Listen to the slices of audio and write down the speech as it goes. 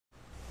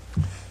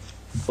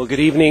Well,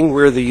 good evening.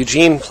 We're the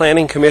Eugene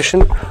Planning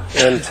Commission,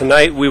 and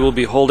tonight we will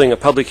be holding a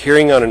public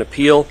hearing on an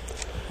appeal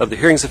of the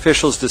hearings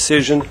official's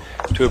decision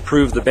to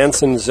approve the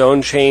Benson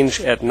zone change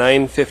at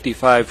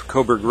 955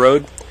 Coburg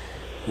Road.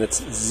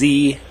 That's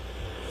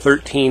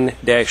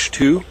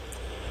Z13-2.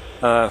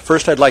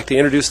 First, I'd like to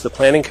introduce the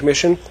Planning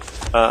Commission.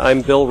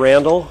 I'm Bill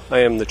Randall. I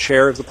am the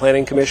chair of the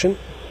Planning Commission.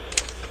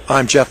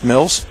 I'm Jeff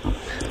Mills.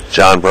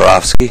 John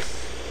Borofsky.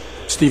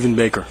 Stephen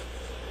Baker.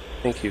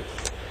 Thank you.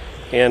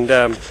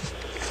 And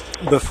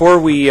before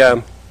we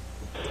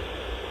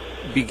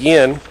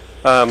begin,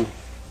 I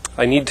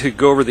need to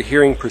go over the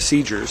hearing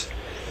procedures.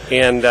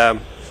 And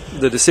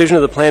the decision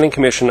of the Planning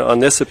Commission on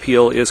this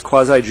appeal is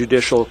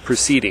quasi-judicial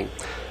proceeding.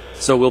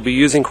 So we'll be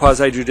using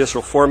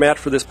quasi-judicial format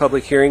for this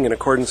public hearing in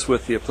accordance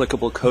with the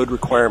applicable code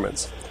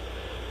requirements.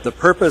 The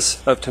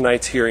purpose of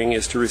tonight's hearing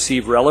is to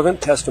receive relevant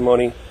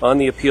testimony on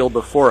the appeal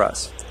before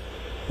us.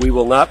 We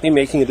will not be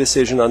making a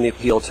decision on the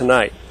appeal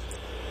tonight.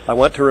 I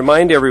want to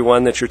remind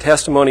everyone that your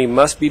testimony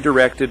must be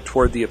directed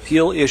toward the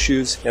appeal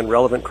issues and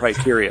relevant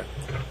criteria.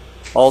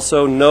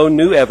 Also, no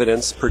new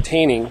evidence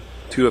pertaining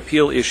to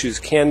appeal issues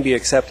can be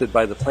accepted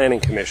by the Planning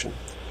Commission.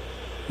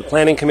 The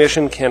Planning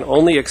Commission can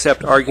only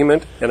accept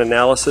argument and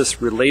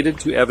analysis related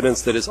to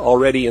evidence that is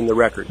already in the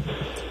record.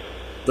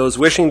 Those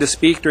wishing to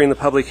speak during the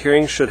public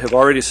hearing should have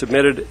already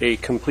submitted a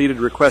completed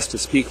request to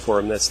speak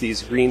form. That's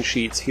these green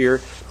sheets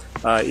here.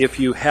 If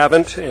you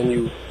haven't and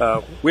you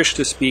wish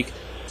to speak,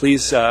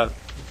 please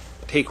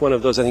take one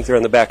of those. I think they're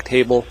on the back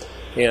table,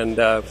 and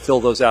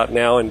fill those out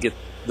now and get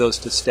those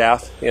to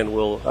staff, and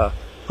we'll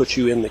put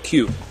you in the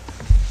queue.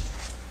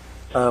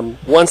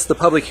 Once the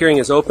public hearing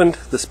is opened,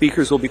 the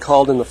speakers will be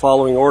called in the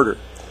following order: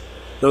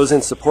 those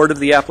in support of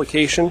the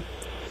application,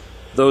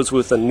 those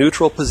with a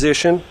neutral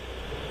position,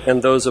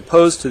 and those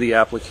opposed to the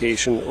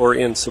application or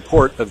in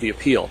support of the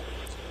appeal.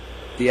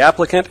 The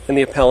applicant and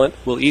the appellant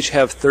will each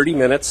have 30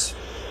 minutes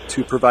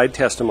to provide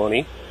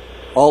testimony.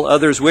 All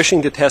others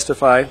wishing to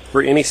testify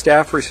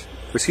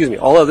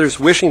all others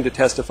wishing to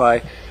testify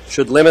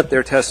should limit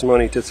their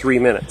testimony to 3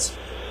 minutes.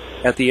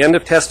 At the end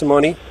of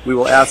testimony, we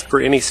will ask for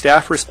any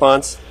staff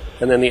response,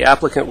 and then the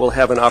applicant will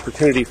have an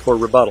opportunity for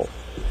rebuttal.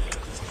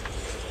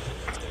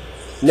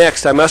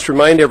 Next, I must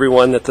remind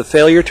everyone that the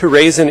failure to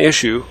raise an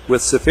issue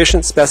with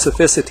sufficient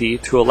specificity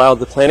to allow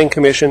the Planning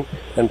Commission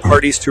and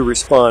parties to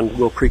respond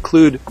will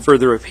preclude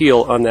further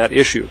appeal on that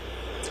issue.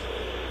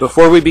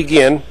 Before we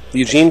begin, the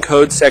Eugene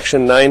Code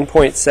Section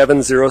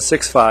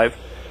 9.7065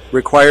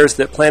 requires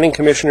that Planning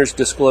Commissioners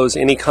disclose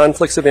any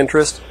conflicts of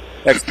interest,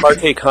 ex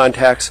parte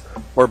contacts,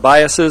 or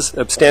biases,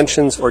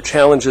 abstentions, or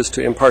challenges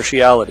to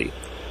impartiality.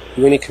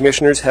 Do any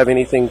commissioners have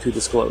anything to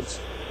disclose?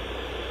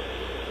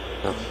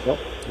 No.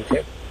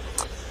 Okay.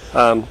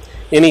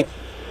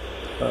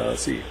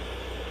 Let's see.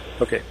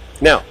 Okay.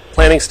 Now,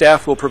 planning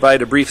staff will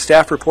provide a brief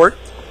staff report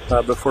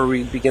before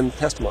we begin the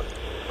testimony.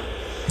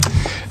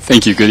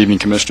 Thank you. Good evening,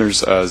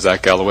 Commissioners.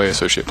 Zach Galloway,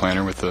 Associate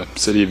Planner with the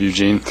City of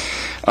Eugene.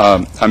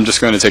 I'm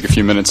just going to take a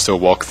few minutes to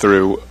walk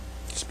through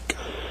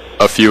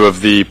a few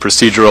of the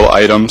procedural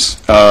items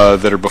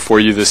that are before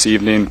you this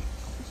evening,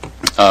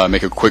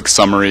 make a quick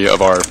summary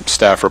of our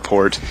staff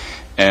report,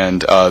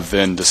 and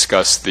then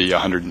discuss the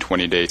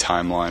 120-day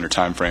timeline or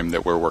time frame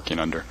that we're working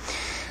under.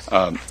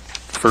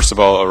 First of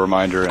all, a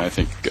reminder, and I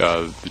think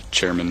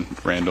Chairman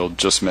Randall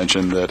just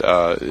mentioned that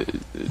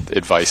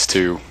advice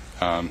to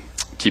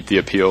keep the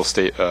appeal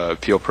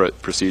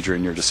procedure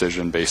in your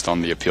decision based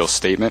on the appeal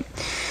statement.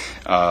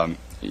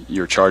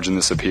 Your charge in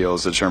this appeal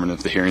is to determine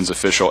if the hearings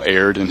official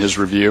erred in his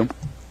review,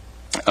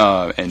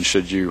 and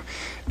should you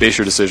base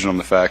your decision on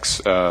the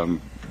facts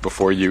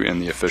before you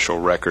in the official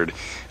record.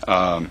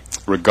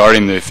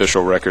 Regarding the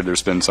official record,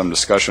 there's been some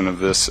discussion of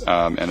this,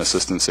 and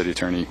Assistant City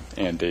Attorney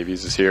Ann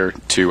Davies is here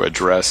to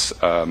address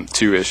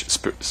two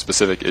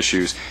specific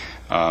issues: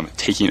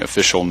 taking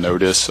official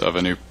notice of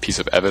a new piece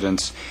of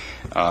evidence,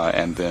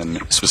 and then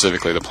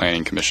specifically the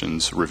Planning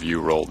Commission's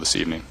review role this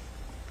evening.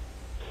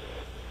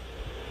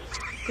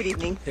 Good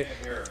evening.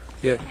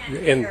 Yeah,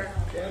 and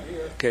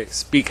okay,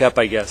 speak up,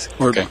 I guess.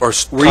 Okay.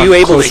 Were you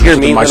able to hear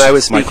me when I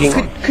was speaking?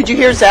 Could you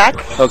hear Zach?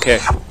 Okay.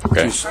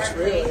 Okay.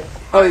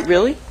 Oh,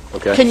 really?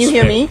 Okay. Can you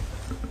hear me?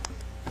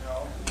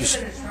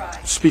 Just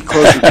speak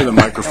closer to the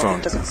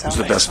microphone. Doesn't sound It's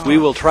the right. best. We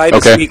will try to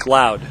Okay. speak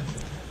loud.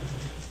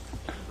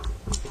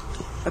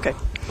 Okay.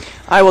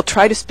 I will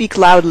try to speak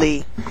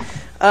loudly.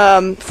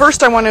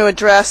 First, I want to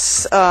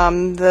address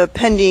the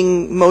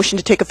pending motion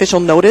to take official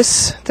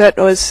notice that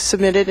was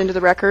submitted into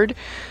the record.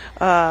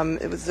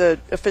 It was the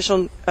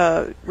official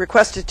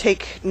request to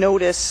take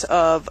notice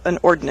of an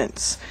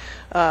ordinance.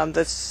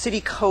 The city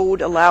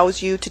code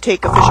allows you to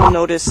take official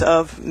notice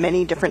of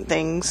many different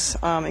things,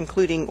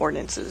 including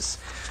ordinances.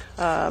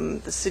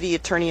 The city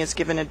attorney has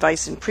given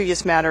advice in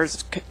previous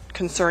matters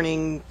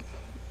concerning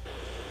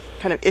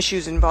kind of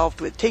issues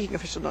involved with taking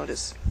official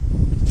notice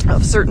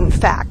of certain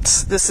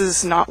facts. This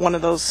is not one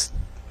of those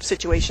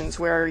situations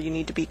where you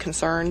need to be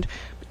concerned.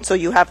 So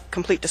you have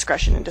complete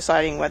discretion in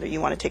deciding whether you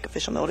want to take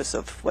official notice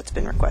of what's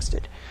been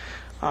requested.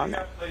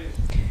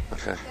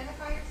 Okay.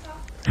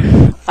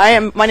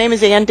 My name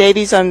is Ann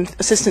Davies. I'm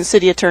Assistant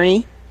City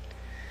Attorney.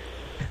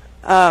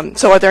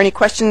 So are there any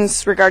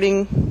questions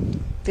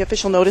regarding the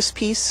official notice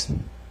piece?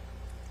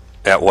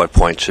 At what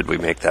point should we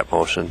make that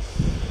motion?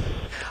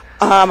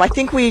 I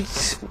think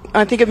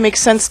it makes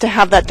sense to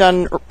have that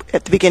done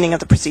at the beginning of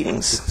the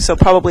proceedings. So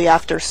probably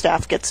after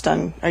staff gets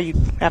done,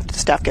 after the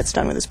staff gets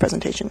done with this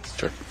presentation.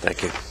 Sure.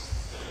 Thank you.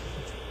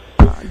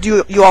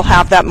 Do you all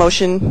have that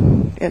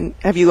motion? And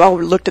have you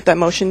all looked at that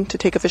motion to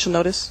take official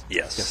notice?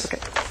 Yes.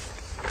 Okay.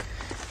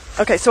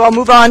 Okay, so I'll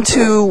move on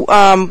to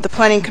the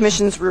Planning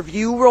Commission's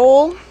review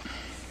role.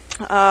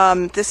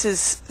 This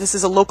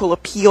is a local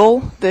appeal.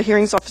 The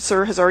hearings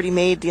officer has already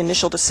made the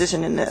initial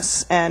decision in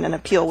this, and an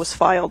appeal was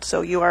filed.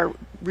 So you are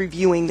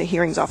reviewing the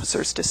hearings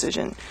officer's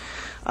decision.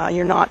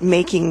 You're not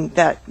making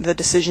the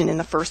decision in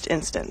the first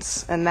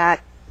instance, and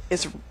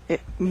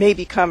it may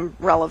become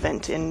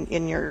relevant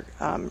in your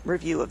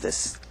review of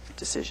this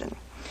decision.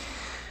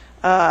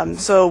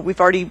 So we've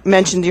already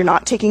mentioned you're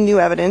not taking new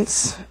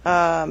evidence,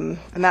 and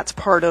that's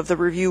part of the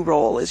review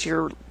role.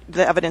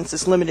 The evidence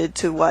is limited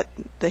to what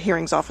the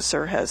hearings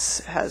officer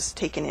has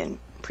taken in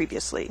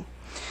previously.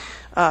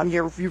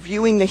 You're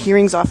reviewing the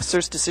hearings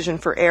officer's decision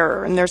for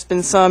error, and there's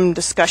been some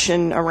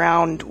discussion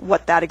around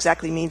what that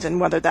exactly means and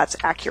whether that's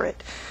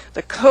accurate.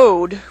 The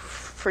code,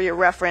 for your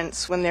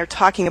reference, when they're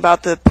talking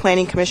about the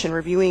Planning Commission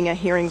reviewing a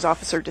hearings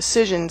officer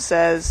decision,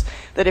 says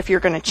that if you're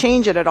going to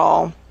change it at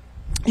all,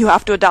 you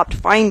have to adopt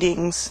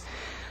findings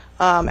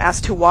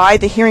as to why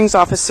the hearings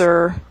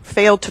officer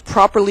failed to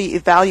properly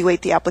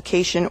evaluate the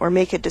application or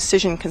make a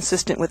decision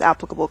consistent with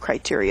applicable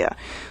criteria.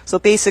 So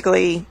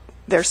basically,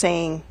 they're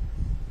saying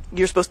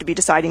you're supposed to be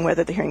deciding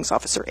whether the hearings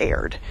officer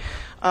erred.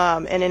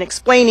 And in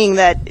explaining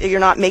that you're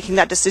not making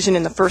that decision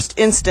in the first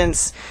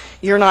instance,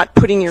 you're not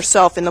putting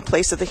yourself in the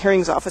place of the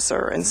hearings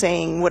officer and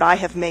saying, would I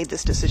have made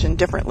this decision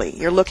differently?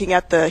 You're looking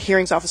at the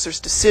hearings officer's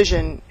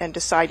decision and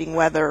deciding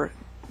whether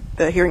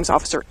the hearings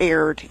officer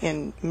erred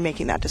in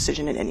making that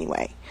decision in any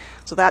way.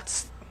 So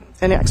that's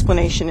an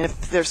explanation.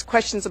 If there's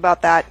questions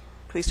about that,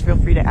 please feel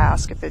free to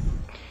ask if it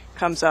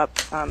comes up,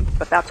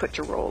 but that's what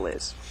your role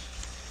is.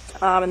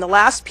 And the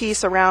last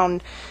piece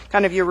around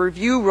kind of your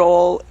review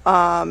role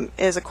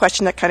is a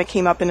question that kind of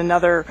came up in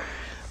another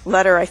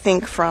letter, I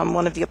think, from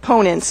one of the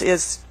opponents,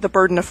 is the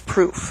burden of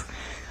proof.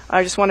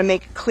 I just want to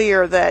make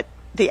clear that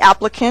the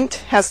applicant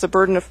has the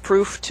burden of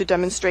proof to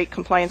demonstrate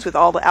compliance with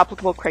all the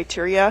applicable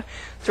criteria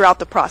throughout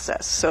the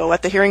process. So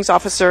at the hearings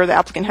officer, the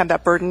applicant had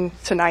that burden.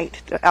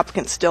 Tonight, the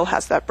applicant still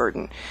has that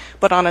burden.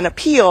 But on an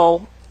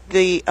appeal,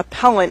 the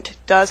appellant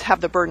does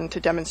have the burden to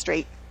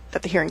demonstrate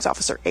that the hearings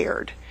officer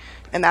erred.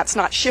 And that's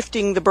not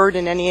shifting the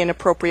burden in any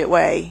inappropriate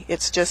way.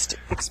 It's just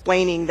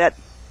explaining that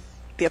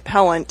the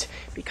appellant,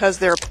 because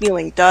they're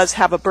appealing, does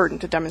have a burden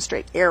to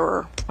demonstrate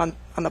error on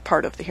the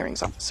part of the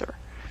hearings officer.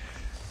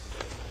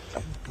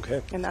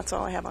 Okay. And that's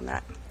all I have on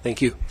that.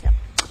 Thank you. Yeah.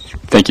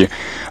 Thank you.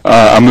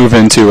 I'll move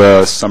into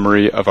a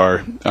summary of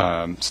our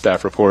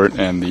staff report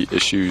and the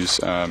issues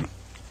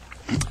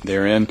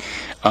therein.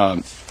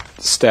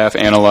 Staff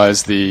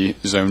analyzed the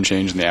zone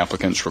change in the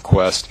applicant's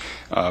request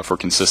for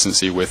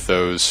consistency with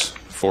those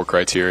 4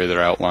 criteria that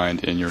are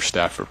outlined in your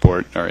staff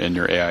report or in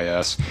your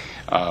AIS.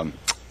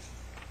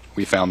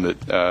 We found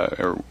that,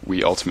 or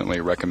we ultimately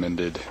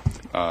recommended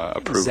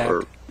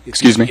approval.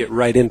 Excuse me? Get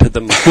right into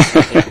the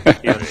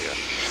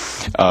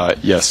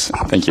yes,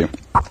 thank you.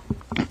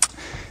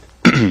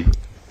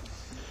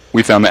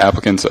 We found the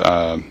applicant's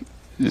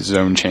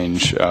zone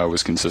change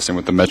was consistent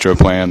with the Metro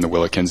Plan. The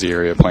Willa-Kinsey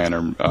Area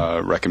Planner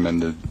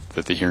recommended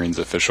that the hearings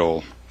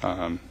official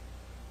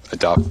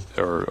adopt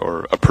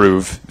or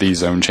approve the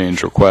zone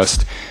change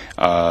request.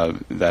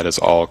 That is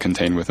all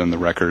contained within the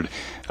record.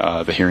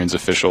 The hearings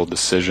official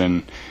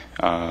decision,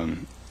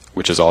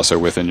 which is also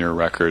within your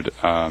record,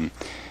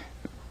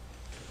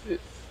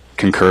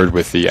 concurred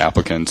with the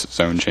applicant's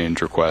zone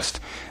change request.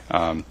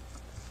 And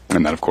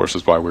that, of course,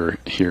 is why we're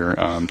here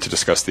to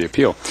discuss the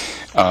appeal.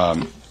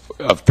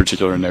 Of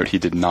particular note, he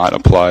did not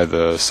apply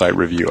the site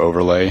review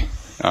overlay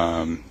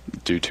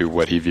due to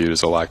what he viewed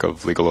as a lack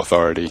of legal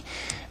authority.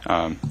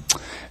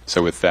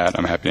 So with that,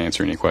 I'm happy to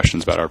answer any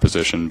questions about our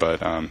position,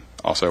 but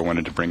also I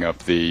wanted to bring up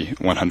the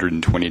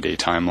 120-day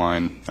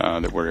timeline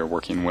that we're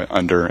working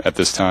under at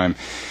this time.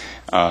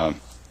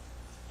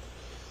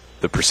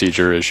 The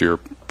procedure, as you're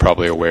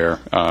probably aware,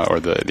 or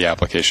the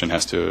application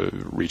has to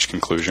reach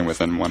conclusion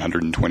within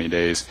 120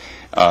 days.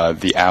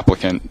 The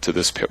applicant to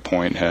this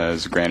point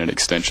has granted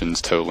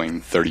extensions totaling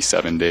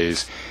 37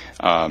 days.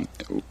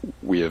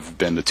 We have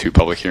been to 2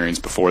 public hearings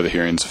before the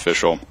hearings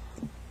official.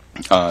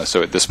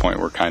 So at this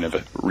point, we're kind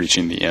of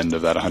reaching the end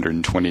of that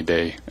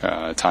 120-day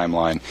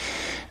timeline.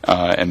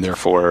 And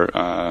therefore,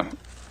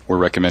 we're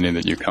recommending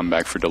that you come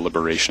back for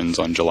deliberations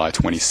on July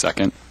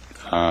 22nd.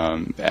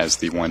 As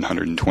the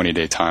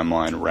 120-day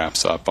timeline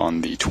wraps up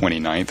on the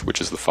 29th,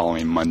 which is the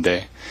following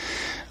Monday.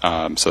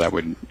 So that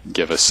would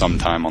give us some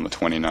time on the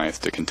 29th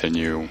to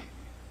continue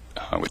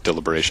with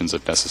deliberations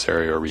if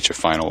necessary or reach a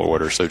final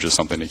order. So just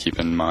something to keep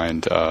in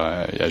mind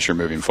as you're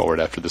moving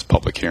forward after this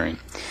public hearing.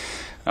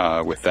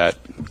 With that,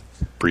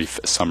 brief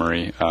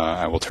summary,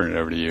 I will turn it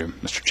over to you,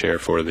 Mr. Chair,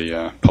 for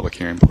the public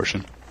hearing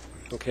portion.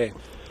 Okay.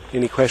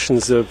 Any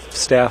questions of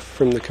staff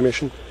from the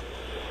commission?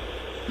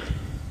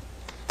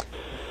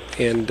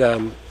 And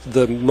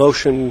the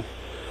motion,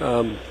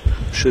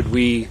 should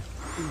we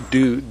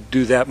do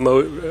that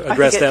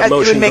address that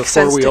motion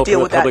before we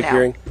open the public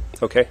hearing?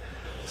 Okay.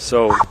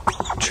 So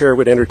Chair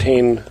would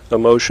entertain a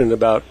motion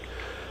about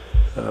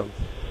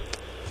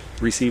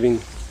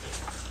receiving.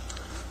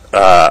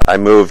 I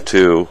move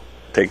to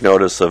take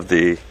notice of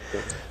the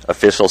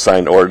official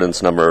signed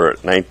ordinance number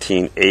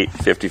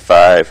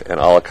 19855 and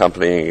all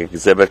accompanying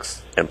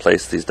exhibits and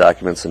place these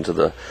documents into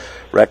the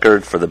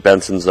record for the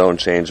Benson Zone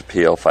Change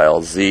Appeal,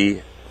 file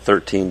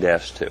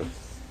Z13-2.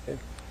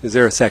 Is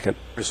there a second?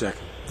 A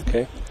second.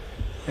 Okay.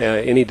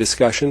 Any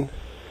discussion?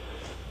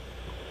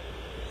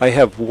 I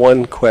have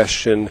one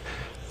question.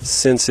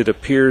 Since it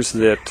appears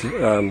that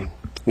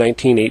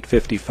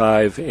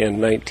 19855 and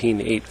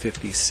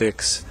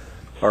 19856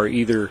 are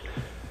either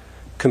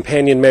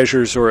companion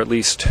measures or at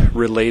least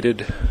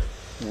related,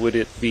 would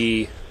it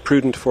be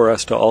prudent for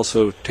us to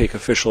also take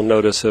official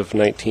notice of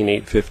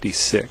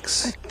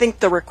 19856? I think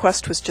the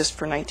request was just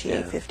for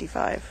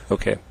 19855.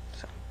 Okay.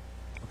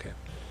 Okay.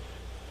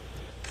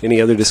 Any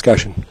other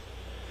discussion?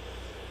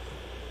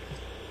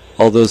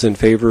 All those in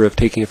favor of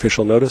taking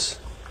official notice?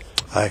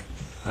 Aye.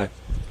 Aye.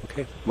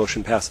 Okay.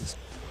 Motion passes.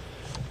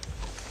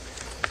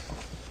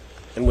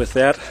 And with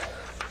that,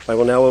 I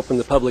will now open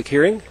the public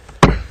hearing.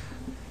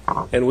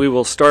 And we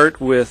will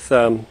start with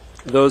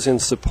those in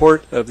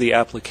support of the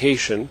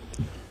application,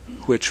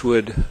 which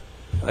would,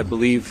 I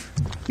believe,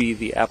 be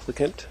the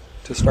applicant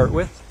to start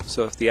with.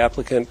 So if the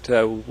applicant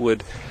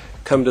would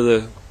come to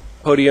the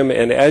podium,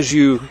 and as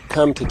you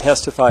come to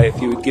testify,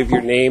 if you would give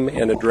your name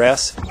and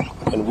address,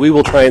 and we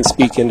will try and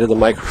speak into the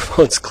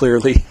microphones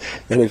clearly,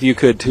 and if you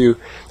could too,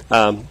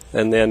 and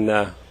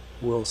then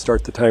we'll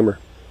start the timer.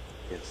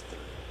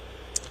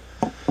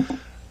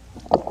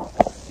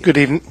 Good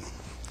evening.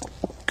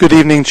 Good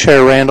evening,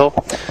 Chair Randall,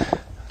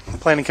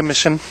 Planning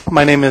Commission.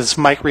 My name is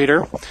Mike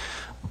Reeder.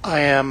 I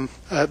am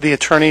the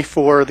attorney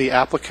for the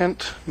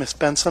applicant, Ms.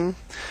 Benson.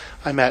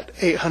 I'm at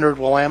 800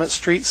 Willamette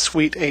Street,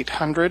 Suite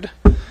 800,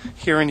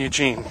 here in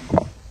Eugene.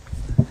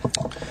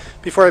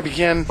 Before I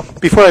begin,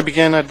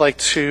 I'd like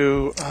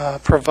to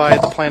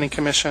provide the Planning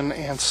Commission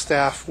and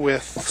staff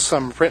with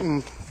some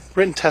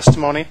written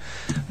testimony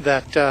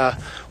that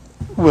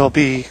will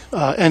be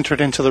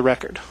entered into the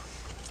record.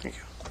 Thank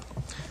you.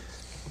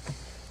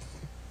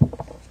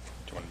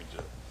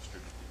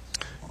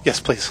 Yes,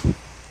 please.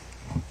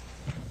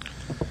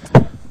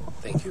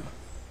 Thank you.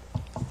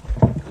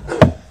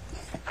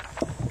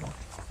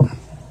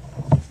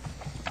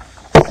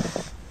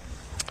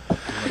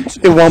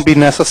 It won't be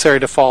necessary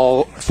to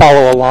follow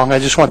along. I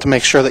just want to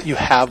make sure that you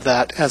have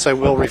that, as I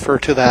will refer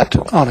to that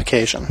on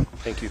occasion.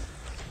 Thank you.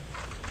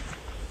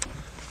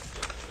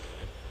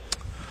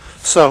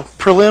 So,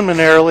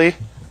 preliminarily,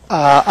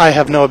 I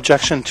have no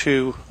objection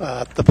to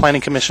the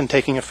Planning Commission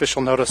taking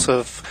official notice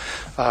of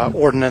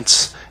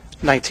Ordinance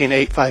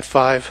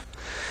 19855.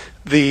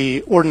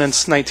 The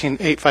Ordinance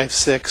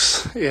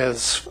 19856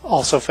 is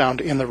also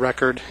found in the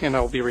record, and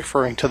I'll be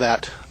referring to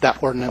that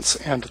ordinance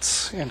and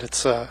its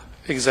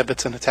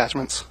exhibits and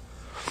attachments.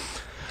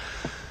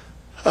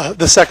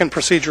 The second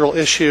procedural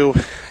issue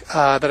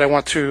that I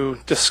want to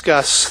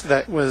discuss,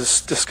 that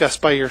was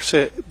discussed by your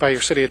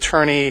city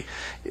attorney,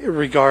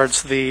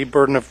 regards the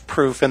burden of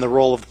proof and the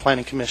role of the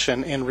Planning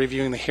Commission in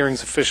reviewing the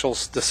hearings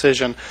official's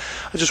decision.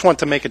 I just want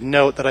to make a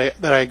note that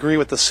I agree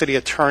with the city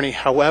attorney.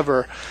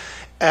 However,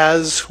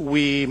 as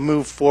we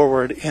move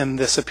forward in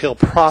this appeal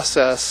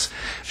process,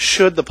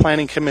 should the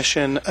Planning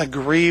Commission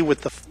agree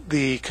with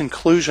the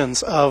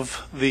conclusions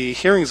of the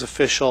hearings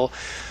official,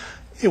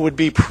 it would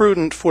be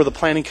prudent for the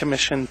Planning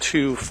Commission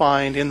to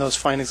find in those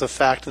findings of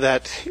fact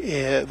that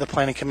the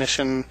Planning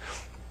Commission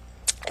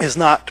is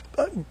not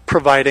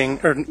providing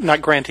or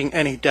not granting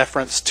any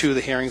deference to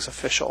the hearings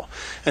official,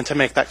 and to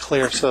make that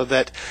clear so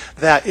that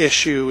that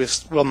issue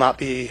will not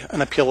be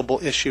an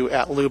appealable issue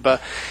at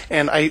LUBA.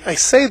 And I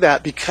say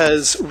that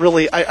because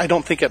really I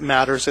don't think it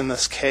matters in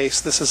this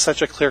case. This is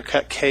such a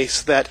clear-cut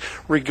case that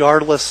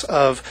regardless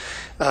of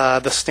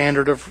the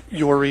standard of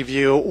your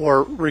review,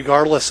 or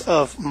regardless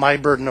of my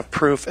burden of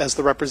proof as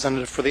the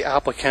representative for the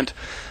applicant,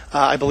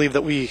 I believe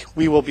that we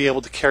will be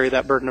able to carry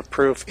that burden of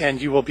proof,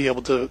 and you will be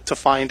able to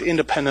find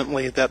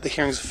independently that the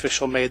hearings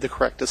official made the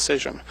correct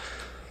decision.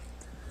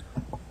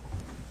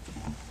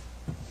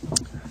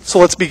 So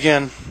let's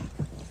begin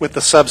with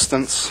the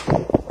substance.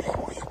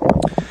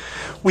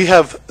 We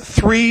have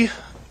three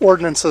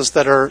ordinances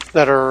that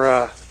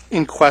are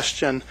in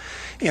question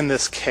in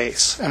this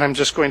case, and I'm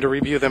just going to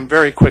review them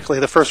very quickly.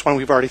 The first one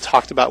we've already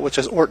talked about, which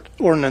is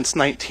Ordinance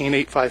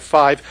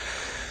 19855,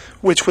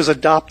 which was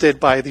adopted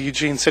by the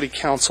Eugene City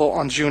Council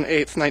on June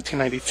 8th,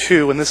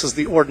 1992, and this is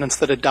the ordinance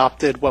that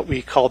adopted what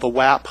we call the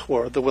WAP,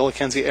 or the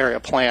Willikinzie Area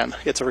Plan.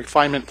 It's a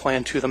refinement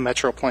plan to the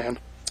Metro Plan.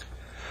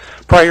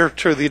 Prior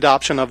to the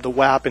adoption of the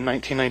WAP in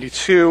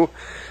 1992,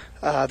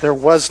 there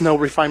was no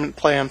refinement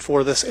plan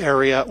for this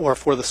area or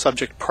for the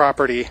subject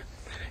property.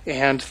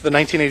 And the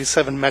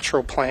 1987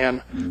 Metro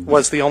Plan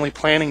was the only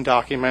planning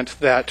document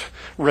that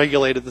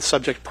regulated the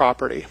subject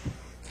property.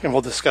 And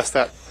we'll discuss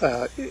that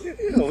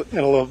in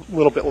a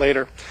little bit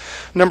later.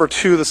 Number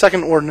two, the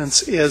second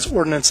ordinance is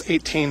Ordinance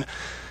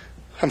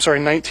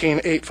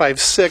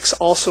 19856,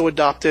 also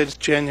adopted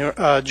June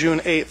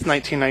 8th,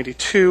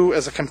 1992,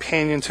 as a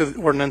companion to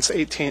Ordinance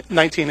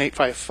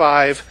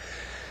 19855.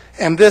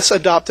 And this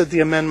adopted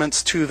the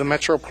amendments to the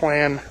Metro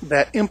Plan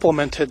that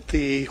implemented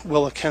the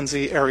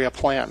Willackenzie Area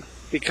Plan.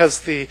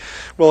 Because the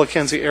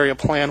Willackenzie Area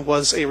Plan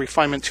was a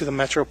refinement to the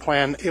Metro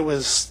Plan, it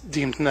was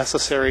deemed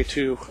necessary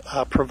to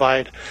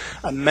provide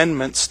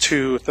amendments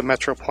to the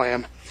Metro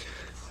Plan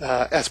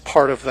as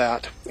part of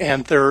that.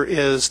 And there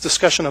is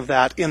discussion of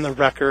that in the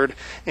record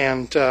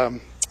and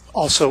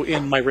also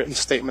in my written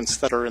statements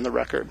that are in the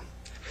record.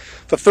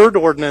 The third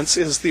ordinance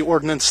is the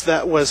ordinance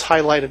that was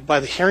highlighted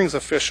by the hearings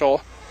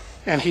official,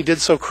 and he did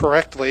so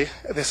correctly.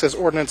 This is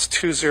Ordinance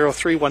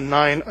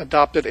 20319,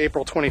 adopted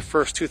April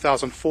 21st,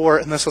 2004,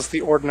 and this is the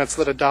ordinance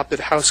that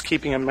adopted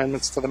housekeeping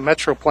amendments to the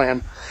Metro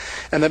Plan,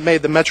 and that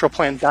made the Metro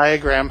Plan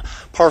diagram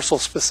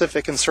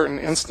parcel-specific in certain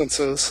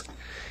instances.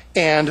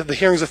 And the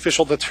hearings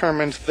official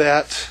determined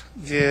that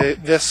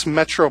this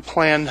Metro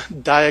Plan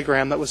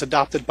diagram that was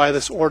adopted by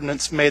this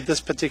ordinance made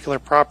this particular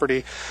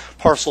property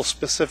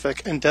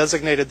parcel-specific and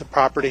designated the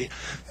property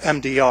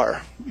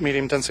MDR,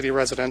 medium density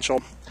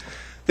residential.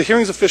 The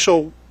hearings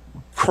official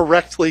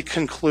correctly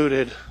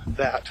concluded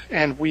that,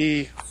 and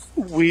we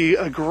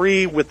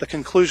agree with the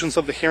conclusions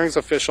of the hearings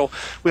official.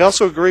 We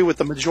also agree with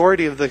the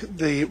majority of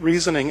the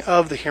reasoning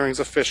of the hearings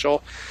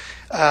official,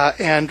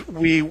 and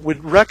we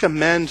would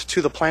recommend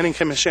to the Planning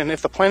Commission,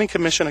 if the Planning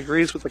Commission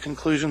agrees with the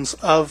conclusions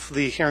of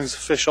the hearings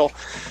official,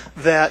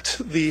 that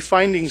the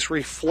findings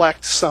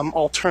reflect some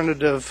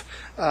alternative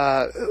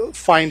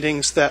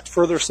findings that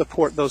further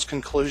support those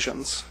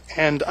conclusions.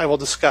 And I will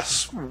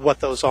discuss what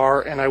those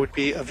are, and I would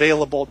be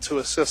available to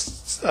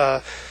assist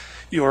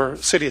your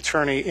city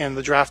attorney in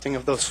the drafting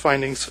of those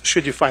findings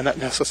should you find that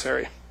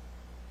necessary.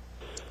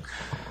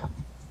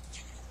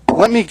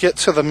 Let me get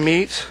to the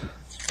meat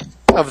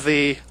of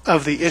the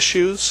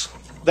issues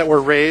that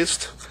were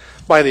raised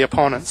by the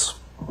opponents.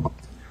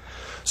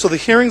 So the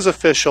hearings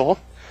official,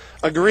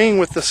 agreeing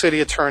with the city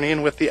attorney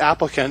and with the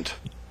applicant,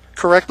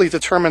 correctly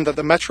determined that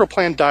the Metro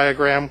Plan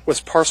diagram was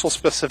parcel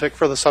specific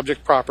for the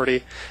subject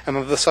property, and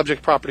that the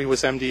subject property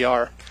was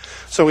MDR.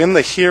 So in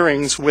the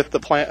hearings with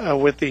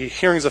the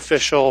hearings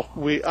official,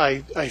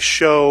 I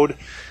showed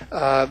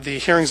the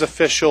hearings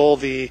official,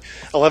 the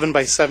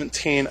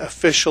 11/17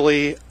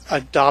 officially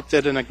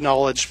adopted and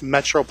acknowledged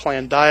Metro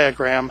Plan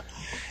diagram,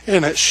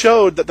 and it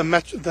showed that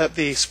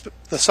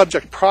the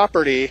subject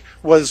property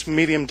was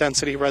medium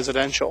density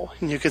residential,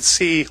 and you could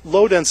see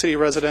low density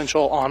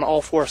residential on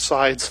all four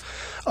sides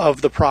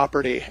of the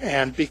property.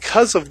 And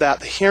because of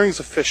that, the hearings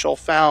official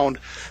found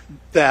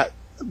that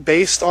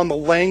based on the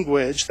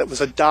language that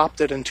was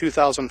adopted in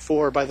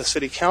 2004 by the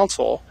City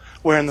Council,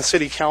 wherein the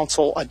City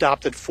Council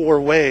adopted 4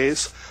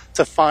 ways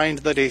to find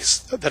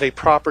that a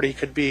property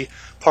could be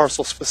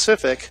parcel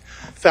specific,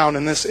 found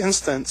in this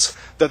instance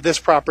that this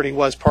property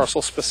was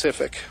parcel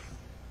specific.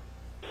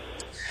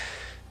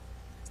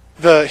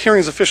 The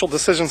hearings official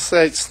decision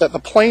states that the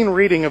plain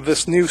reading of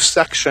this new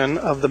section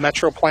of the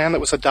Metro Plan that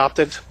was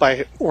adopted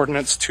by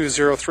Ordinance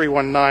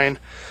 20319,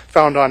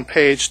 found on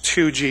page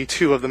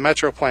 2G2 of the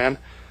Metro Plan,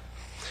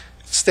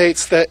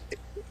 states that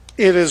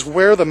it is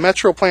where the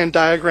Metro Plan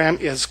diagram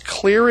is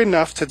clear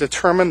enough to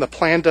determine the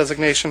plan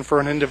designation for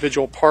an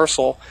individual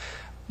parcel,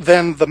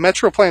 then the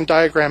Metro Plan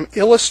diagram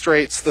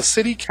illustrates the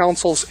City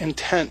Council's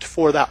intent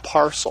for that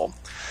parcel.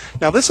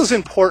 Now this is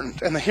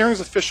important, and the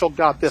hearings official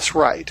got this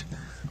right.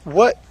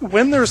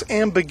 When there's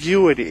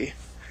ambiguity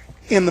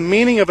in the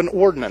meaning of an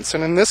ordinance,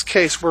 and in this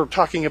case we're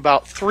talking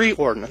about 3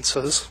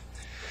 ordinances,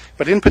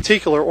 but in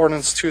particular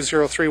Ordinance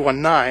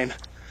 20319,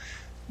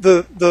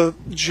 the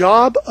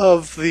job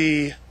of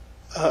the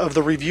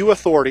review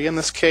authority, in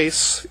this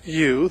case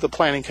you, the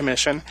Planning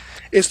Commission,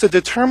 is to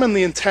determine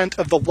the intent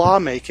of the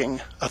lawmaking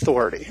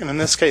authority, and in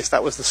this case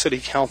that was the City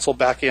Council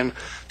back in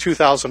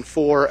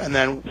 2004, and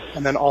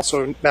then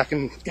also back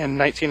in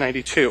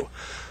 1992.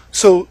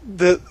 So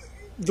the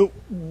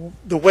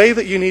way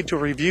that you need to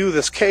review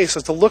this case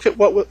is to look at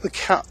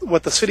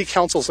what the City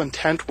Council's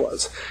intent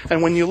was.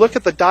 And when you look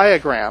at the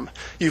diagram,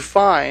 you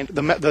find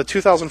the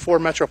 2004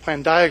 Metro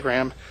Plan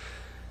diagram.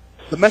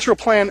 The Metro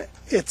Plan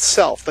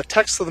itself, the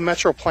text of the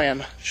Metro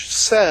Plan,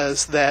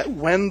 says that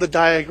when the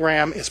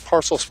diagram is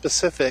parcel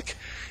specific,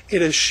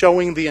 it is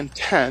showing the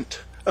intent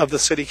of the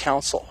City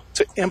Council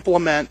to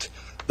implement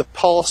the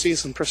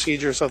policies and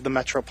procedures of the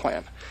Metro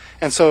Plan.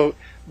 And so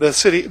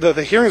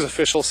the hearings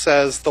official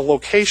says the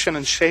location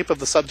and shape of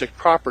the subject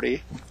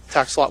property,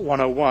 tax lot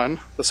 101,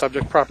 the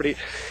subject property,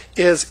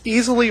 is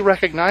easily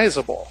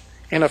recognizable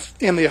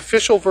in the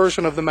official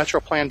version of the Metro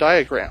Plan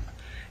diagram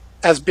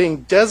as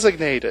being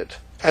designated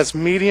as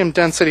medium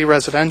density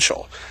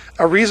residential.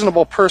 A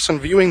reasonable person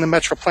viewing the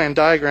Metro Plan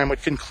diagram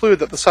would conclude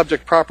that the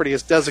subject property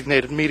is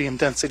designated medium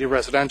density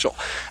residential.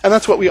 And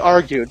that's what we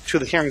argued to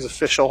the hearings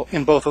official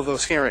in both of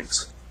those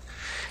hearings.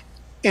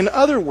 In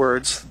other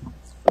words,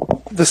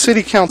 the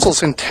City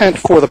Council's intent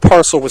for the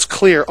parcel was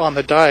clear on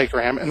the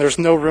diagram, and there's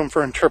no room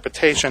for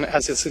interpretation,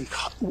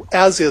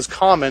 as is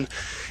common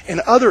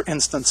in other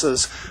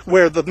instances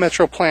where the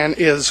Metro Plan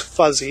is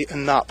fuzzy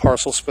and not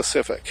parcel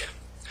specific.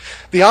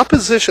 The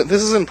opposition,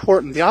 this is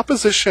important, the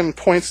opposition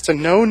points to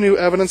no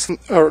evidence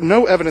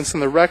in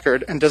the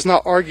record and does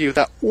not argue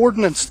that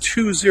Ordinance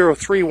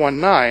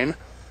 20319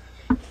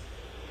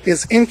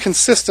 is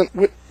inconsistent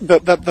with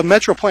the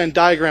Metro Plan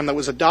diagram that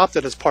was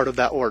adopted as part of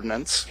that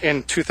ordinance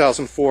in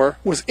 2004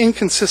 was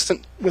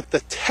inconsistent with the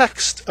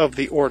text of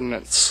the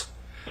ordinance.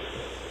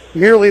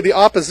 Merely the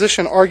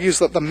opposition argues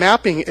that the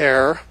mapping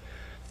error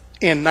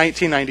in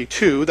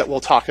 1992 that we'll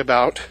talk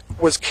about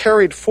was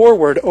carried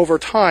forward over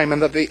time,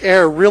 and that the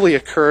error really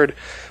occurred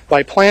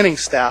by planning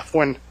staff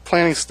when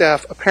planning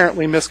staff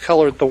apparently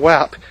miscolored the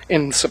WAP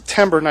in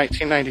September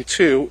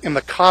 1992 in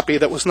the copy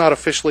that was not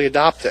officially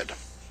adopted.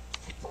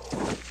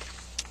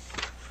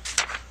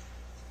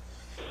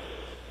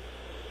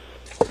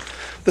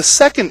 The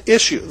second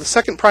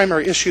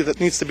primary issue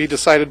that needs to be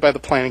decided by the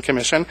Planning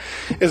Commission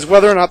is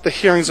whether or not the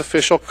hearings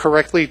official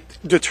correctly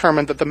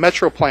determined that the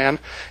Metro Plan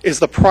is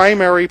the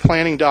primary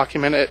planning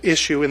document at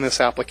issue in this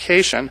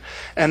application,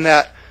 and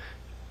that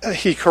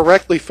he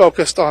correctly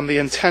focused on the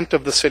intent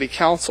of the City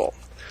Council.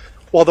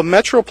 While the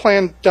Metro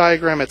Plan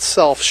diagram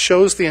itself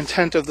shows the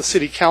intent of the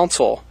City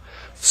Council,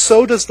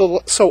 so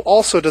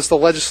also does the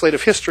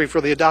legislative history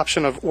for the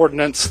adoption of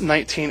Ordinance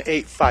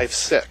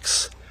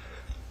 19856.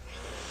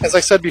 As I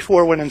said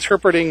before, when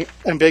interpreting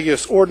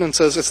ambiguous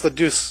ordinances, it's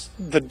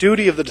the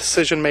duty of the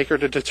decision maker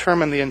to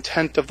determine the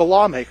intent of the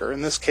lawmaker,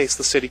 in this case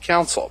the City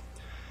Council.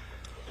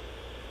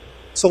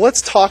 So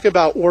let's talk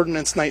about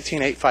Ordinance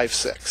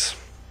 19856.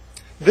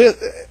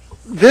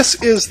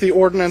 This is the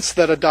ordinance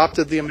that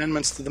adopted the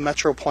amendments to the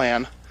Metro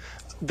Plan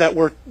that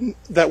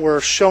were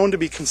shown to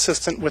be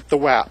consistent with the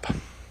WAP,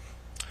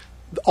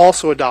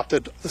 also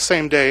adopted the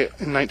same day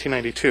in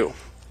 1992.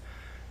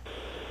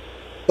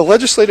 The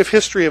legislative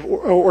history of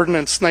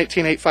Ordinance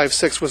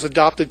 19856 was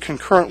adopted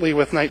concurrently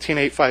with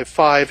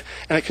 19855,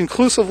 and it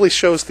conclusively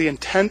shows the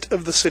intent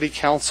of the City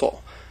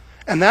Council.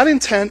 And that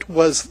intent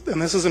was,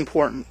 and this is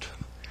important,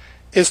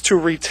 is to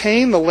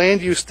retain the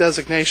land use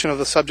designation of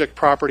the subject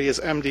property as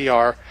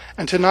MDR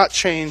and to not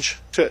change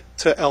to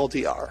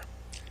LDR.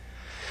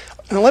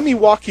 And let me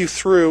walk you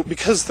through,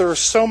 because there is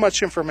so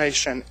much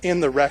information in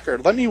the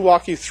record, let me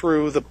walk you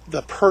through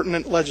the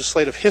pertinent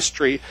legislative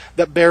history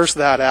that bears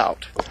that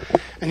out.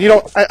 And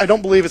I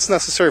don't believe it's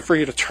necessary for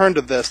you to turn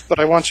to this, but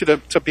I want you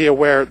to be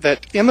aware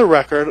that in the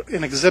record,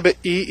 in Exhibit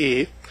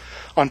EE,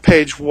 on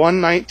page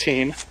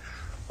 119,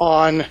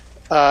 on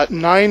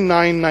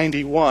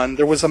 9991,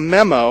 there was a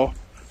memo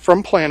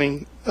from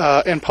Planning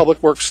and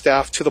Public Works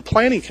staff to the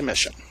Planning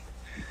Commission.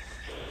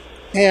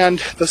 And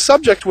the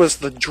subject was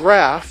the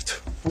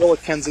draft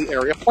Willett-Kenzie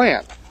Area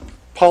Plan,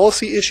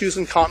 policy issues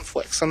and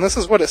conflicts. And this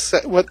is what it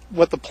said,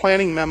 what the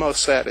planning memo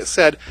said. It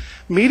said,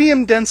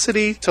 medium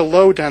density to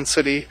low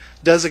density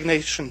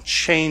designation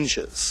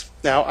changes.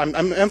 Now,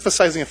 I'm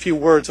emphasizing a few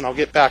words, and I'll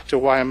get back to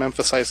why I'm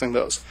emphasizing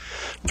those.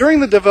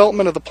 During the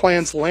development of the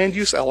plan's land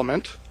use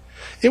element,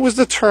 it was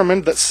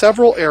determined that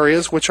several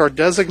areas which are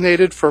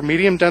designated for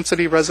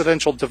medium-density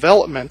residential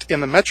development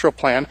in the Metro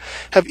Plan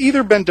have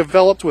either been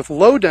developed with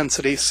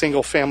low-density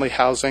single-family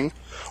housing,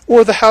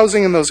 or the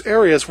housing in those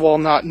areas, while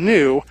not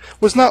new,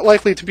 was not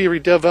likely to be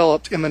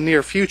redeveloped in the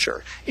near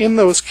future. In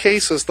those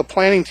cases, the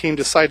planning team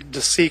decided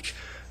to seek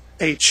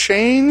a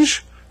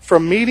change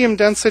from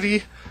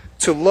medium-density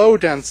to a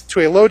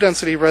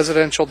low-density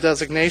residential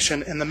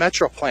designation in the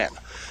Metro Plan.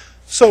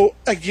 So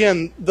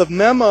again, the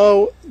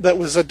memo that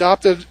was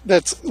adopted,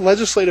 that's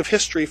legislative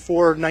history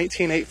for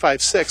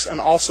 19856,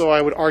 and also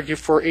I would argue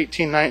for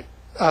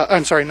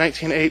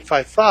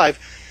 19855,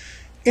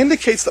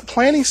 indicates that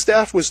planning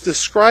staff was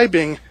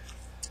describing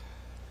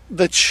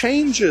the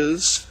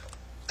changes,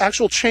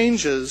 actual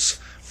changes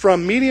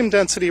from medium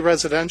density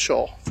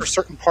residential for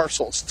certain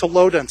parcels to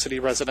low density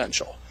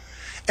residential.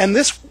 And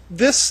this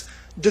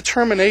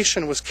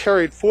determination was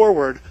carried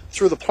forward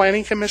through the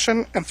Planning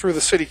Commission and through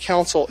the City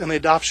Council in the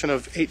adoption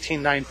of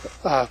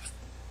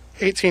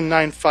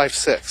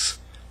 18956.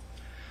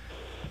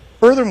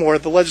 Furthermore,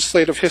 the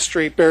legislative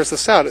history bears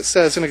this out. It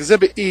says in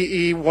Exhibit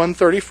EE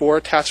 134,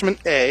 Attachment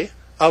A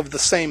of the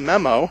same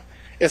memo,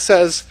 it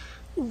says,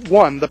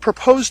 1, the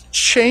proposed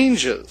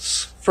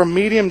changes from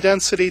medium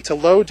density to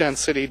low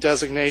density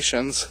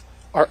designations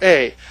are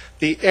A,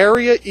 the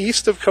area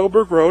east of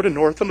Coburg Road and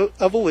north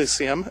of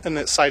Elysium, and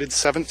it cited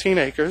 17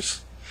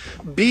 acres.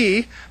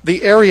 B,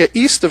 the area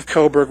east of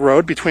Coburg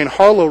Road between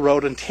Harlow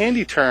Road and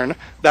Tandy Turn,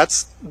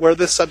 that's where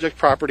this subject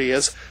property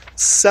is,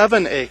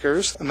 7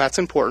 acres, and that's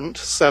important,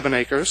 7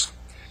 acres.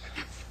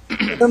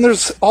 Then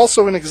there's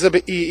also in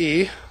Exhibit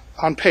EE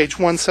on page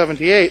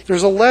 178,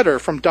 there's a letter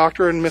from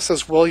Dr. and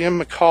Mrs.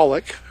 William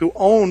McCulloch, who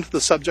owned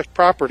the subject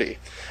property.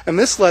 And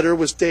this letter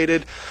was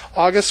dated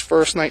August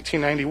 1st,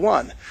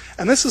 1991.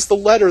 And this is the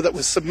letter that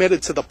was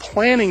submitted to the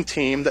planning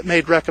team that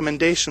made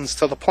recommendations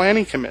to the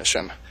Planning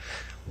Commission.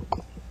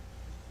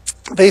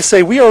 they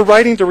say, we are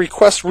writing to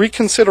request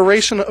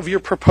reconsideration of your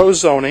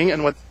proposed zoning,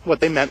 and what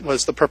they meant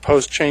was the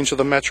proposed change of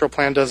the Metro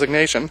Plan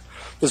designation,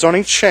 the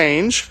zoning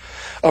change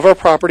of our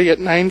property at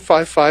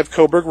 955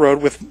 Coburg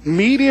Road with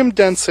medium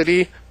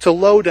density to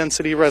low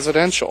density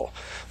residential.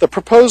 The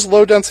proposed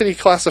low density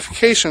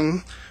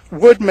classification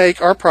would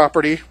make our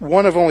property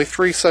one of only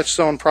 3 such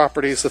zone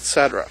properties,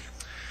 etc.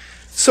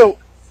 So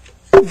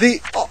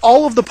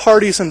all of the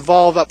parties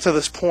involved up to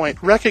this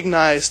point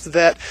recognized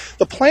that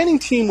the planning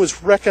team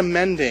was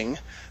recommending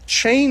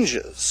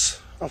changes,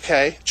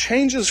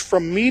 changes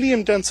from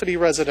medium density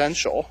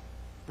residential,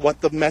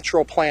 what the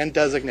Metro Plan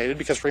designated,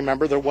 because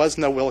remember there was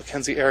no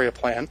Willikinzie area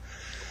plan,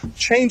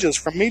 changes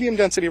from medium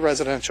density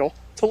residential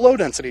to low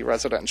density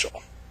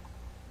residential.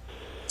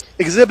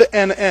 Exhibit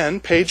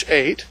NN, page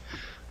 8,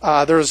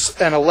 there's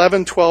an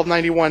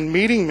 11/12/91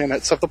 meeting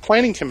minutes of the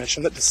Planning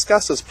Commission that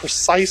discusses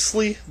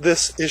precisely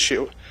this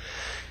issue.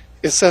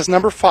 It says,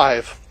 number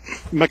 5,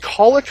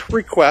 McCulloch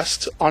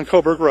request on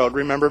Coburg Road.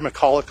 Remember,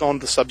 McCulloch owned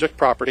the subject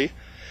property.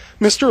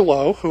 Mr.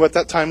 Lowe, who at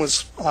that time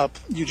was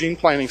Eugene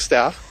planning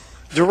staff,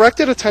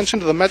 directed attention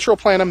to the Metro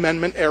Plan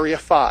Amendment Area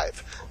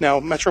 5.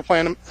 Now, Metro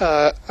Plan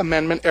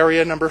Amendment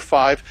Area number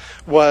 5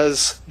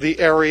 was the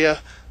area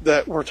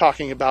that we're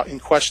talking about in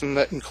question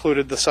that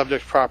included the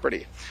subject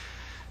property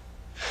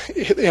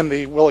in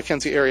the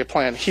Willikinzie area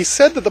plan. He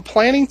said that the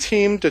planning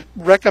team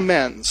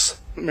recommends,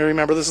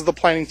 remember this is the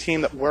planning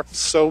team that worked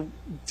so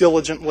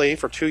diligently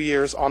for 2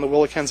 years on the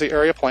Willikinzie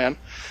area plan,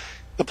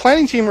 the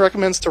planning team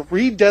recommends to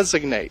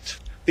redesignate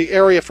the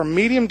area from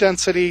medium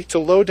density to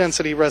low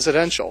density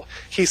residential.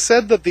 He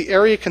said that the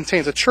area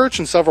contains a church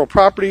and several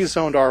properties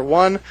zoned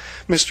R1.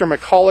 Mr.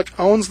 McCulloch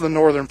owns the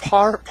northern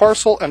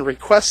parcel and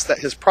requests that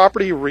his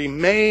property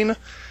remain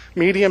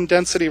medium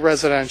density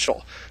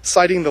residential,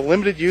 citing the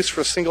limited use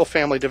for single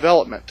family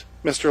development.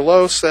 Mr.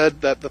 Lowe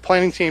said that the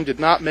planning team did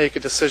not make a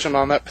decision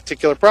on that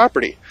particular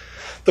property.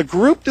 The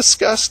group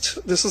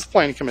discussed, this is the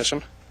Planning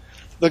Commission,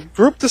 the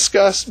group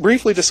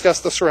briefly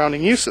discussed the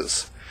surrounding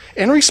uses.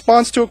 In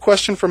response to a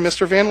question from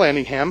Mr. Van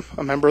Landingham,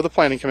 a member of the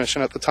Planning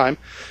Commission at the time,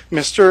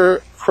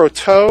 Mr.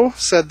 Croteau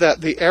said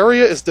that the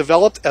area is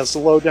developed as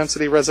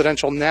low-density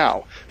residential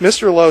now.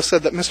 Mr. Lowe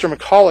said that Mr.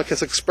 McCulloch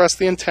has expressed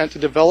the intent to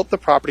develop the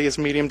property as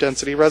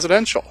medium-density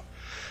residential.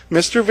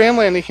 Mr. Van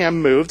Landingham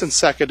moved and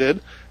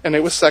seconded, and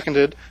it was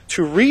seconded,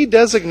 to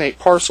redesignate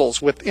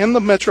parcels within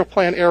the Metro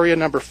Plan Area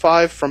number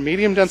 5 from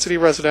medium-density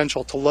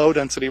residential to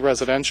low-density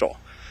residential.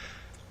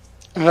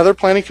 Another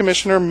Planning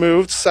Commissioner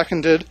moved,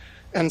 seconded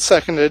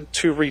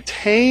to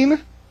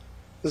retain,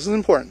 this is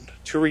important,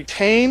 to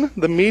retain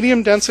the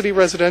medium density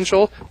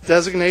residential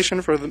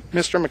designation for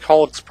Mr.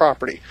 McCulloch's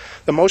property.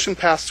 The motion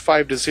passed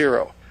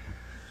 5-0.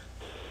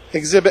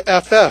 Exhibit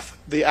FF,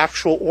 the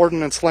actual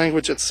ordinance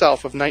language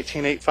itself of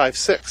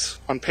 19856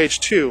 on page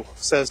 2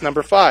 says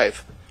number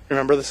 5.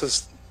 Remember, this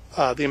is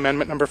the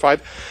amendment number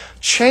 5.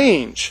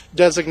 Change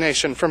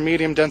designation from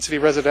medium density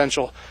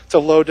residential to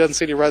low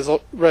density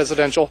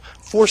residential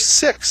for a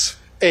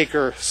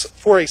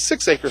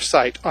 6-acre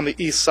site on the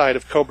east side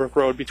of Coburg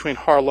Road between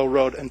Harlow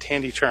Road and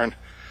Tandy Turn.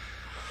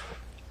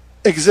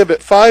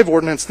 Exhibit 5,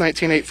 Ordinance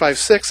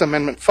 19856,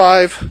 Amendment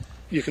 5.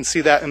 You can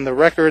see that in the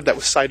record that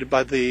was cited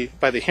by the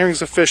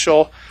hearings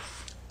official,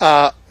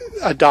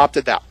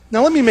 adopted that.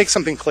 Now let me make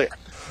something clear.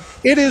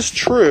 It is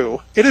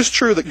true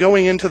that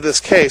going into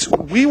this case,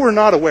 we were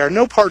not aware,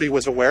 no party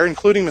was aware,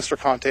 including Mr.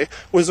 Conte,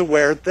 was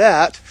aware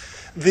that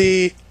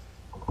the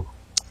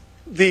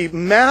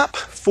map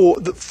for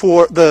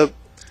the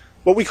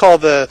what we call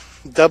the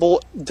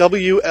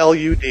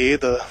WLUD,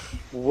 the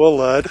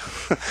WLUD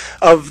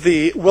of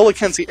the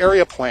Willikinzie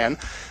area plan,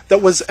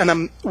 that was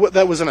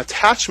an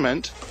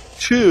attachment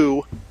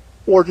to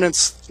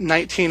Ordinance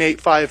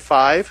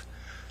 19855.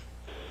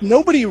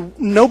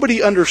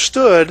 Nobody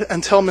understood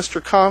until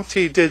Mr.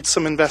 Conte did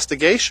some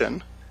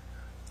investigation,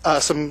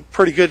 some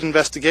pretty good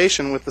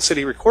investigation with the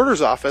city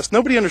recorder's office.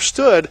 Nobody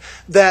understood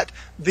that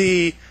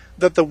the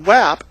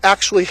WAP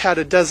actually had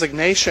a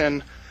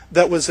designation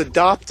that was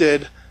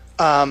adopted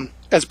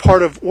as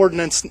part of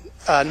Ordinance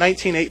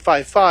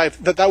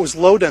 19855, that was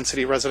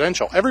low-density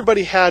residential.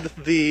 Everybody had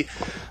the,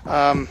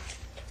 well,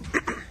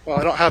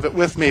 I don't have it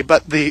with me,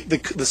 but the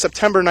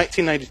September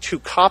 1992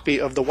 copy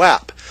of the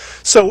WAP.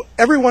 So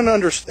everybody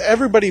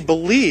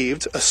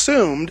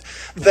assumed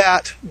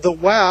that the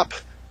WAP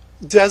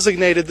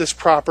designated this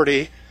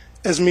property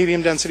as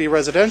medium-density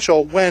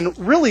residential, when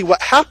really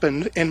what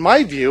happened, in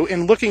my view,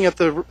 in looking at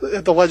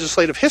the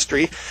legislative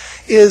history,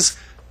 is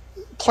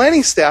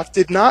planning staff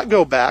did not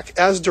go back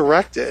as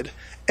directed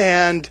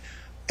and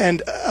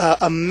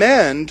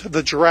amend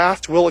the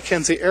draft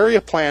Willikinzie area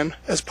plan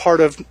as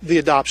part of the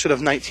adoption of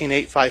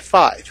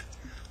 19855.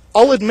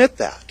 I'll admit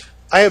that.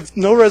 I have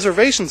no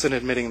reservations in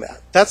admitting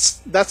that.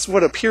 That's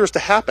what appears to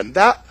happen.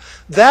 That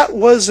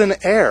was an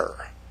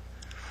error.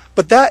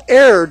 But that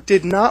error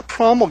did not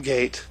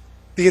promulgate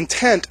the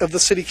intent of the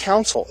city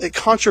council. It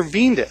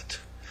contravened it.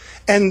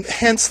 And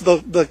hence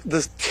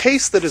the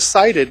case that is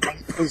cited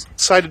was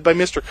cited by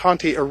Mr.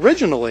 Conte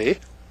originally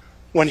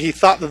when he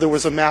thought that there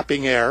was a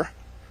mapping error.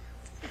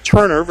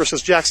 Turner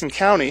versus Jackson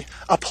County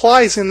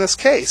applies in this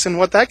case. And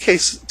what that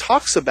case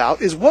talks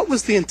about is what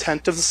was the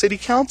intent of the City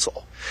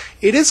Council.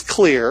 It is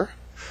clear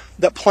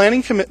that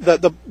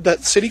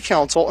that City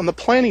Council and the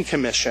Planning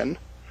Commission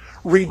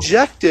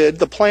rejected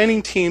the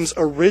planning team's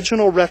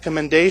original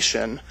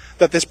recommendation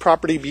that this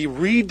property be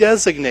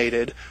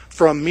redesignated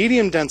from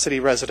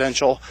medium-density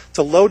residential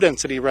to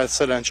low-density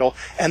residential,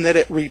 and that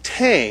it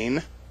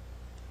retain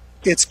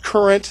its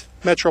current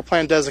Metro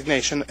Plan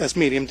designation as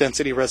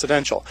medium-density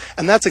residential.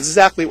 And that's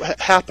exactly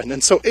what happened.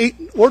 And so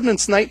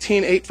Ordinance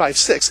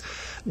 19856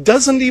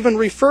 doesn't even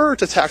refer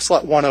to Tax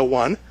Lot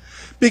 101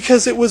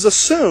 because it was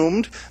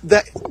assumed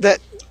that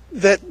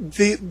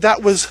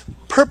was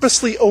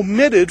purposely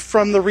omitted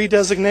from the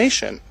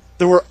redesignation.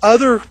 There were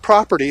other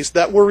properties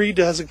that were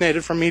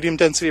redesignated from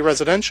medium-density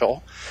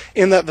residential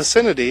in that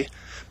vicinity,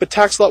 but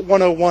Tax Lot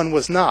 101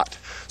 was not.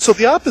 So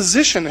the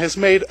opposition has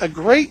made a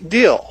great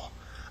deal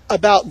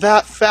about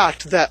that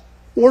fact that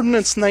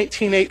Ordinance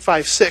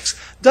 19856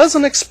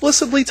 doesn't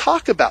explicitly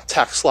talk about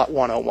Tax Lot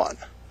 101.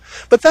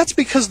 But that's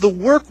because the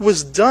work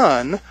was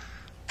done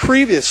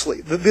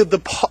previously.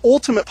 The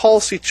ultimate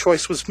policy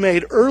choice was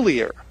made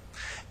earlier.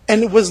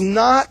 And it was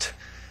not,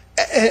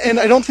 and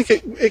I don't think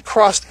it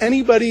crossed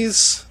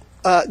anybody's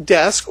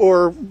desk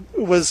or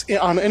was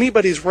on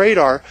anybody's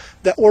radar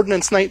that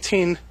Ordinance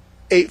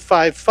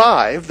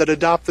 19855 that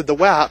adopted the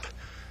WAP,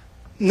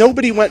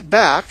 nobody went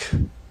back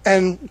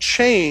and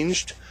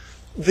changed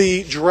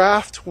the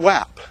draft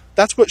WAP.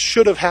 That's what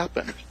should have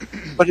happened,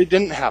 but it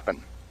didn't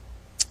happen.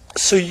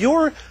 So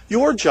your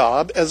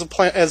job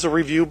as a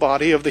review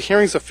body of the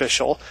hearings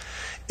official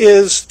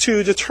is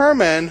to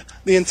determine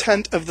the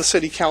intent of the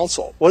City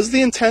Council. Was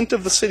the intent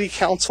of the City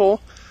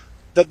Council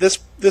that this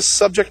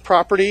subject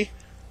property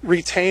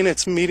retain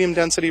its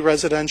medium-density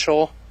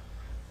residential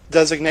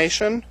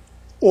designation,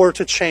 or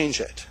to change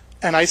it?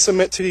 And I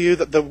submit to you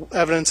that the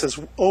evidence is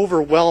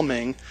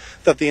overwhelming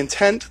that the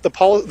intent, the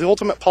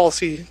ultimate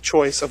policy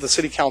choice of the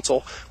City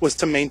Council was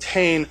to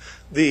maintain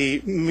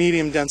the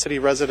medium-density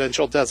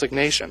residential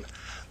designation.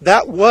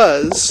 That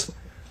was,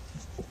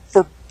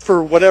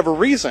 for whatever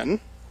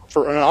reason,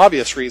 for an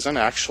obvious reason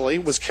actually,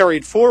 was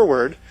carried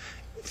forward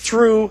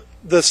through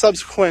the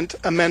subsequent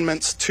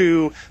amendments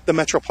to the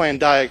Metro Plan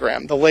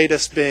diagram. The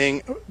latest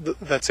being,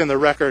 that's in the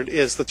record,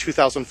 is the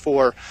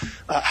 2004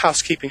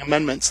 housekeeping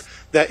amendments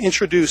that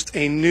introduced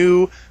a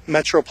new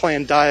Metro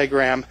Plan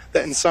diagram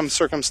that in some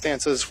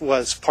circumstances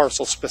was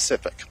parcel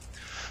specific.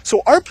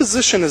 So our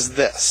position is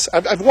this.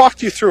 I've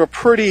walked you through a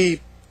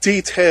pretty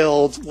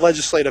detailed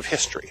legislative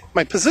history.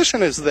 My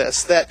position is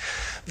this, that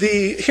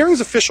the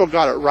hearings official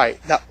got it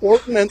right. That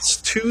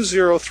Ordinance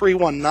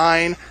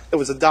 20319 that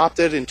was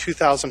adopted in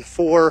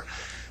 2004,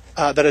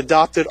 that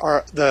adopted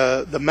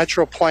the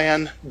Metro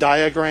Plan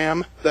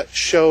diagram that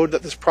showed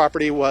that this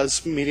property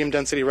was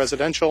medium-density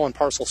residential and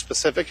parcel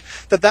specific,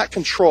 that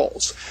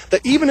controls.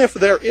 That even if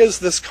there is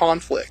this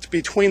conflict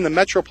between the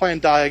Metro Plan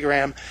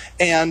diagram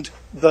and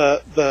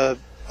the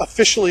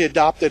officially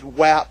adopted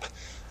WAP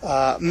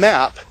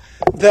map,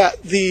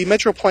 that the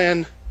Metro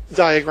Plan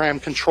diagram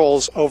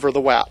controls over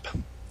the WAP.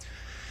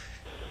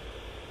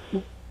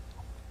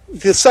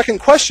 The second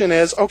question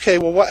is, okay,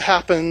 well, what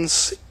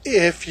happens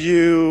if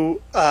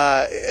you,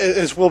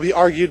 as will be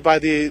argued by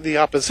the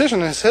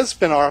opposition, as has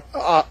been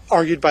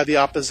argued by the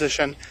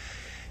opposition,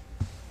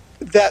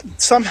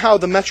 that somehow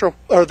the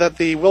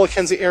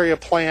Willikinzie Area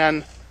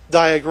Plan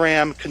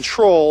diagram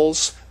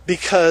controls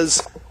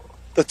because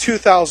the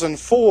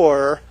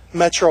 2004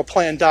 Metro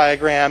Plan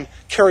diagram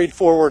carried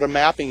forward a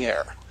mapping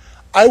error.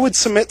 I would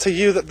submit to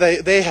you that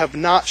they have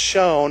not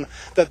shown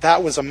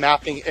that was a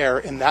mapping error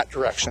in that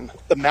direction.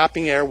 The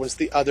mapping error was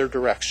the other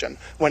direction,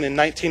 when in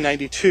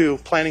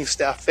 1992, planning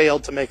staff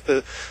failed to make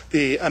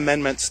the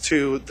amendments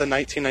to the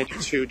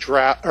 1992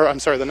 draft, or I'm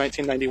sorry, the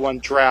 1991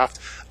 draft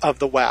of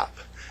the WAP.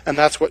 And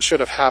that's what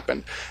should have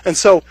happened. And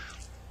so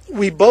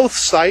we both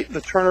cite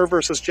the Turner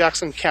versus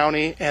Jackson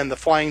County and the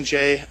Flying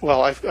J,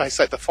 well, I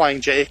cite the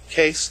Flying J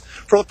case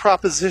for the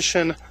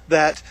proposition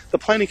that the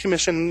Planning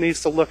Commission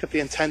needs to look at the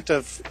intent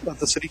of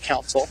the City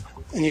Council.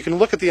 And you can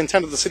look at the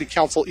intent of the City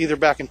Council either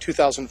back in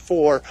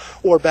 2004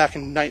 or back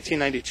in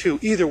 1992.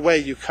 Either way,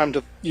 you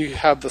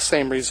have the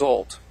same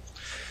result.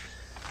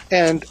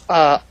 And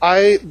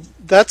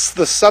that's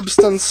the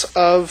substance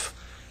of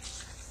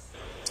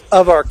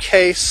our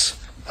case.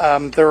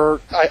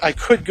 I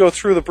could go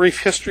through the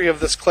brief history of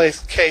this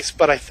case,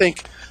 but I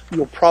think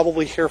you'll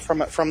probably hear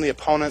from it from the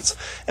opponents,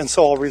 and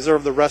so I'll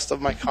reserve the rest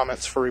of my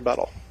comments for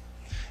rebuttal.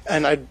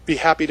 And I'd be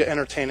happy to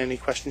entertain any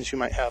questions you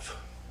might have.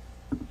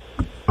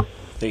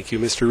 Thank you,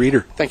 Mr.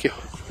 Reeder. Thank you.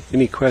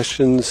 Any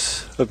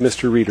questions of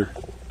Mr. Reeder?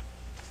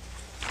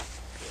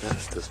 Not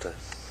at this time.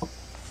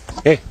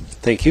 Okay,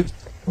 thank you.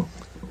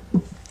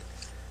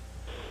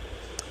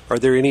 Are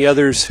there any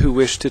others who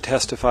wish to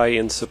testify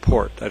in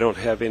support? I don't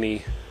have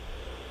any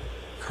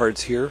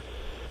cards here.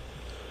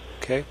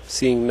 Okay,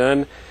 seeing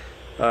none,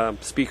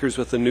 speakers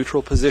with a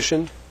neutral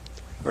position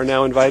are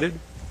now invited.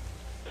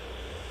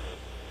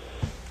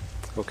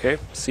 Okay,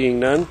 seeing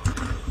none,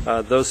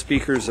 those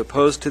speakers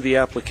opposed to the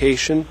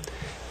application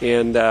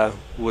and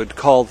would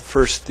call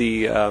first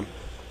the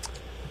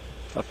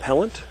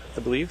appellant, I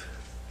believe,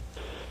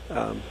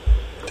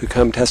 to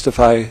come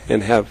testify,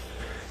 and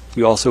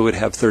you also would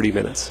have 30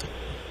 minutes.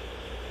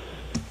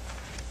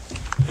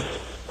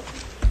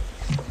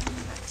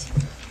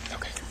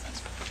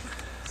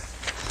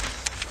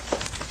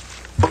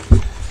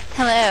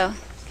 Hello.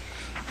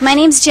 My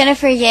name's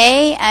Jennifer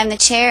Ye. I'm the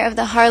chair of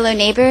the Harlow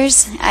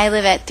Neighbors. I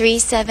live at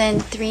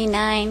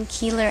 3739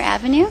 Keeler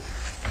Avenue.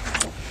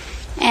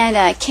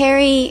 And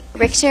Carrie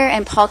Richter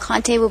and Paul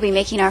Conte will be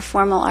making our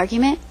formal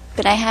argument,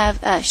 but I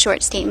have a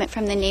short statement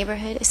from the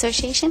Neighborhood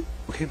Association.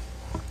 Okay.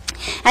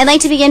 I'd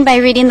like to begin by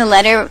reading the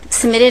letter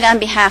submitted on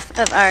behalf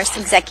of our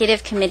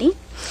executive committee.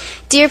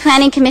 Dear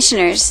Planning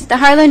Commissioners, the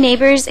Harlow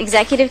Neighbors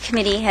Executive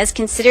Committee has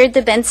considered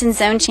the Benson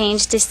Zone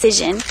Change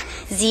Decision,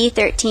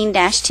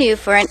 Z13-2,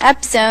 for an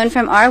upzone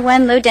from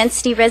R1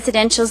 Low-Density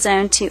Residential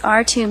Zone to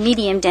R2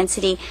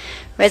 Medium-Density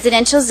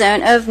Residential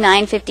Zone of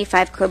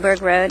 955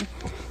 Coburg Road.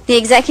 The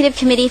Executive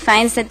Committee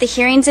finds that the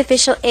hearings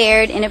official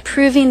erred in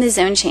approving the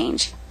zone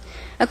change.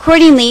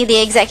 Accordingly,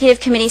 the Executive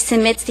Committee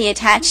submits the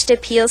attached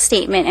appeal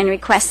statement and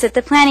requests that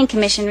the Planning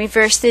Commission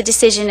reverse the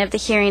decision of the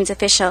hearings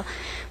official,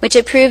 which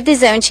approved the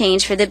zone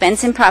change for the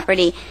Benson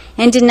property,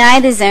 and deny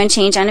the zone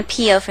change on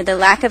appeal for the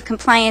lack of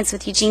compliance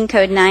with Eugene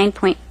Code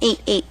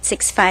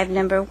 9.8865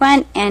 number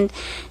 1 and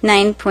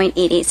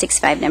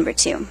 9.8865 number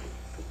 2.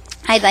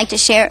 I'd like to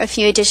share a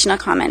few additional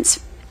comments.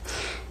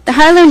 The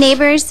Harlow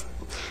Neighbors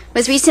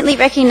was recently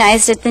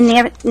recognized at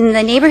the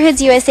Neighborhoods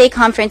USA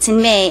Conference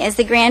in May as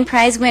the grand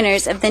prize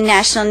winners of the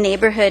National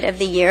Neighborhood of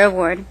the Year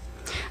Award.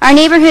 Our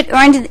neighborhood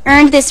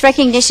earned this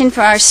recognition for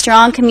our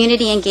strong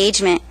community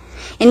engagement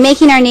in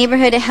making our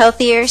neighborhood a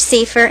healthier,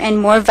 safer, and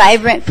more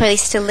vibrant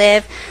place to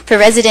live for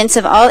residents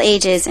of all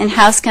ages and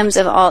housecomes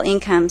of all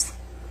incomes.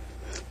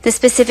 The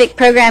specific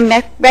program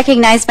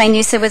recognized by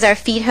NUSA was our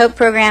Feed Hope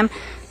program,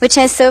 which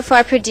has so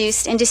far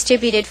produced and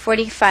distributed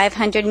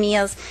 4,500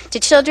 meals to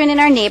children in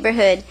our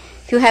neighborhood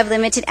who have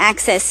limited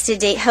access to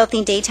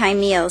healthy daytime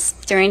meals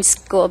during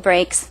school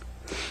breaks.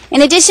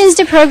 In addition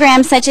to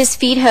programs such as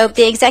Feed Hope,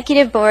 the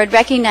Executive Board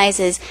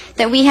recognizes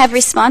that we have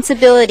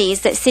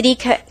responsibilities that City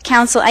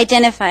Council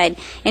identified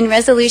in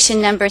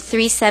Resolution number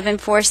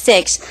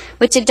 3746,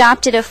 which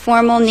adopted a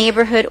formal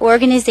neighborhood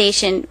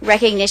organization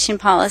recognition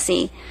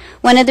policy.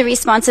 One of the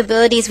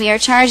responsibilities we are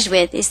charged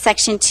with is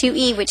Section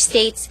 2E, which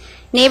states,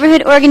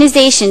 neighborhood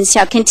organizations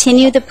shall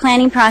continue the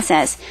planning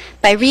process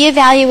by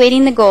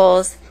reevaluating the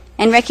goals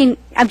and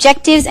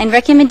objectives and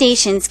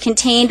recommendations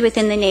contained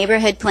within the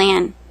neighborhood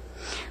plan.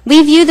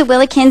 We view the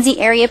Willikinzie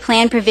Area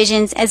Plan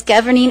provisions as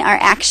governing our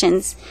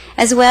actions,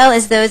 as well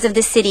as those of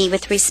the city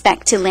with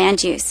respect to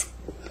land use.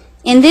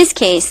 In this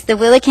case, the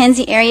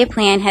Willikinzie Area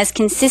Plan has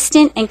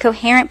consistent and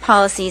coherent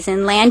policies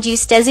and land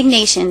use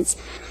designations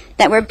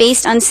that were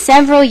based on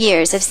several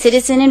years of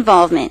citizen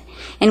involvement,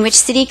 in which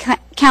City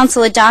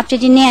Council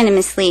adopted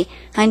unanimously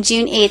on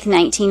June 8,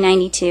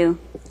 1992.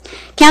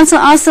 Council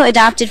also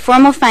adopted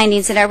formal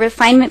findings that our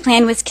refinement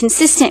plan was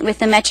consistent with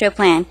the Metro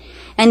Plan,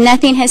 and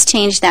nothing has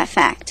changed that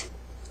fact.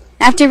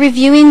 After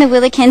reviewing the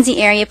Willikinzie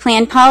Area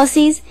Plan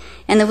policies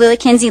and the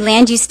Willikinzie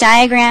Land Use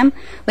Diagram,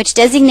 which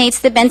designates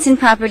the Benson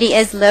property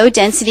as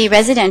low-density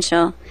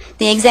residential,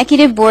 the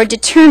Executive Board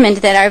determined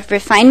that our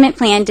refinement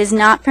plan does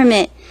not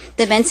permit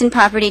the Benson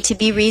property to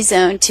be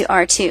rezoned to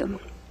R2.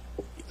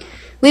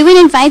 We would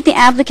invite the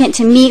applicant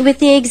to meet with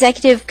the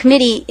Executive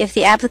Committee, if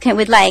the applicant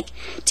would like,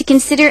 to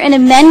consider an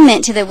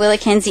amendment to the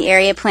Willikinzie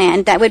Area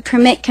Plan that would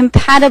permit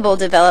compatible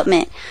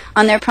development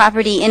on their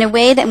property in a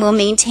way that will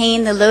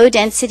maintain the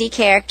low-density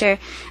character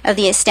of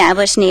the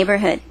established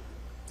neighborhood.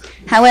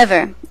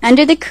 However,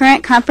 under the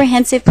current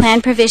comprehensive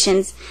plan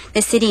provisions,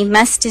 the city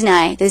must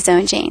deny the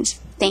zone change.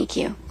 Thank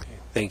you.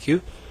 Thank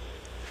you.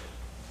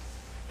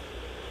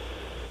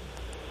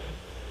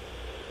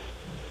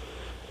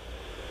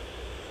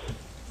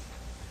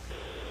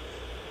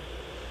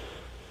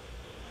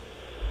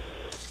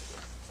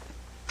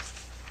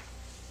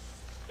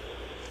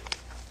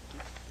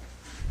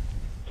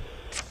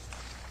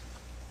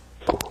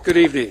 Good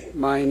evening.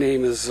 My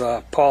name is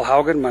Paul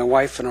Haugen. My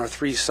wife and our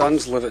 3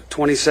 sons live at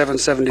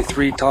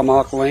 2773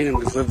 Tomahawk Lane, and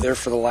we've lived there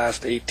for the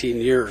last 18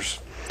 years.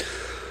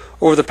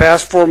 Over the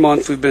past 4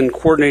 months, we've been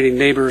coordinating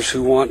neighbors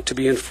who want to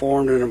be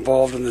informed and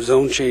involved in the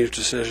zone change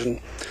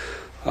decision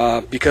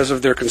because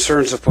of their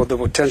concerns of the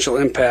potential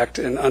impact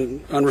and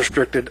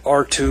unrestricted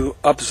R2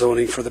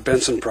 upzoning for the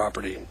Benson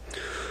property.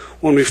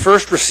 When we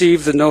first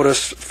received the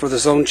notice for the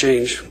zone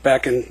change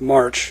back in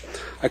March,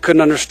 I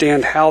couldn't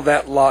understand how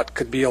that lot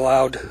could be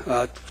allowed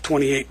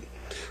 28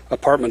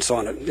 apartments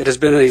on it. It has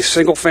been a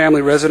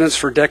single-family residence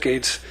for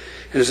decades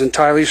and is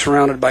entirely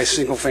surrounded by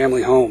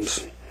single-family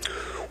homes.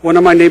 One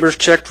of my neighbors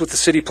checked with the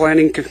City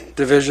Planning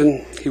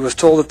Division. He was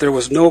told that there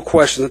was no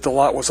question that the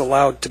lot was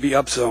allowed to be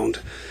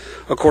upzoned,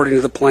 according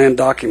to the plan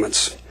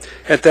documents.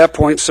 At that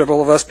point, several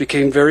of us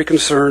became very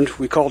concerned.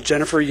 We called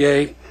Jennifer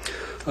Ye,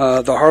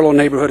 the Harlow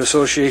Neighborhood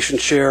Association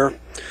chair.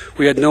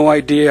 We had no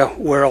idea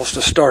where else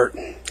to start.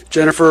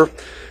 Jennifer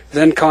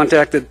then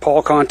contacted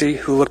Paul Conti,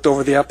 who looked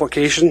over the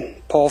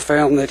application. Paul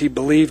found that he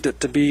believed it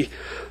to be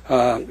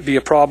a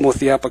problem with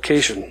the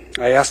application.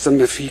 I asked him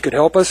if he could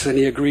help us, and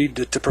he agreed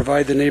to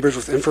provide the neighbors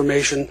with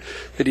information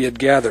that he had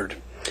gathered.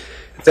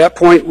 At that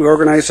point, we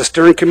organized a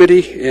steering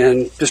committee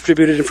and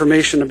distributed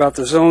information about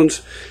the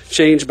zones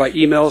change by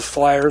emails,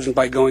 flyers, and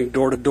by going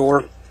door to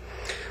door.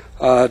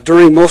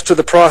 During most of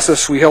the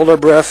process, we held our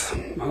breath.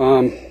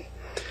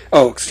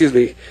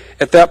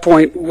 At that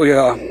point, we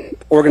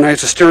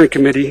organized a steering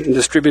committee and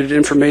distributed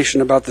information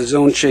about the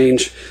zone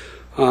change.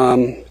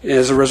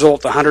 As a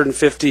result,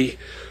 150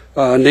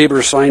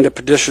 neighbors signed a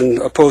petition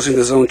opposing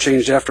the zone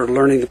change after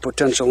learning the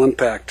potential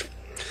impact.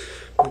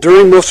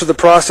 During most of the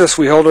process,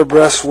 we held our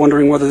breaths,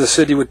 wondering whether the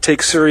city would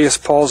take serious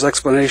Paul's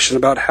explanation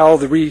about how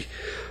the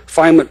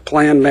refinement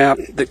plan map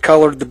that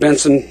colored the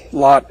Benson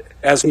lot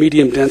as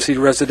medium-density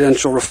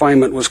residential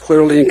refinement was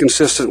clearly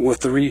inconsistent with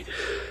the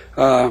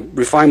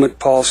refinement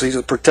policies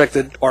that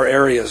protected our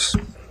areas.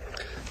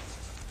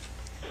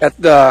 At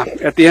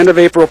the end of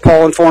April,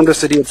 Paul informed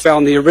us that he had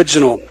found the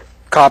original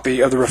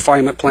copy of the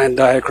refinement plan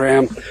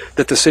diagram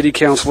that the City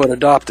Council had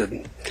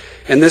adopted,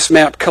 and this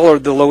map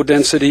colored the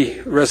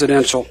low-density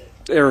residential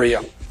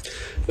area.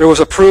 There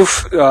was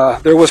proof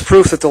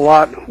that the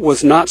lot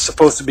was not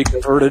supposed to be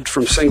converted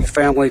from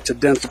single-family to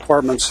dense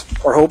apartments.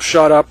 Our hopes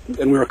shot up,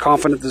 and we were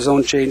confident the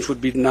zone change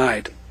would be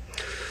denied.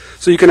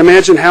 So you can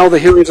imagine how the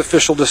hearings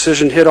official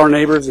decision hit our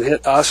neighbors and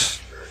hit us.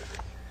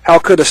 How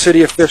could a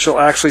city official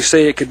actually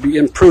say it could be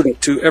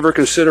imprudent to ever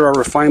consider our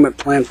refinement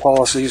plan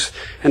policies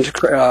and to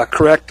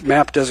correct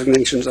map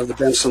designations of the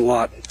Benson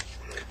lot?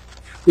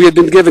 We had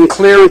been given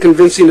clear and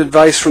convincing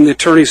advice from the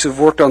attorneys who've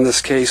worked on this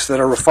case that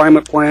our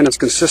refinement plan is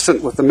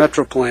consistent with the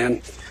Metro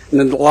plan and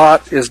that the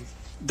lot is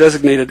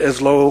designated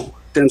as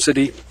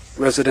low-density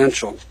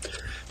residential.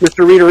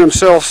 Mr. Reeder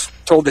himself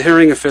told the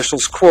hearing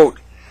officials, quote,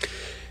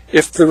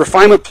 "If the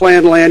refinement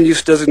plan land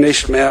use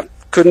designation map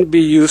couldn't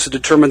be used to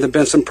determine the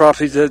Benson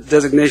property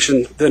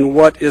designation, then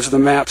what is the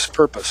map's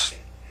purpose?"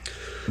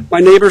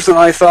 My neighbors and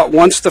I thought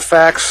once the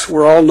facts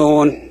were all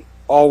known,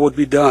 all would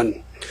be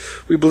done.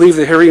 We believe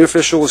the hearing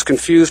official was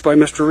confused by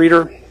Mr.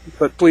 Reeder,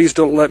 but please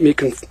don't let me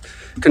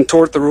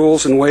contort the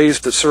rules in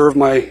ways that serve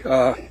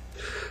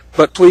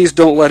but please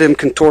don't let him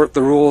contort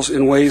the rules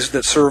in ways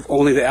that serve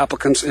only the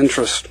applicant's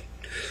interest.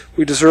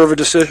 We deserve a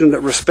decision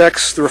that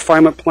respects the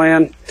refinement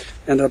plan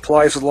and that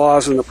applies the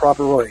laws in the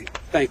proper way.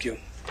 Thank you.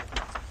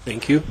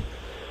 Thank you.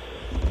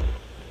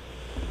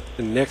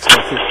 The next, Good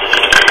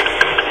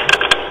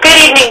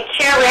evening,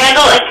 Chair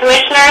Randall and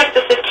Commissioners.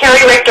 This is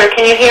Carrie Richter.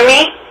 Can you hear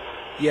me?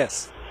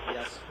 yes.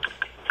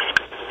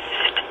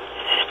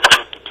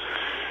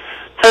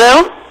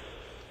 Hello?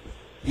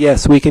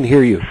 Yes, we can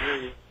hear you.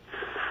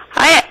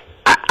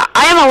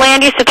 I am a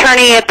land use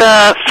attorney at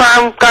the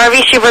firm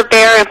Garvey Schubert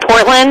Bear in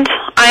Portland.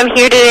 I'm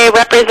here today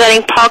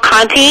representing Paul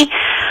Conti.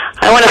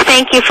 I want to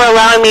thank you for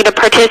allowing me to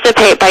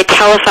participate by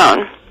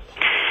telephone.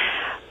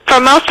 For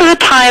most of the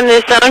time,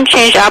 this zone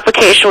change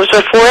application was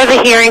before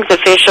the hearings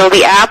official.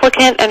 The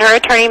applicant and her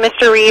attorney,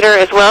 Mr. Reeder,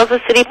 as well as the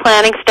city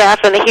planning staff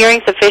and the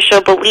hearings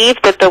official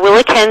believed that the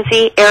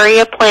Willackenzie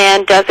area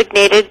plan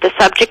designated the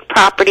subject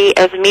property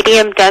as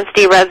medium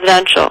density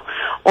residential,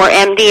 or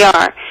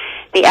MDR.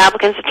 The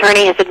applicant's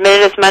attorney has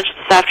admitted as much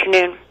this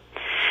afternoon.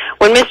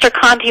 When Mr.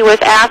 Conti was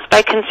asked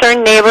by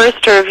concerned neighbors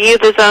to review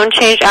the zone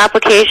change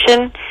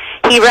application,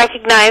 he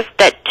recognized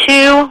that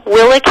two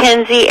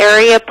Willackenzie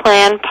area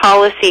plan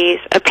policies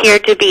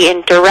appeared to be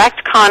in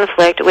direct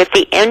conflict with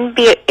the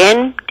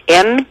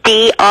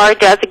MDR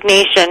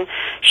designation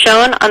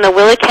shown on the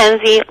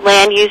Willackenzie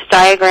land use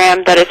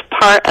diagram that is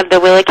part of the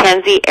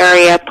Willackenzie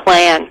area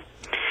plan.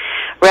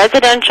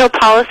 Residential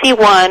Policy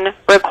 1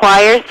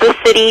 requires the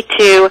city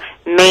to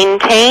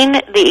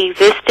maintain the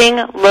existing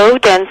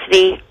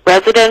low-density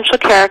residential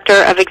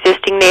character of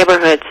existing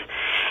neighborhoods,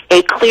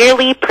 a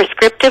clearly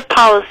prescriptive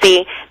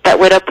policy that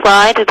would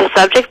apply to the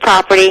subject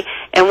property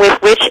and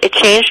with which a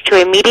change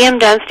to a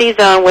medium-density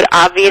zone would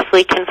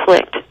obviously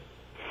conflict.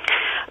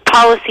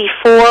 Policy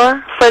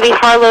 4 for the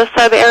Harlow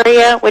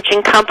sub-area, which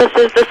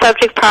encompasses the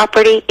subject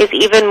property, is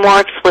even more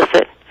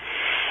explicit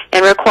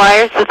and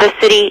requires that the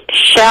city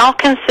shall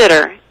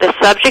consider the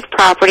subject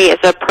property as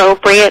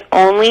appropriate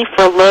only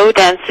for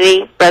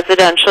low-density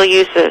residential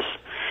uses.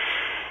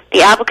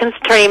 The applicant's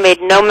attorney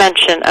made no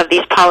mention of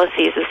these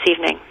policies this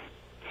evening.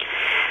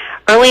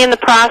 Early in the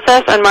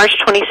process, on March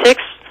 26th,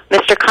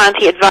 Mr.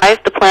 Conti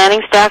advised the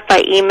planning staff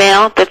by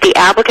email that the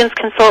applicant's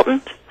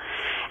consultant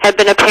had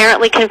been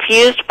apparently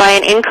confused by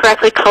an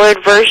incorrectly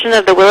colored version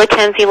of the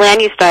Willackenzie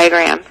land use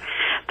diagram,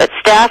 but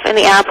staff and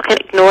the applicant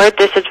ignored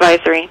this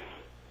advisory.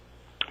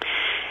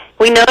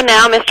 We know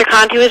now Mr.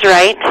 Conti was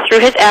right. Through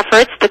his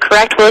efforts, the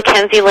correct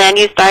Willackenzie land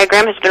use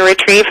diagram has been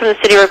retrieved from the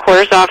city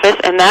recorder's office,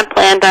 and that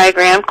plan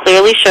diagram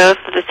clearly shows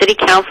that the city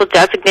council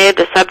designated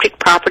the subject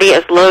property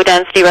as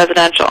low-density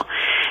residential,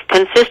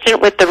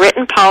 consistent with the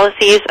written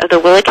policies of the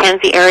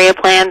Willackenzie area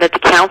plan that the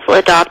council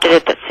adopted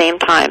at that same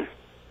time.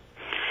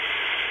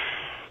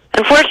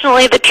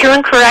 Unfortunately, the true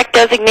and correct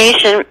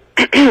designation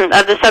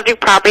of the subject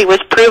property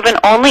was proven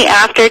only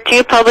after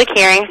 2 public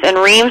hearings and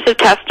reams of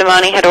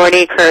testimony had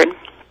already occurred.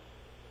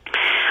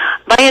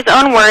 By his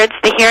own words,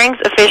 the hearings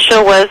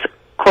official was,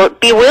 quote,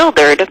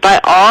 bewildered by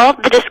all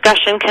the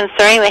discussion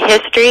concerning the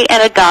history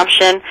and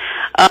adoption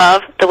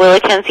of the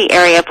Willackenzie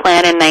Area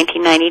Plan in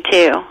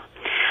 1992.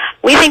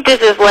 We think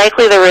this is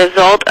likely the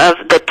result of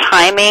the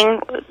timing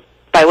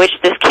by which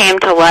this came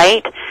to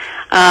light,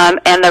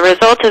 and the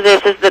result of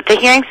this is that the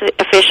hearings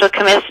official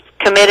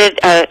committed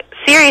a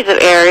series of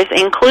errors,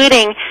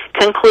 including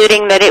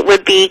concluding that it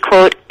would be,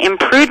 quote,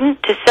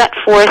 imprudent to set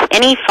forth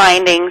any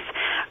findings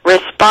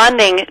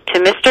responding to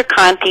Mr.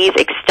 Conti's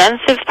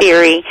extensive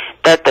theory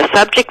that the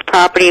subject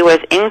property was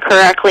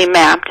incorrectly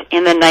mapped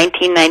in the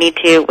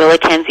 1992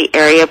 Willackenzie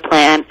Area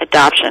Plan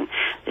adoption.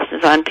 This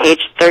is on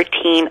page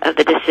 13 of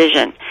the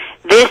decision.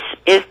 This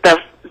is the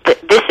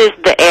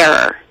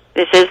error.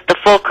 This is the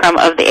fulcrum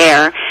of the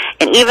error.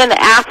 And even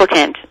the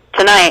applicant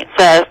tonight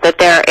says that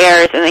there are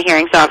errors in the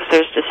hearings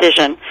officer's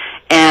decision,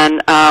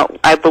 and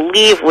I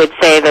believe would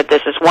say that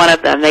this is one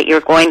of them, that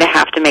you're going to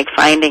have to make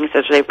findings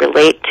as they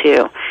relate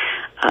to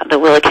the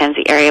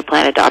Willackenzie Area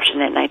Plan adoption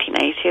in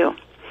 1992.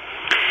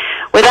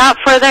 Without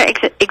further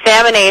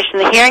examination,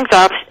 the hearings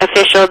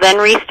official then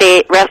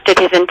rested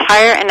his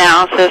entire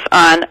analysis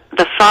on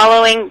the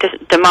following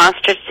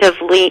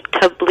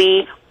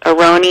demonstratively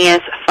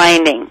erroneous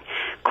finding.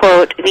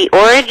 Quote, the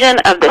origin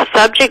of the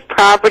subject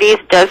property's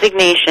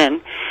designation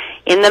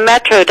in the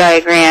Metro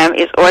diagram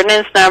is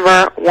ordinance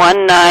number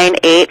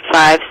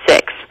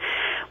 19856,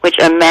 which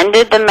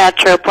amended the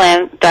Metro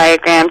Plan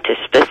diagram to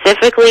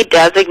specifically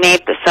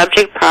designate the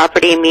subject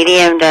property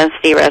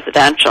medium-density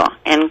residential,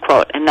 end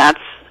quote. And that's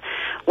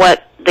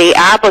what the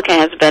applicant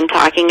has been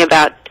talking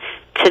about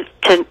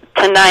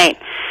tonight.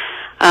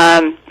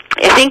 I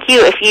think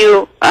if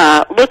you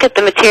look at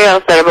the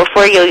materials that are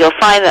before you, you'll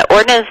find that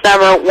ordinance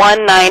number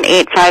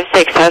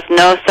 19856 has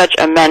no such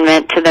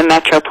amendment to the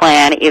Metro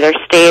Plan, either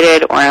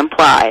stated or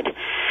implied.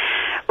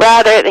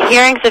 Rather, the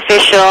hearings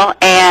official,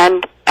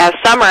 and as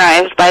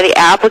summarized by the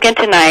applicant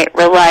tonight,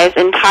 relies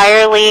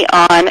entirely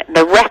on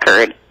the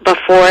record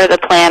before the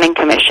Planning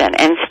Commission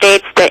and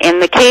states that in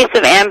the case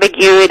of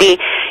ambiguity,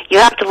 you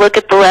have to look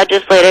at the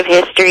legislative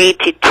history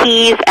to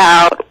tease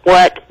out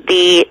what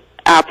the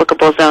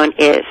applicable zone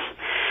is.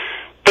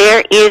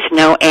 There is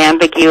no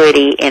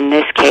ambiguity in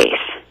this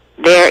case.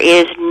 There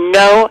is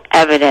no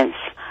evidence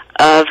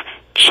of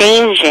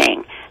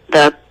changing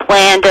the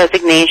plan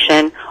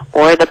designation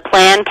or the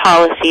plan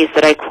policies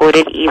that I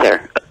quoted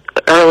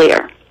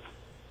earlier.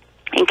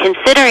 In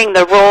considering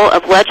the role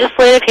of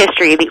legislative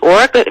history, the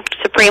Oregon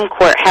Supreme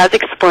Court has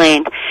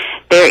explained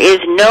there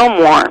is no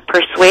more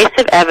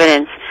persuasive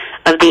evidence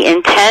of the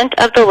intent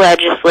of the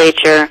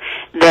legislature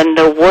than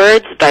the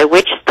words by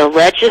which the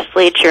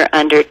legislature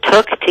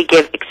undertook to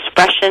give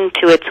expression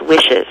to its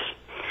wishes.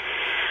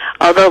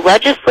 Although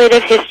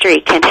legislative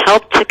history can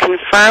help to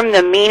confirm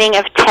the meaning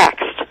of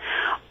text,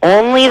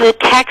 only the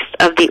text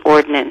of the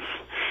ordinance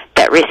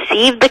that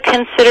received the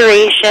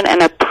consideration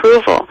and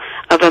approval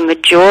of a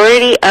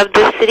majority of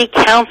the City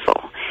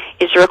Council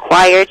is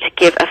required to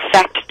give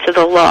effect to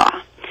the law.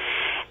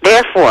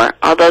 Therefore,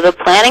 although the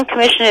Planning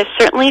Commission is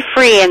certainly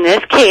free in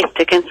this case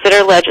to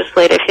consider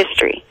legislative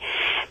history,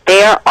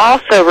 they are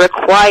also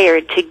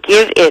required to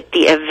give it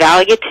the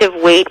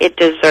evaluative weight it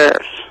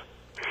deserves.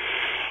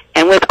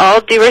 And with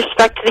all due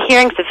respect to the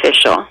hearings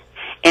official,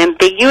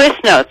 ambiguous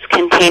notes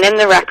contained in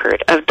the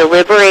record of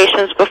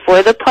deliberations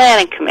before the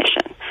Planning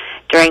Commission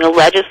during a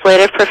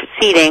legislative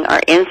proceeding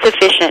are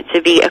insufficient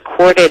to be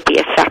accorded the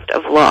effect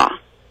of law.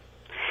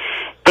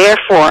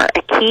 Therefore,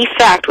 a key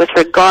fact with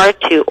regard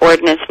to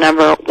ordinance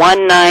number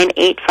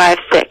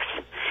 19856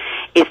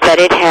 is that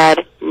it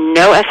had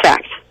no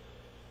effect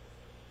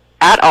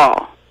at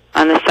all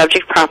on the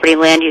subject property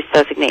land use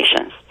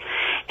designations,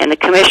 and the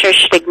Commissioner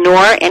should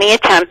ignore any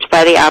attempt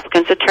by the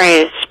applicant's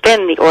attorney to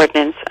spin the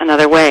ordinance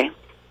another way.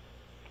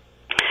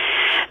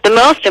 The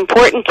most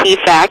important key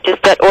fact is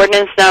that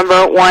ordinance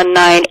number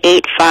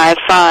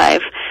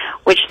 19855,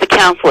 which the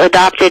Council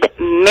adopted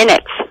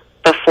minutes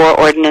before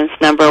ordinance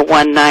number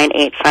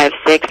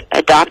 19856,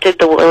 adopted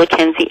the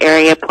Willackenzie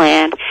Area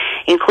Plan,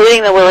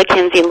 including the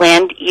Willackenzie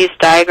land use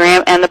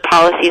diagram and the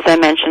policies I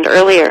mentioned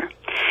earlier.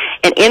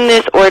 And in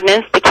this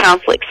ordinance, the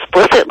Council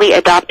explicitly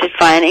adopted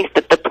findings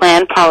that the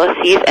plan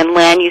policies and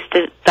land use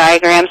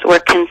diagrams were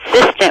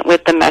consistent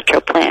with the Metro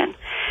Plan.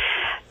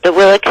 The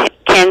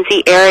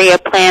Willackenzie Area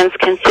Plan's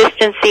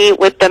consistency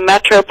with the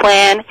Metro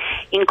Plan,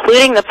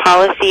 including the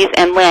policies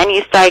and land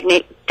use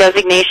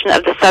designation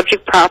of the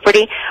subject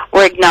property,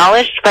 were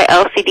acknowledged by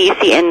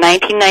LCDC in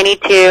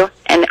 1992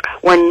 and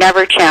were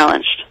never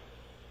challenged.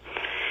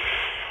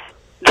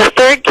 The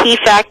third key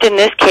fact in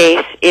this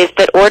case is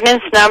that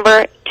ordinance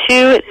number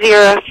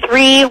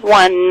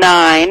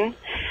 20319,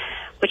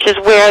 which is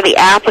where the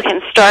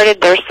applicant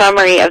started their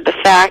summary of the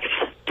facts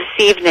this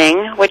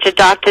evening, which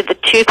adopted the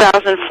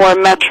 2004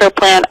 Metro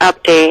Plan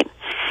update,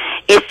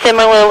 is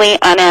similarly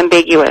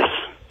unambiguous.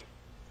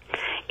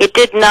 It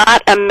did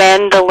not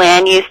amend the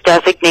land use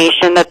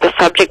designation that the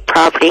subject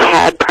property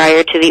had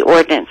prior to the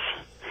ordinance.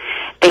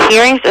 the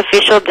hearing's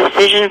official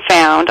decision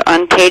found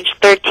on page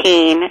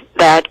 13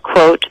 that,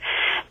 quote,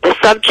 the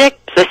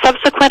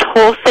subsequent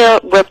wholesale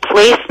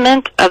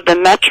replacement of the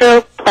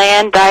Metro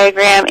Plan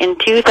diagram in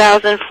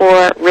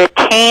 2004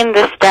 retained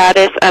the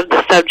status of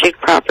the subject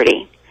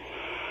property.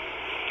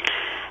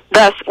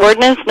 Thus,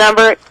 ordinance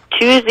number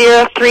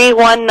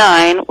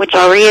 20319, which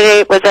I'll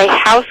reiterate was a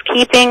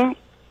housekeeping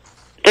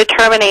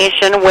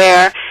determination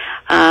where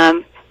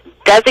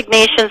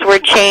designations were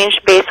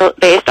changed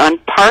based on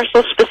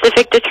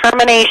parcel-specific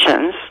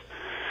determinations,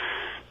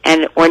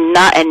 and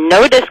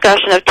no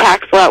discussion of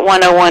tax lot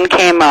 101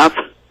 came up.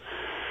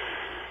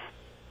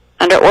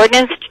 Under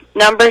ordinance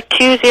number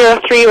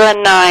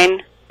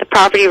 20319, the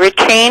property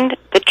retained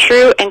the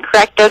true and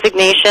correct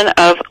designation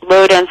of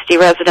low-density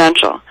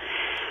residential.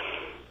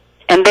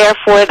 And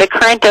therefore, the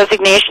current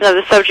designation of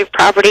the subject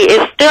property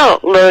is still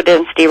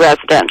low-density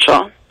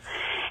residential.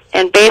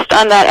 And based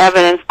on that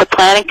evidence, the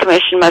Planning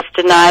Commission must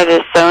deny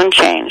this zone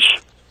change.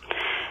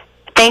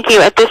 Thank you.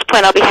 At this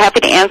point, I'll be happy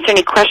to answer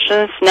any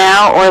questions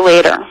now or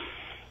later.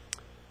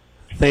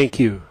 Thank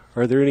you.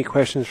 Are there any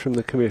questions from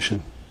the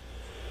Commission?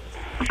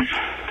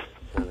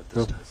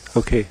 No?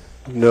 Okay.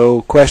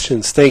 No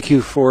questions. Thank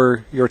you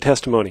for your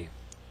testimony.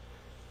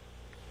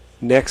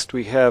 Next,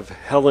 we have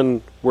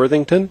Helen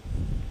Worthington.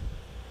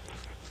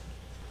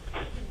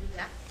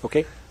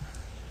 Okay.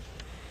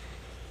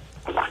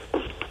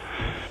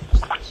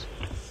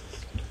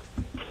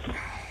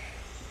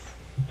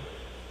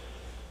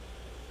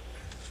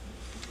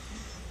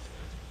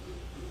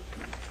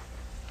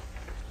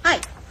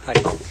 Hi. Hi.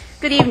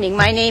 Good evening.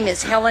 My name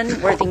is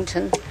Helen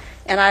Worthington,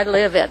 and I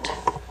live at.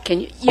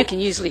 You can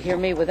usually hear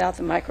me without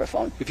the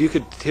microphone. If you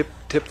could tip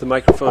the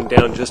microphone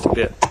down just a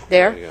bit.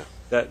 There?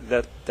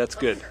 That's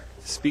good.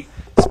 Speak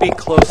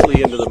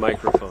closely into the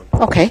microphone.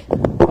 Okay.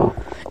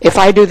 If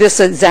I do this,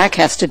 Zach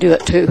has to do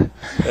it too.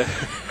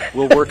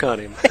 We'll work on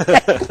him.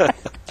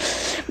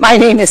 My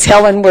name is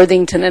Helen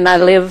Worthington, and I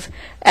live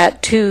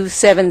at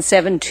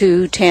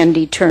 2772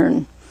 Tandy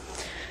Turn.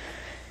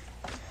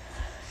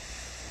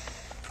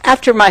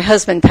 After my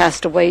husband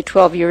passed away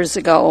 12 years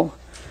ago,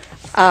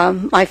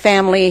 my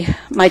family,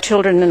 my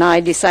children, and I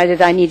decided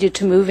I needed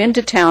to move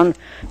into town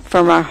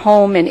from our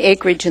home and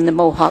acreage in the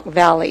Mohawk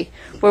Valley,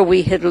 where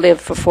we had lived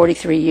for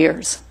 43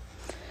 years.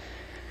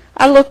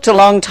 I looked a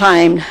long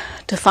time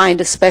to find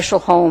a special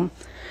home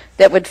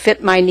that would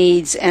fit my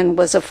needs and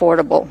was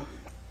affordable.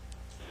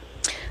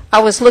 I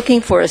was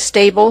looking for a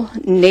stable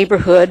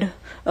neighborhood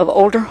of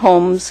older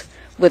homes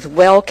with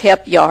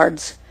well-kept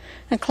yards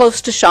and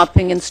close to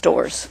shopping and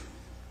stores.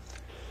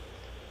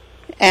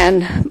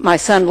 And my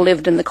son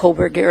lived in the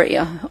Coburg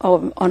area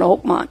on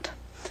Oakmont.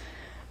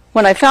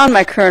 When I found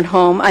my current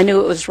home, I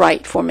knew it was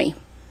right for me.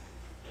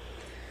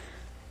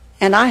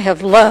 And I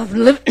have loved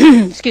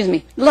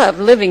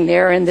living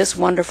there in this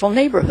wonderful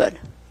neighborhood.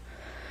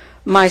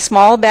 My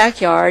small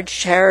backyard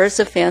shares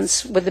a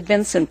fence with the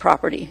Benson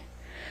property,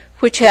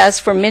 which has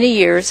for many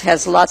years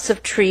has lots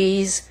of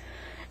trees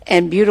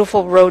and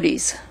beautiful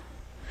roadies.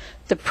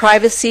 The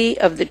privacy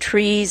of the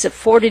trees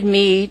afforded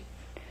me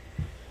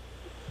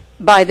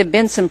by the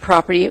Benson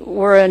property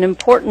were an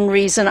important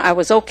reason I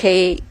was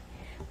okay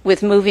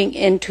with moving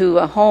into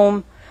a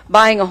home,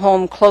 buying a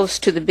home close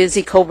to the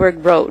busy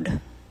Coburg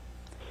Road.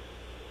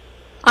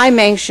 I'm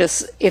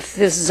anxious if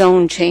this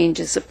zone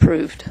change is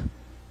approved.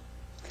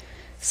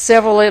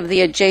 Several of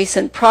the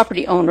adjacent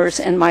property owners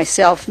and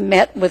myself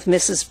met with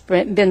Mrs.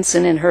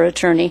 Benson and her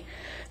attorney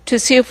to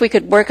see if we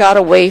could work out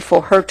a way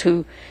for her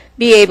to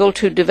be able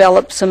to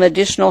develop some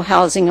additional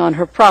housing on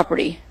her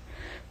property,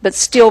 but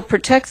still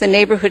protect the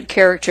neighborhood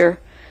character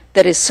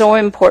that is so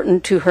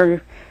important to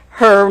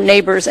her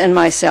neighbors and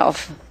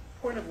myself.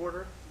 Point of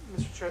order,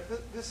 Mr. Chair.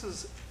 This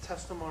is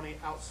testimony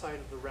outside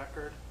of the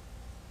record.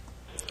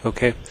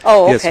 Okay.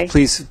 Oh, okay.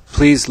 Yes,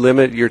 please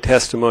limit your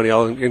testimony.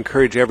 I'll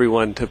encourage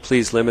everyone to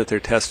please limit their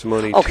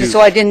testimony Okay, to so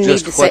I didn't need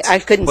just to say, I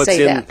couldn't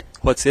say that.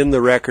 What's in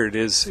the record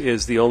is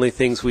the only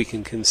things we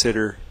can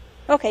consider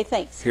Okay,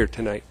 thanks. here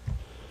tonight.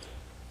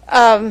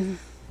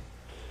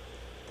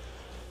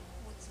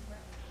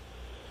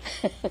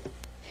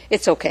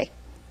 It's okay.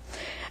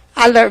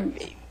 I learned,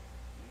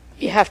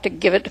 you have to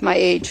give it to my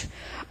age.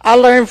 I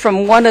learned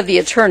from one of the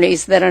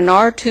attorneys that an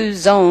R2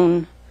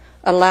 zone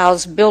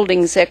allows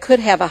buildings that could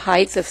have a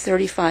height of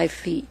 35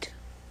 feet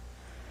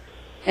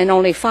and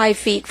only 5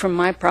 feet from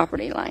my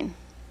property line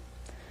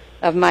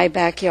of my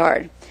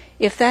backyard.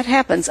 If that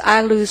happens,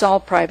 I lose all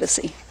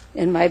privacy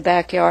in my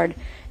backyard,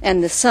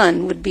 and the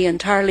sun would be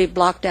entirely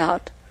blocked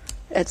out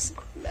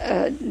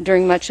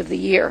during much of the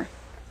year.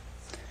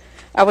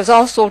 I was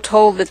also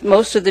told that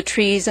most of the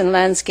trees and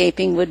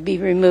landscaping would be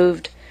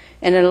removed,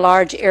 and a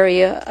large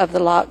area of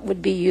the lot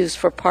would be used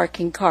for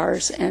parking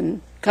cars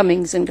and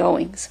comings and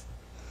goings.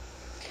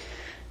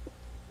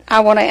 I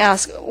want to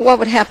ask, what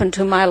would happen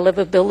to my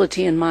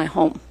livability in my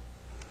home?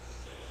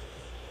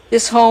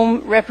 This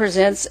home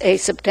represents a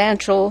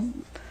substantial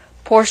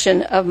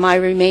portion of my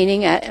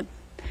remaining.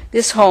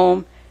 This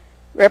home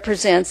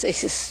represents a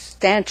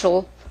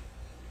substantial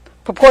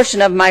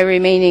proportion of my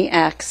remaining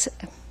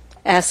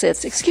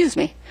assets. Excuse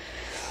me.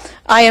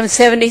 I am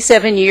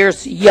 77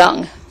 years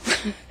young,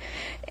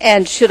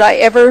 and should I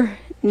ever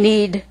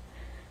need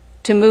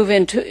to move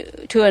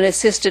into an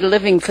assisted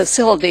living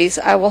facilities,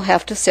 I will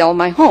have to sell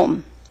my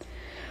home.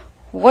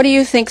 What do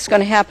you think is going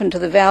to happen to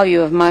the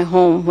value of my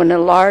home when a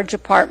large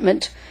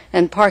apartment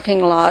and parking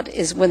lot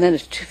is within a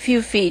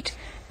few feet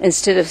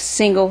instead of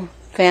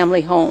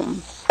single-family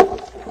homes?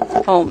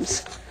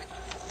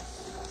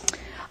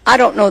 I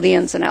don't know the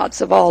ins and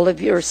outs of all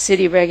of your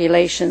city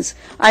regulations.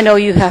 I know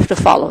you have to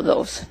follow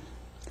those.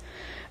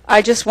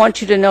 I just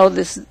want you to know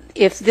this: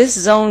 if this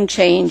zone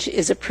change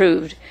is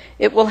approved,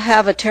 it will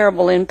have a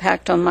terrible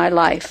impact on my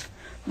life,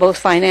 both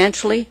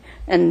financially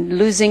and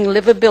losing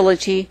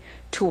livability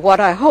to what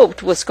I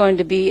hoped was going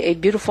to be a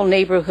beautiful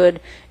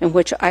neighborhood in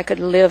which I could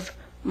live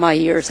my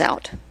years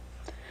out.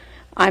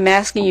 I'm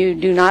asking you,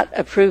 do not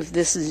approve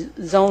this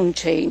zone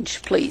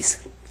change,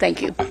 please.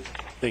 Thank you.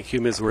 Thank you,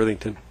 Ms.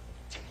 Worthington.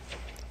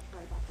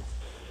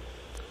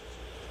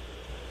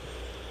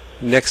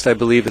 Next, I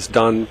believe, is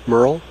Don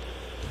Murrell.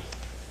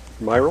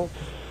 Myrle?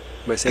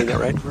 Am I saying that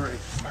right?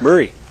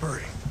 Murray.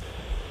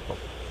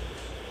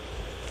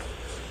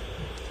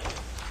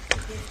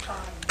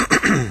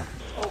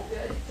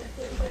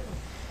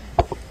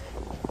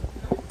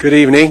 Good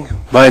evening.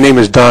 My name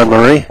is Don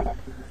Murray.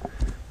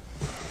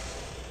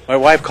 My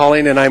wife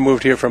Colleen and I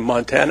moved here from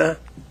Montana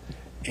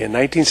in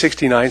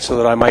 1969 so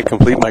that I might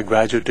complete my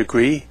graduate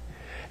degree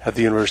at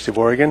the University of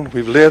Oregon.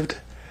 We've lived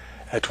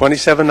at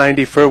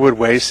 2790 Furwood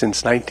Way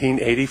since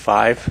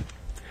 1985,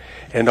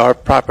 and our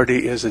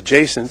property is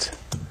adjacent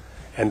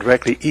and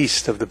directly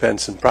east of the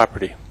Benson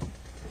property.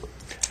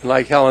 And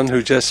like Helen,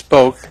 who just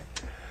spoke,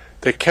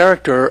 the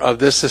character of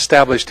this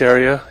established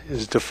area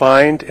is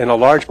defined in a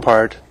large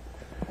part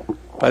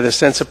by the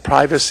sense of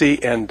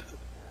privacy and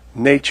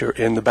nature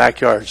in the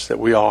backyards that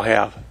we all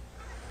have.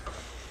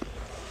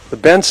 The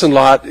Benson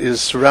lot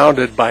is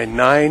surrounded by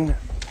 9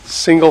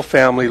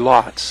 single-family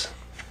lots.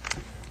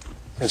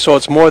 And so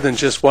it's more than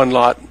just one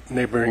lot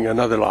neighboring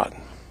another lot.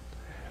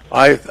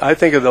 I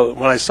think of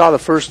when I saw the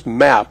first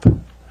map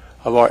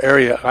of our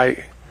area,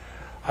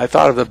 I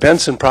thought of the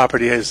Benson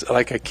property as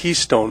like a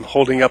keystone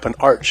holding up an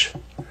arch.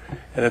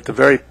 And at the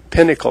very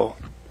pinnacle,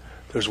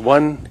 there's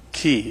one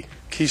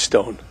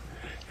keystone.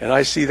 And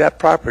I see that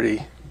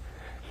property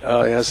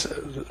as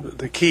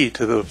the key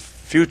to the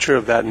future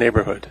of that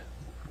neighborhood.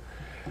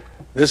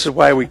 This is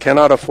why we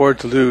cannot afford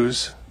to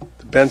lose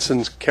the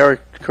Benson's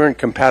current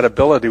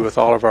compatibility with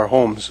all of our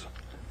homes.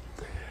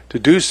 To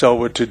do so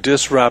would to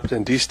disrupt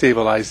and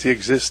destabilize the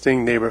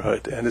existing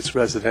neighborhood and its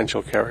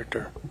residential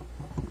character.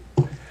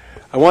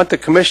 I want the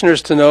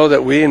commissioners to know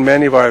that we and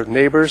many of our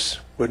neighbors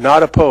would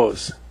not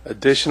oppose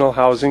additional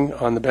housing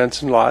on the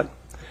Benson lot,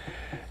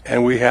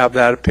 and we have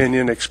that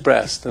opinion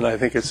expressed, and I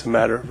think it's a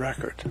matter of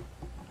record.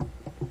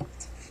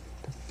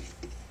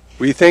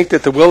 We think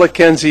that the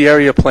Willackenzie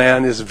area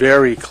plan is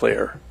very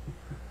clear.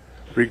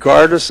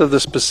 Regardless of the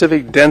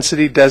specific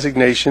density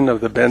designation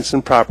of the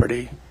Benson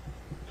property,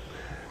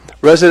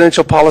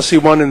 Residential Policy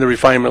 1 in the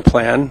refinement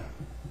plan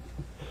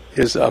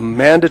is a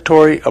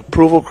mandatory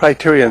approval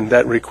criterion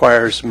that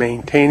requires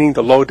maintaining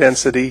the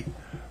low-density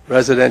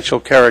residential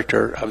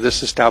character of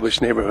this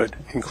established neighborhood,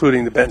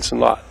 including the Benson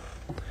lot.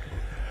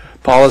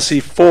 Policy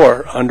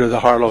 4 under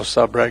the Harlow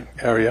subreg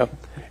area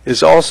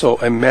is also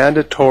a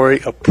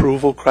mandatory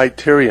approval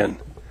criterion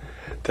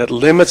that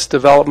limits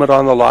development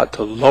on the lot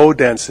to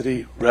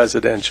low-density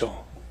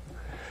residential.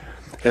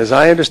 As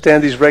I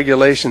understand these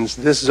regulations,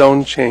 this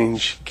zone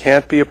change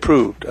can't be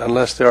approved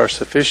unless there are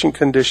sufficient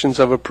conditions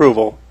of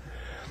approval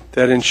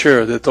that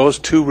ensure that those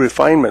 2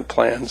 refinement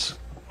plans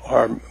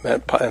are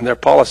met and their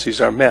policies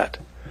are met.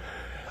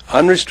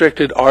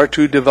 Unrestricted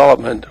R2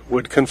 development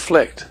would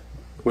conflict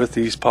with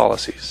these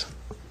policies.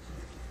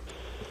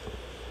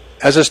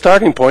 As a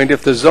starting point,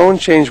 if the zone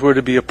change were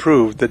to be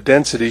approved, the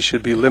density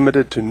should be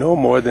limited to no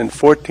more than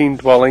 14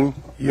 dwelling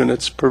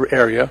units per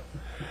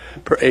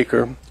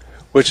acre,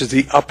 which is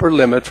the upper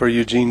limit for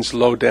Eugene's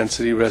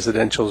low-density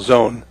residential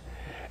zone,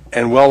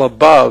 and well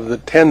above the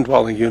 10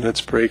 dwelling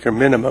units per acre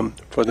minimum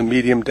for the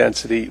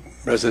medium-density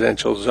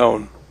residential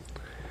zone.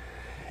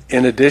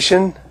 In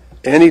addition,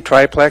 any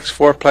triplex,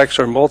 fourplex,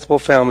 or multiple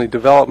family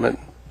development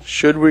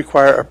should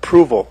require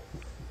approval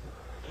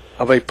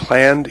of a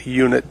planned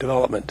unit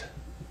development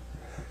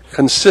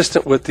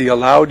consistent with the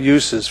allowed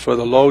uses for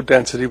the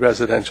low-density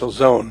residential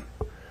zone.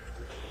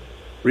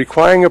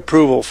 Requiring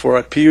approval for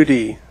a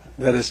PUD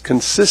that is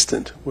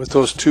consistent with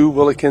those 2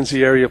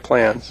 Willackenzie area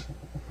plans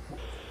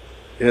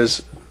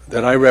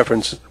that I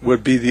referenced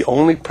would be the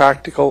only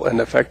practical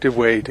and effective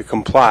way to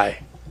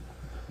comply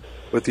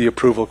with the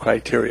approval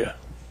criteria.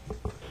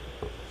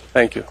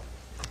 Thank you.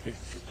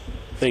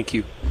 Thank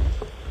you.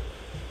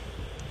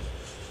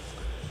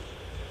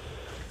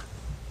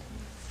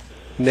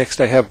 Next,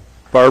 I have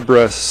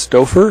Barbara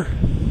Stouffer.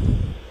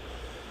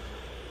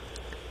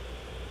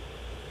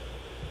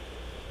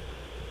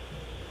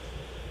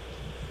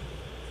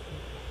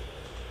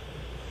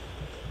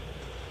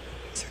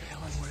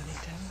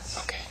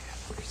 Okay.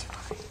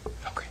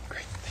 Okay,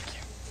 great. Thank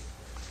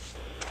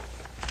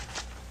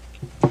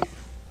you.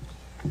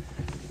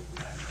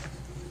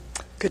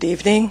 Good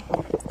evening.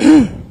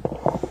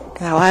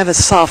 Now, I have a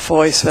soft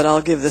voice, but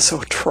I'll give this a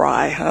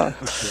try.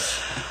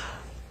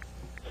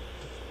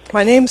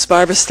 My name's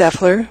Barbara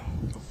Steffler.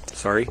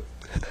 Sorry.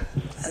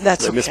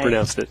 That's I okay.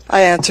 mispronounced it.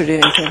 I answered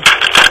anything.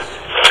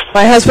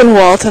 My husband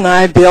Walt and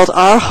I built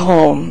our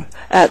home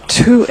at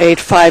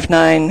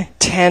 2859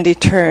 Tandy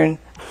Turn,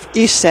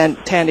 East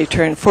Tandy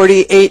Turn,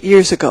 48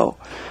 years ago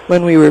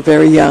when we were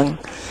very young.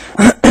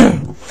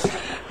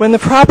 When the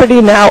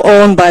property now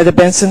owned by the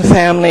Benson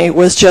family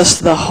was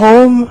just the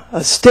home,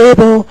 a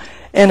stable,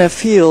 and a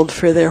field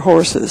for their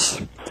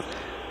horses.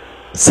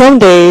 Some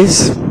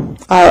days,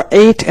 our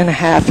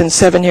 8.5- and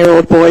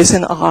 7-year-old boys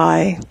and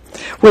I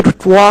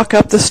would walk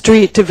up the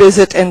street to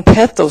visit and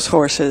pet those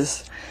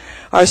horses.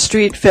 Our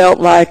street felt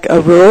like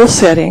a rural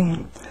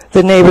setting.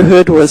 The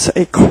neighborhood was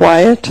a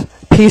quiet,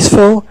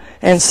 peaceful,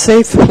 and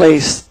safe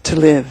place to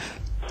live.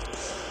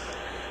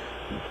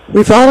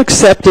 We've all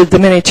accepted the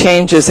many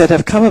changes that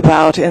have come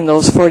about in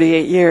those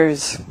 48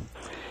 years.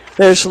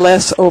 There's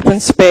less open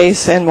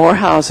space and more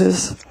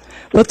houses,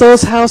 but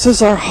those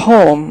houses are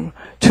home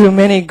to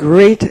many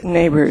great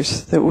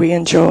neighbors that we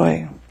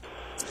enjoy.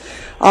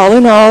 All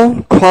in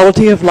all,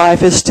 quality of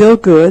life is still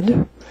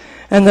good,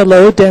 and the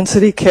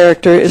low-density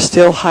character is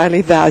still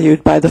highly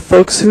valued by the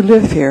folks who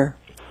live here.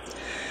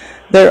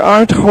 There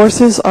aren't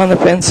horses on the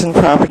Benson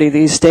property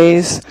these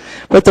days,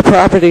 but the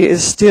property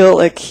is still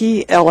a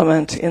key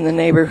element in the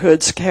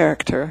neighborhood's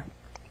character.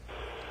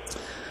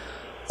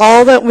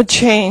 All of that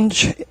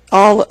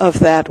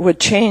would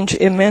change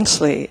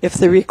immensely if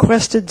the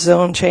requested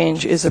zone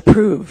change is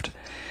approved.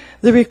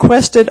 The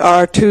requested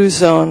R2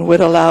 zone would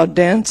allow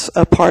dense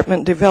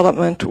apartment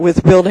development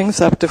with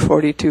buildings up to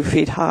 42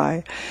 feet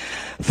high,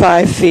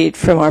 5 feet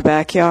from our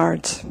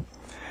backyards.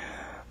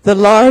 The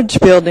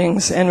large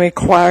buildings and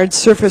required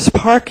surface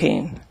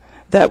parking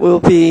that will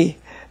be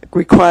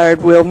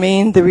required will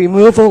mean the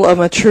removal of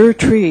mature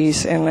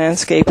trees and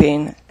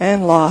landscaping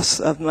and loss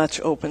of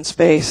much open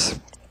space.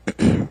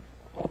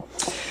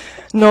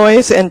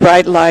 Noise and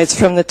bright lights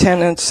from the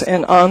tenants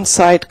and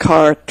on-site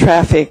car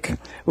traffic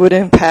would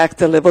impact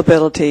the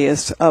livability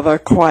of our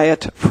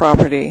quiet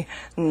property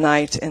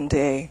night and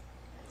day.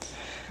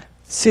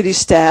 City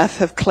staff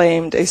have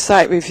claimed a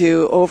site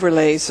review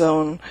overlay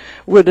zone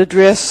would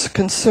address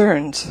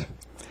concerns,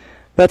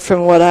 but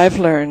from what I've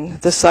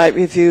learned, the site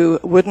review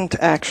wouldn't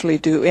actually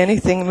do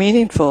anything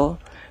meaningful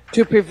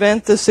to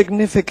prevent the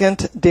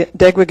significant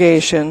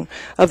degradation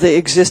of the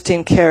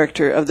existing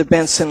character of the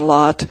Benson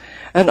lot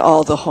and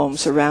all the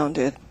homes around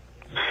it.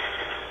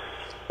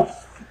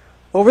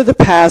 Over the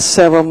past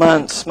several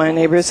months, my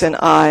neighbors and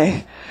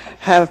I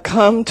have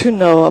come to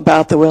know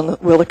about the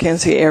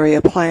Willackenzie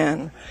Area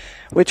Plan,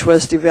 which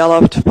was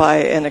developed by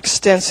an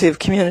extensive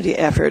community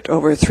effort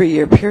over a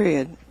 3-year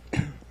period.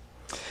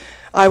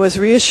 I was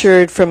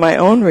reassured from my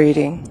own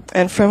reading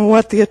and from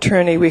what the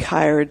attorney we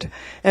hired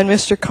and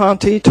Mr.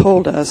 Conti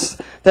told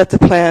us that the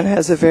plan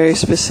has a very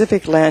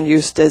specific land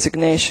use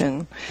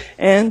designation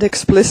and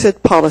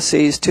explicit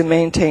policies to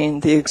maintain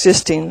the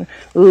existing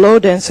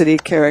low-density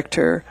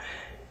character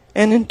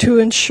and to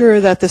ensure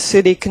that the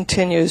city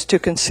continues to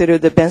consider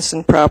the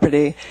Benson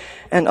property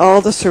and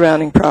all the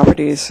surrounding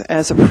properties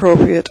as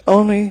appropriate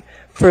only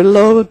for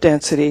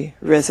low-density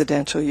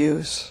residential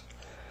use.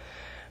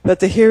 But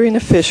the hearing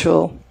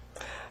official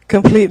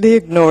completely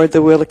ignored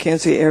the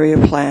Willackenzie Area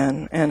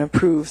Plan and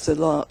approved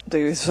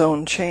the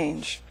zone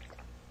change.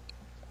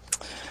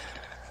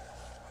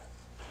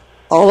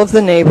 All of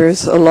the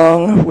neighbors,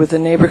 along with the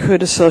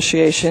Neighborhood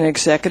Association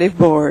Executive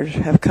Board,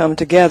 have come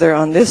together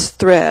on this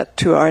threat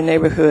to our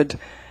neighborhood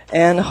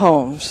and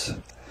homes.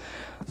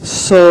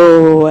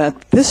 So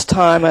at this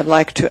time, I'd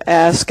like to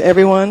ask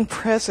everyone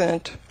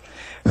present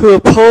who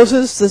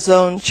opposes the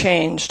zone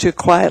change to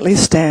quietly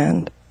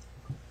stand.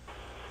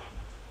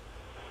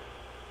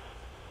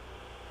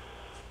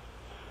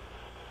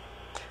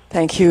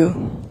 Thank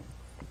you.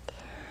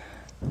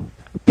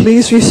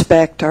 Please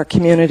respect our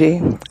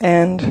community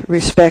and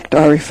respect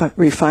our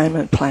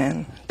refinement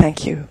plan.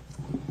 Thank you.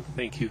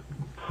 Thank you.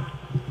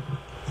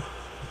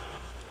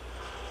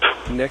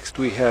 Next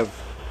we have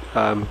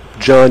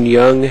John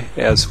Young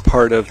as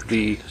part of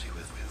the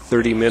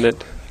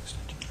 30-minute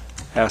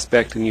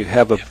aspect, and you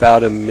have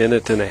about 1.5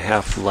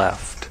 minutes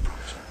left.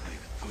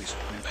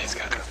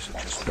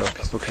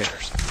 So, okay.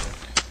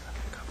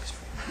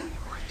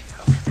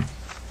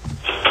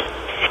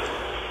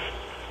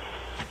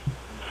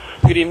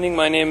 Good evening.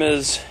 My name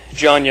is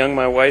John Young.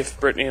 My wife,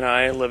 Brittany, and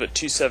I live at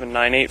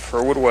 2798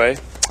 Furwood Way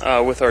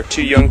with our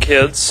 2 young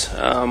kids,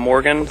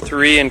 Morgan,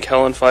 3, and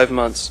Kellen, 5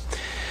 months.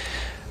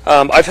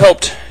 I've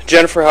helped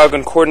Jennifer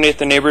Haugen coordinate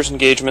the neighbors'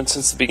 engagement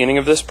since the beginning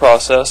of this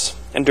process,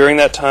 and during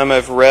that time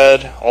I've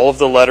read all of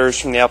the letters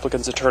from the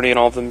applicant's attorney and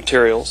all of the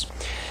materials.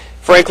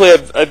 Frankly,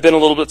 I've been a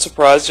little bit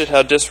surprised at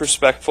how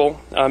disrespectful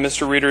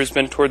Mr. Reeder has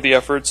been toward the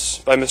efforts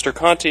by Mr.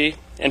 Conti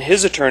and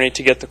his attorney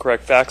to get the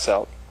correct facts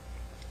out.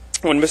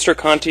 When Mr.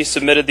 Conti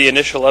submitted the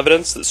initial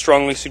evidence that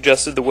strongly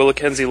suggested the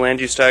Willackenzie land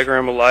use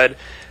diagram relied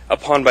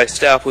upon by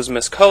staff was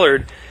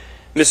miscolored,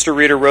 Mr.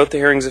 Reeder wrote the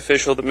hearings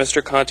official that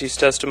Mr. Conti's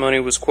testimony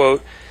was,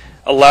 quote,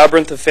 a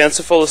labyrinth of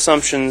fanciful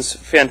assumptions,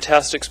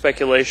 fantastic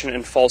speculation,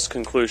 and false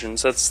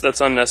conclusions.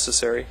 That's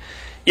unnecessary.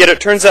 Yet it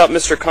turns out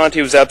Mr.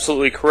 Conti was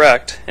absolutely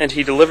correct, and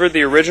he delivered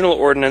the original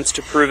ordinance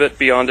to prove it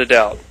beyond a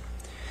doubt.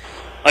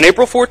 On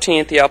April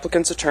 14th, the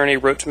applicant's attorney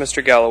wrote to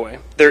Mr. Galloway,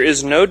 "There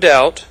is no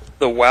doubt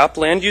the WAP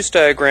land use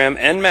diagram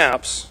and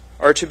maps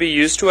are to be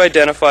used to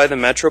identify the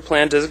Metro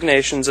Plan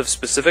designations of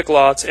specific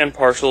lots and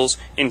parcels,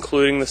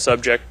 including the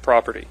subject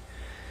property.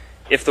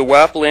 If the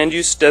WAP land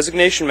use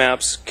designation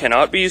maps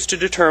cannot be used to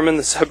determine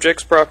the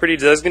subject's property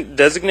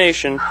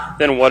designation,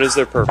 then what is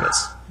their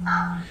purpose?"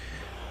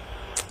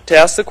 To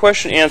ask the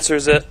question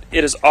answers it.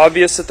 It is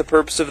obvious that the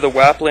purpose of the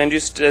WAP land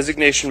use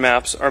designation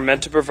maps are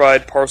meant to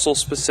provide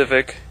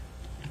parcel-specific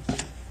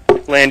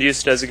land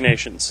use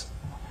designations.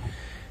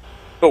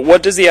 But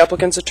what does the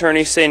applicant's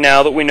attorney say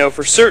now that we know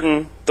for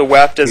certain the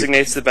WAP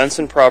designates the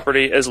Benson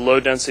property as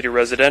low-density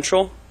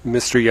residential?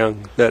 Mr.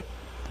 Young,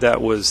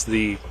 that was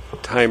the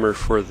timer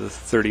for the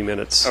 30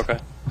 minutes. Okay.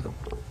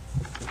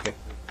 Okay.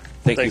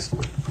 Thanks. You.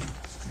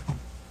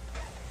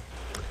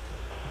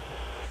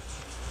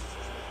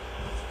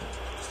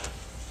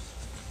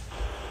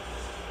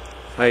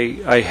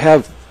 I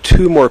have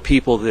two more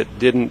people that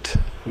didn't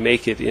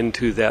make it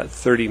into that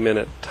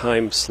 30-minute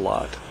time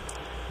slot,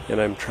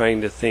 and I'm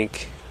trying to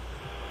think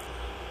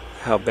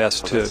how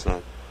best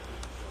to...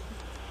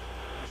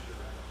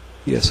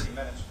 Yes.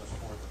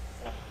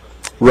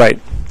 Right.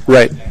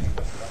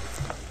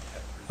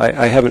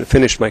 I haven't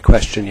finished my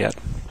question yet.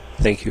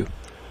 Thank you.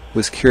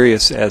 Was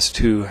curious as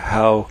to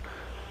how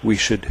we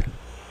should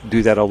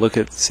do that. I'll look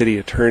at the city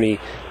attorney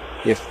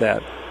if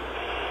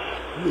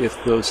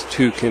those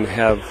two can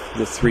have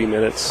the 3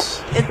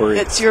 minutes.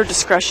 It's your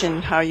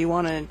discretion how you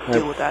want to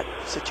deal with that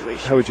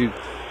situation. How would you?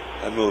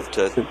 I move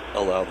to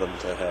allow them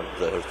to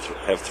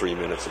have 3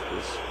 minutes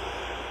apiece.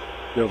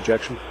 No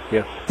objection?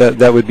 Yeah,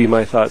 that would be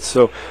my thoughts.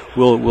 So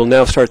we'll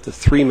now start the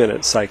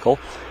 3-minute cycle,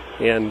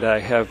 and I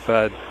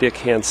have Dick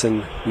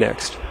Hansen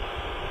next.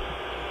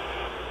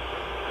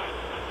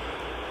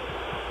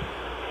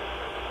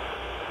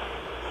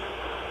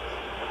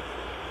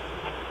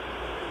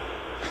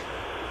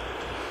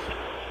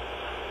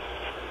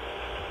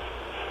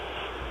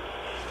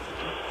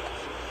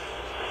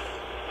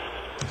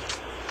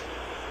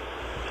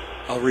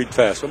 I'll read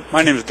fast.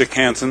 My name is Dick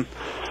Hansen.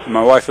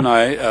 My wife and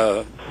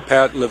I,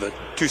 Pat, live at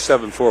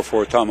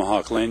 2744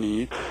 Tomahawk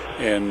Lane,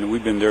 and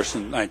we've been there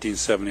since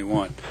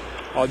 1971.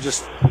 I'll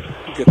just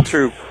get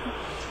through.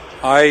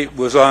 I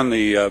was on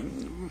the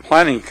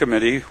planning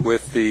committee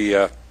with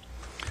a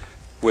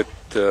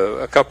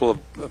couple of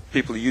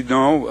people you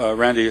know,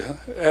 Randy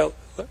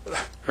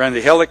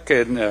Hellick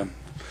and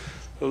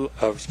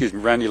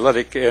Randy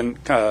Luddick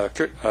and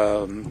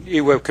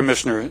EWEB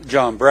Commissioner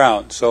John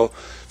Brown. So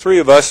three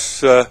of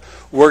us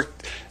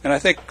worked, and I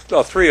think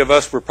all three of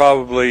us were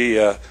probably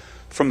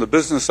from the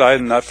business side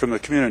and not from the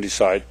community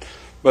side.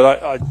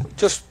 But I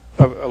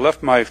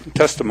left my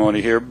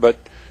testimony here, but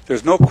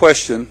there's no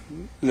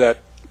question that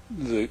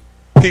the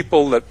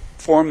people that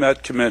formed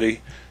that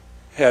committee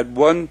had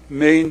one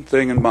main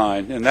thing in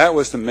mind, and that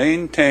was to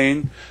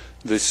maintain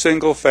the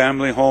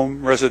single-family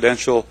home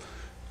residential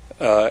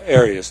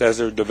areas as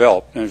they're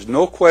developed. And there's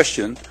no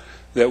question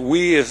that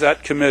we, as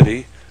that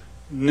committee,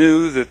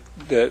 knew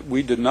that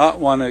we did not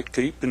want to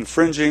keep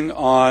infringing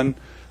on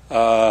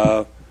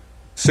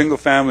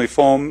single-family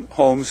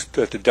homes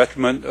at the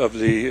detriment of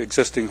the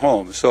existing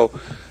homes. So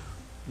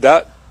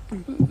that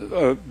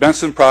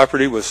Benson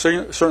property was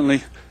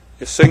certainly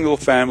a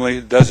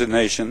single-family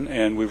designation,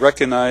 and we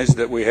recognized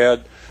that we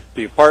had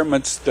the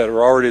apartments that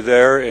are already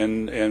there,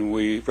 and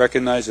we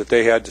recognized that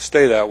they had to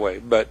stay that way.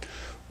 But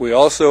we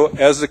also,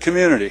 as the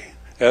community,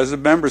 as the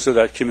members of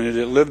that community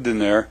that lived in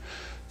there,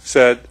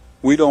 said,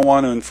 we don't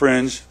want to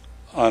infringe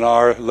on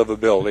our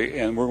livability,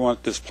 and we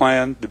want this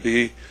plan to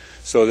be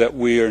so that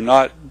we are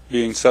not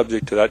being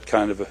subject to that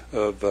kind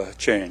of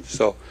change.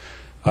 So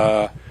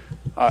I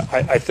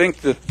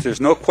think that there's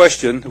no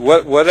question,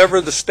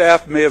 whatever the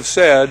staff may have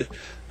said,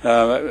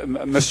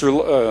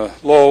 Mr.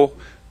 Lowe,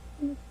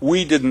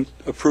 we didn't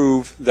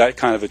approve that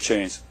kind of a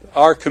change.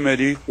 Our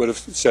committee would have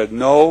said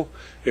no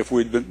if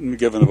we'd been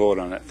given a vote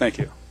on it. Thank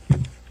you.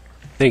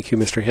 Thank you,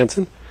 Mr.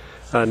 Hansen.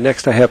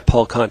 Next I have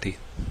Paul Conti.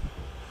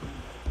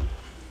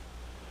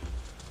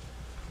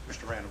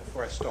 Mr. Randall,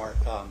 before I start,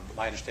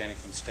 my understanding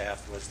from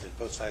staff was that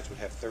both sides would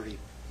have 30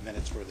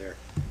 minutes for their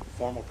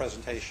formal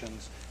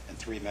presentations and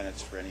 3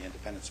 minutes for any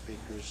independent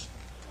speakers.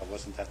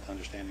 Wasn't that the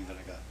understanding that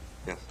I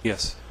got?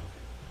 Yes.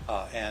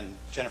 And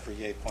Jennifer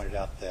Ye pointed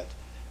out that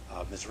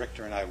Ms.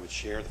 Richter and I would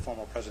share the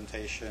formal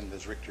presentation.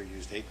 Ms. Richter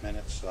used 8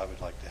 minutes, so I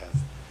would like to have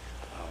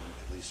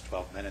at least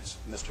 12 minutes.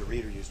 Mr.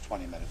 Reeder used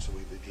 20 minutes, so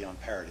we would be on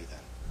parity then.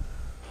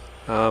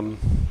 I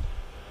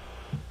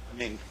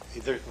mean,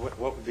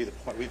 what would be the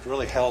point? We've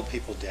really held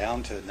people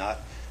down to not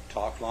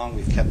talk long.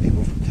 We've kept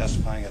people from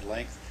testifying at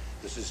length.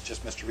 This is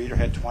just Mr. Reeder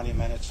had 20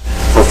 minutes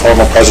for a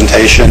formal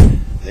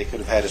presentation. They could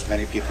have had as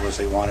many people as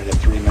they wanted at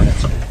 3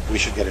 minutes. We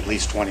should get at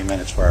least 20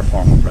 minutes for our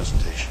formal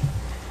presentation.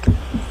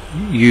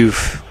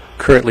 You've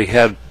currently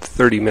had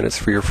 30 minutes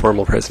for your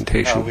formal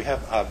presentation. We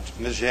have,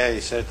 Ms. Jay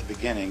said at the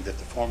beginning that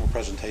the formal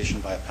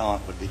presentation by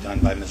appellant would be done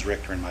by Ms.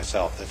 Richter and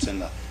myself. That's in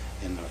the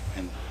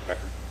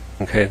record.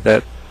 Okay,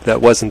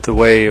 that wasn't the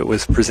way it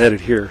was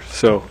presented here,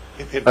 so...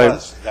 It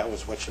was. That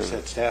was what she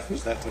said. Staff,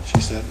 is that what she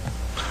said?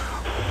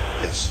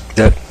 Yes.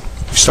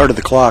 We started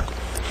the clock.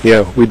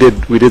 Yeah, we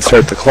did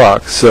start the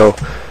clock, so...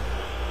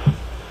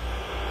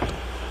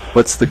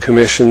 What's the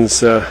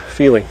commission's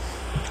feeling?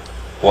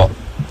 Well,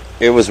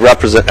 it was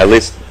at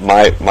least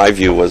my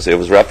view was it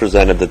was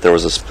represented that there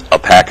was a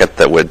packet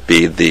that would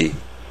be the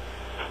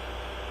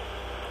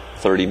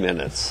 30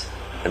 minutes.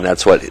 And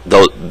that's what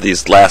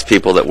these last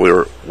people that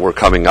were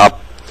coming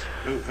up.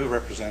 Who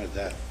represented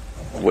that?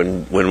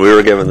 When we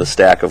were given the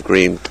stack of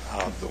green.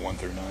 The 1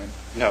 through 9?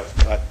 No,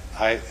 but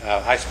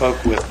I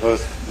spoke with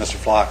both Mr.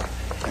 Flock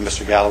and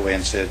Mr. Galloway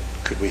and said,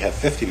 could we have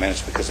 50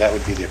 minutes, because that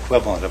would be the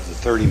equivalent of the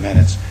 30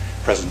 minutes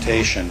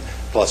presentation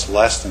plus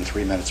less than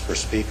 3 minutes per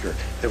speaker.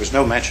 There was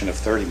no mention of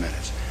 30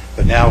 minutes.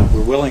 But now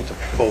we're willing to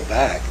pull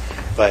back,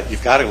 but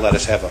you've got to let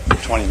us have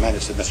 20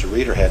 minutes that Mr.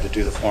 Reeder had to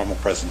do the formal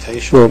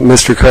presentation. Well,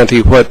 Mr.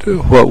 Conti,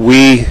 what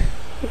we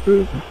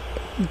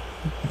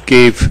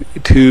gave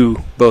to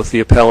both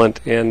the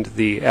appellant and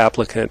the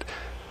applicant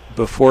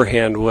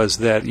beforehand was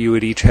that you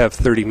would each have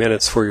 30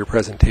 minutes for your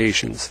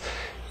presentations,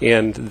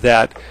 and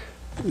that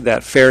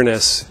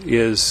fairness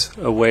is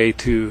a way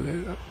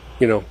to,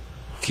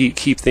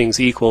 keep things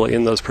equal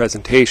in those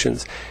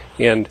presentations.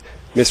 And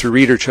Mr.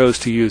 Reeder chose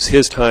to use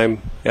his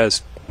time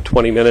as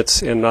 20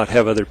 minutes and not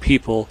have other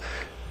people.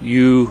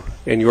 You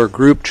and your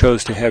group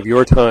chose to have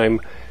your time,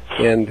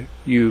 and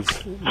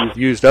you've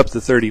used up the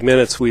 30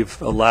 minutes.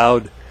 We've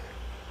allowed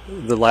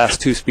the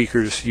last two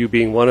speakers, you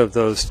being one of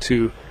those,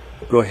 to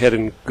go ahead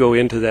and go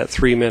into that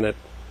 3-minute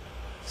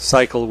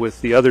cycle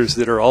with the others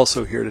that are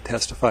also here to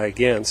testify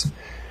against.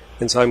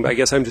 And so I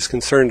guess I'm just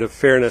concerned of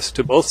fairness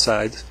to both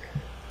sides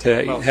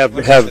to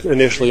have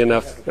initially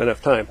enough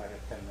time.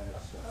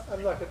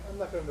 I'm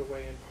not going to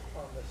weigh in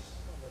on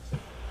this.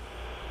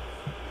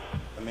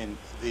 I mean,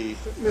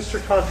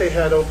 Mr. Conte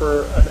had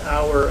over an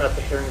hour at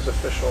the hearings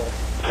official.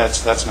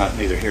 That's not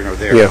neither here nor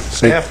there. Yeah.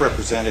 Staff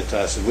represented to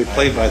us, and we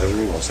played by the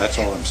rules. That's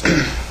all I'm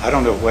saying. I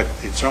don't know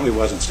it certainly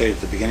wasn't stated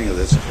at the beginning of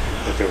this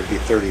that there would be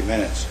 30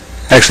 minutes.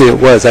 Actually, it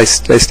was. I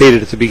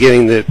stated at the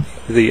beginning that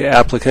the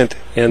applicant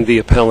and the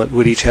appellant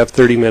would each have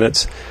 30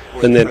 minutes,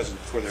 and then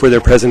for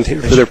their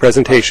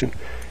presentation,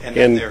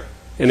 and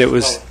it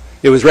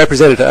was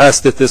represented to us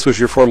that this was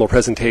your formal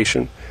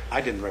presentation.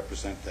 I didn't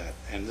represent that,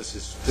 and this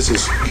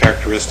is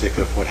characteristic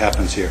of what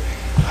happens here.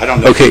 I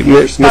don't know. Okay,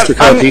 Mr.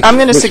 Conti. I'm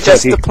going to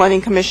suggest the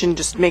Planning Commission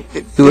just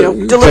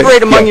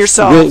deliberate among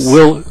yourselves.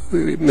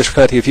 Mr.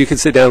 Conti, if you could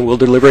sit down, we'll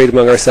deliberate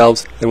among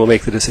ourselves, and we'll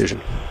make the decision.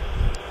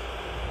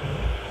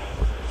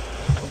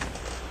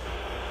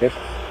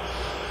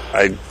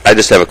 I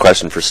just have a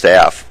question for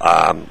staff.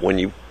 When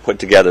you put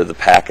together the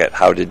packet,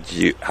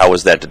 how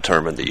was that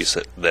determined that you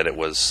said that it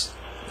was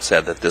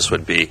said that this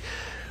would be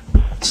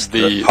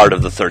part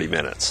of the 30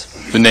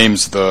 minutes? The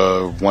names,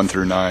 the 1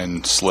 through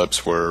 9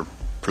 slips were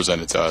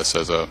presented to us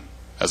as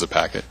a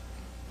packet.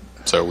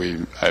 So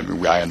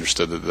I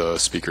understood that the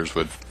speakers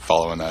would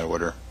follow in that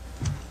order.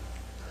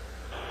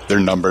 They're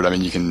numbered. I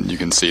mean, you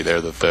can see there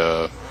that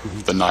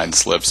the 9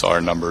 slips are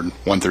numbered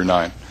 1 through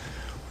 9.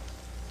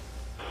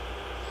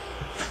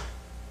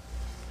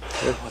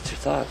 What's your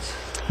thoughts?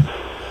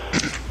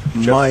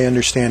 My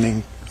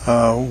understanding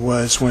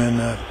was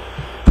when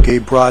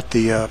Gabe brought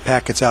the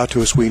packets out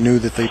to us, we knew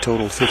that they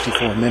totaled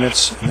 54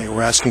 minutes, and they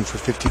were asking for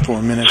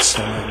 54 minutes,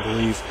 and I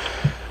believe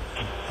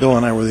Bill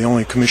and I were the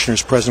only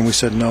commissioners present. We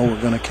said, no,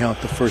 we're going to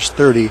count the first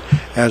 30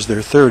 as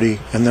their 30,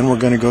 and then we're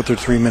going to go through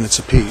 3 minutes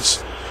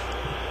apiece,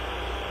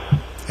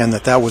 and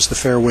that was the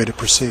fair way to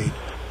proceed.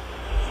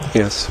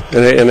 Yes,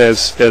 and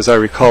as I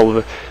recall,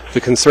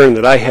 the concern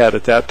that I had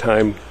at that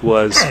time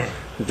was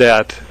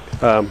that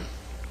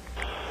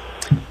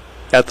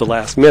at the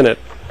last minute,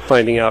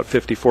 finding out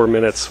 54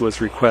 minutes was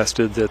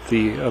requested, that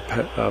the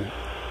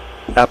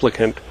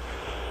applicant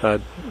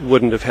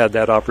wouldn't have had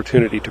that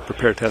opportunity to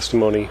prepare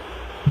testimony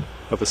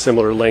of a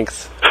similar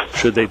length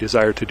should they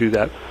desire to do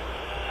that.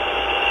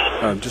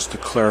 Just to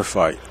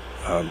clarify,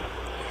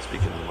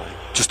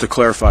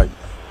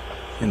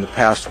 in the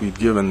past we've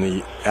given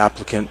the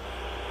applicant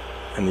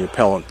and the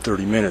appellant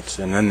 30 minutes,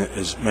 and then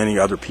as many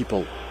other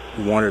people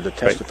who wanted to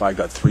testify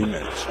got 3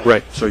 minutes.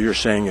 Right. So you're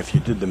saying if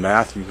you did the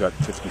math, you got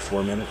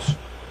 54 minutes?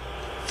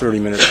 30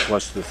 minutes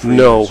plus the 3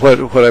 No,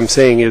 minutes? what I'm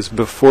saying is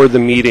before the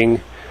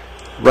meeting,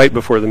 right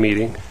before the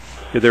meeting,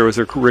 there was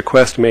a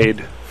request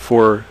made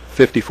for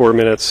 54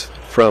 minutes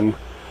from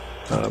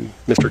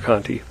Mr.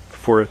 Conti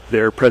for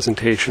their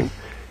presentation.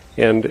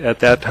 And at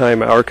that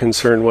time, our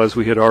concern was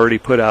we had already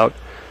put out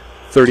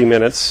 30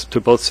 minutes to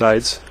both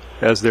sides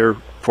as their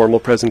formal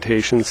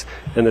presentations,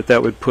 and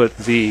that would put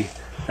the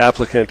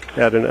applicant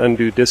at an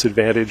undue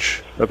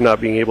disadvantage of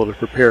not being able to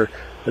prepare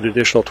an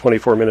additional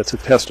 24 minutes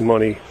of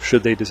testimony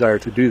should they desire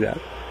to do that.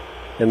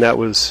 And that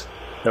was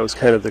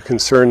kind of the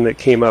concern that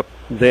came up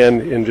then,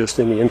 in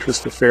the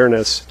interest of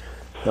fairness,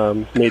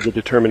 made the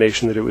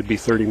determination that it would be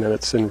 30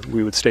 minutes, and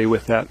we would stay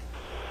with that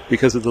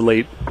because of the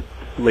late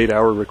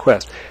hour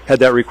request. Had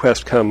that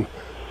request come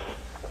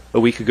a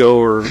week ago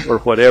or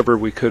whatever,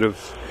 we could have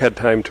had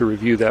time to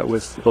review that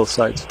with both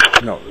sides.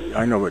 No,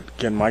 I know, but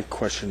again, my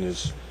question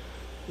is,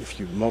 if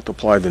you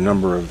multiply the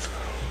number of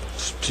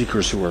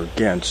speakers who are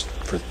against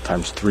for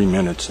times 3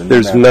 minutes, and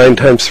there's 9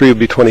 times 3 would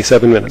be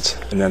 27 minutes,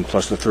 and then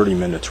plus the 30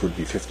 minutes would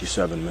be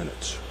 57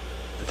 minutes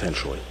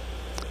potentially.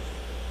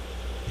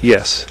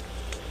 Yes.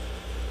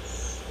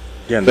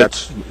 Again,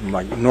 that's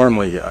like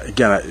normally.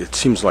 Again, it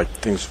seems like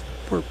things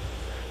were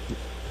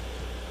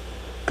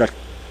got.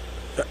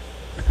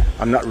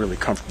 I'm not really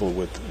comfortable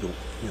with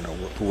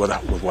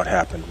with what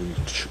happened. We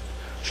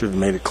should have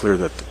made it clear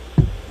that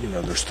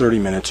there's 30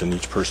 minutes and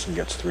each person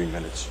gets 3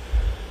 minutes.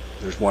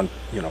 There's one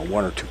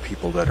or two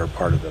people that are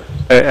part of the.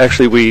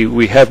 Actually,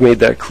 we have made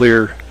that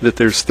clear that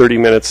there's 30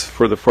 minutes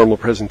for the formal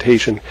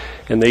presentation,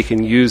 and they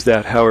can use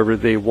that however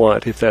they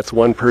want. If that's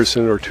one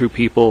person or two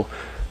people,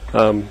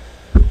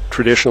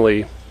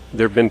 traditionally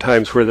there have been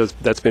times where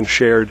that's been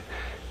shared,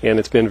 and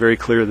it's been very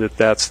clear that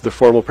that's the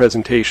formal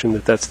presentation,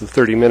 that's the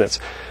 30 minutes.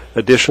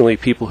 Additionally,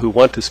 people who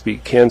want to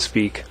speak can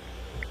speak,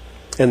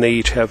 and they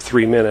each have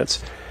 3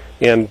 minutes.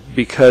 And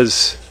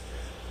because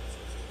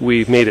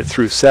we've made it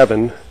through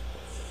 7,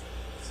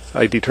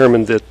 I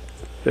determined that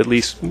at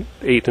least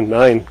 8 and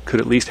 9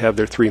 could at least have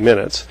their 3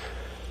 minutes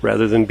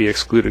rather than be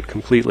excluded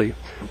completely.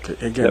 Okay,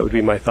 again, that would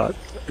be my thought.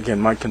 Again,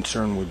 my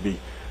concern would be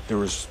there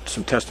was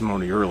some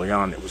testimony early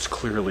on that was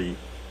clearly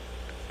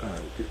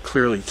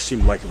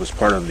seemed like it was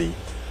part of the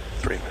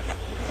 3 minutes.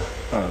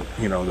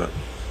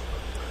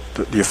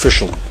 The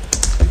official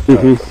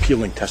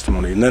appealing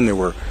testimony, and then there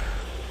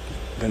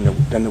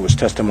was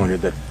testimony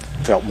that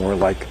felt more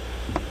like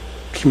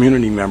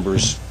community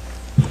members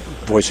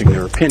voicing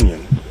their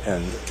opinion,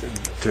 and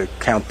to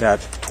count that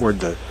toward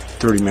the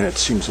 30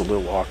 minutes seems a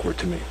little awkward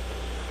to me.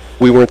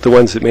 We weren't the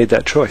ones that made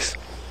that choice.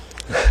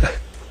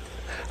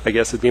 I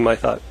guess it'd be my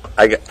thought.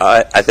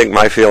 I think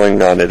my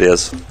feeling on it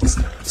is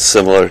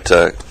similar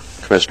to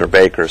Commissioner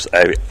Baker's.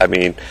 I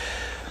mean,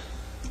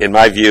 in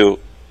my view,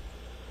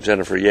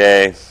 Jennifer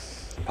Yeh,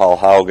 Paul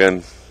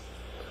Haugen,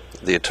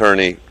 the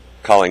attorney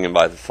calling him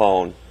by the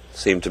phone,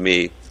 seemed to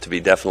me to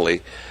be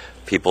definitely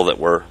people that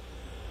were,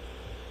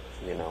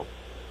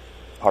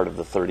 part of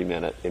the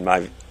 30-minute.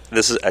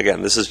 This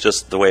is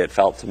just the way it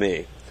felt to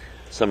me.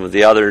 Some of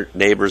the other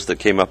neighbors that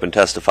came up and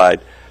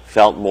testified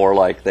felt more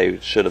like they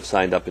should have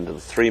signed up into the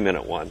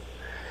 3-minute one.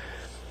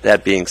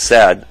 That being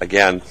said,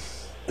 again,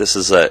 this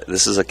is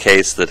a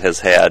case that has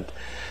had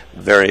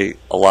a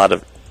lot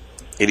of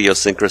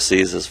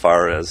idiosyncrasies as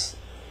far as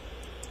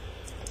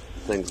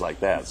things like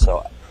that.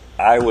 So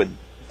I would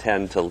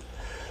tend to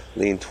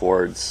lean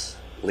towards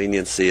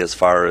leniency as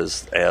far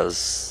as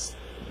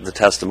the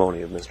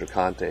testimony of Mr.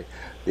 Conte.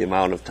 The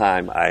amount of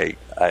time I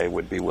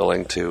would be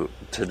willing to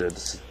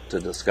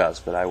discuss,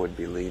 but I would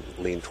be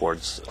lean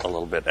towards a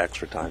little bit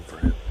extra time for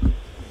him.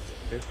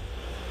 Okay.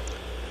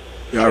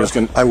 Yeah,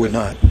 I would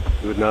not.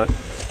 You would not?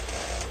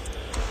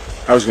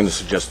 I was going to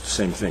suggest the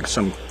same thing.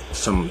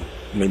 Some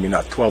maybe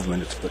not 12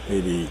 minutes, but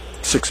maybe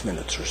 6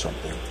 minutes or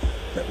something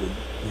that would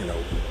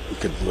we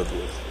could live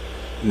with,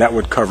 and that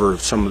would cover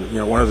some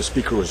of one of the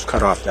speakers was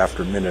cut off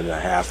after a minute and a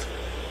half,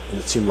 and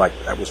it seemed like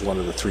that was one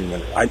of the 3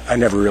 minutes. I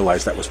never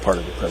realized that was part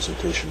of the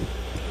presentation.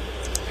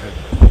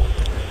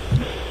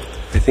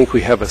 I think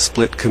we have a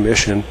split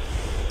commission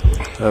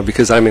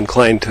because I'm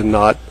inclined to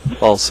not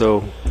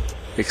also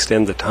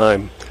extend the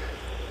time.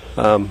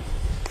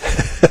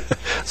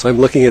 So I'm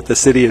looking at the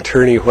city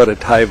attorney, what a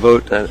tie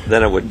vote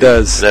then it would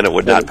does. Then it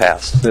would not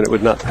pass. Then it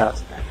would not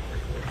pass.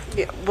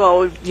 Yeah,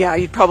 well, yeah,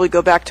 you'd probably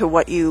go back to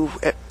what you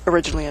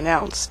originally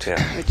announced,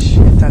 yeah. Which,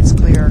 if that's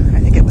clear, I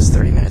think it was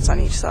 30 minutes on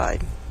each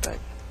side. But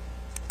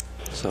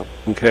So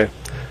okay.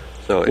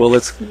 So well,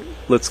 let's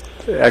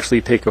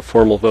actually take a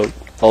formal vote.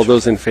 All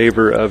those in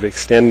favor of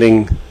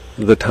extending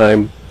the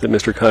time that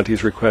Mr.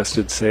 Conti's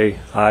requested, say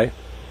aye.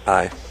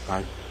 Aye.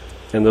 Aye.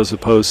 And those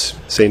opposed,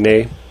 say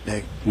nay.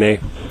 Nay. Nay.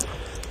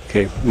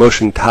 Okay,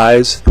 motion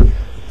ties.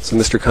 So,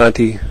 Mr.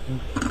 Conti,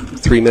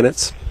 3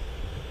 minutes.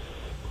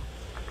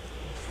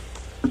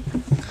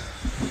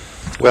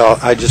 Well,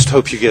 I just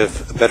hope you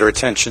give better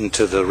attention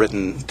to the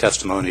written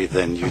testimony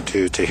than you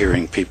do to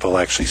hearing people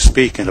actually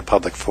speak in a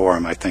public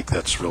forum. I think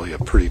that's really a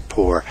pretty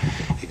poor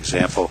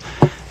example,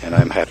 and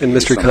I'm happy. And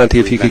Mr. Conti,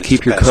 if you could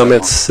keep your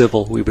comments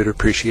civil, we would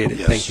appreciate it.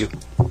 Yes. Thank you.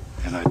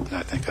 And I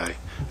think I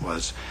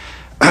was.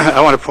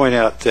 I want to point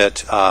out that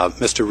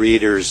Mr.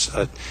 Reeder's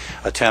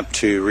attempt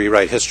to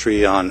rewrite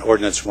history on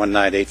Ordinance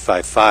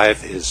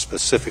 19855 is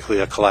specifically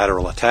a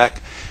collateral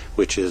attack,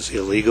 which is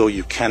illegal.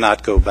 You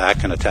cannot go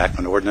back and attack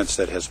an ordinance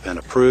that has been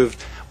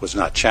approved, was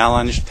not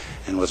challenged,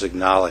 and was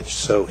acknowledged.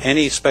 So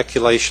any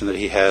speculation that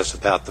he has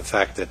about the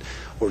fact that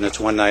Ordinance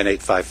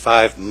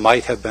 19855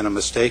 might have been a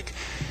mistake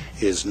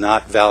is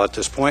not valid at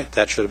this point.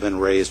 That should have been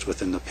raised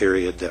within the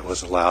period that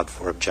was allowed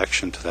for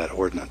objection to that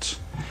ordinance.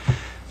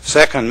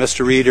 Second,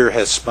 Mr. Reeder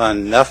has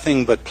spun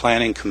nothing but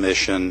Planning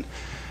Commission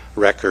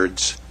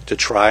records to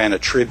try and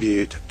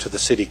attribute to the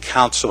city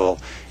council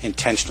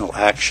intentional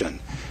action.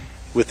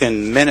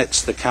 Within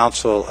minutes, the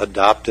council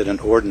adopted an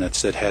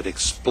ordinance that had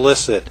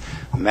explicit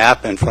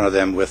map in front of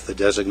them with the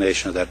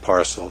designation of that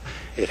parcel.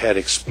 It had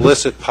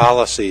explicit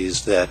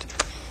policies that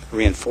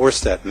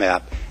reinforced that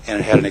map, and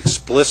it had an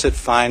explicit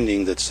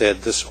finding that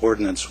said this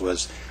ordinance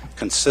was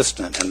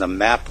consistent, and the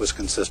map was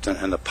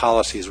consistent, and the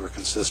policies were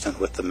consistent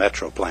with the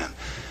Metro Plan.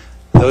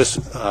 Those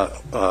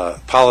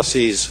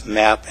policies,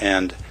 map,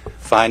 and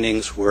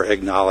findings were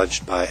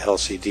acknowledged by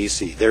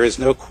LCDC. There is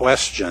no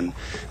question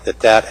that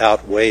that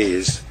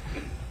outweighs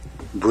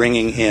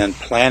bringing in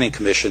Planning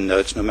Commission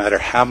notes. No matter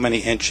how many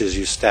inches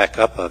you stack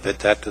up of it,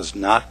 that does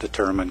not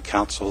determine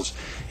council's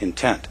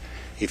intent.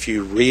 If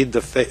you read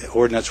the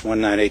Ordinance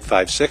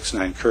 19856,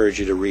 and I encourage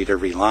you to read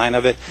every line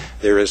of it,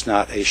 there is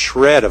not a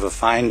shred of a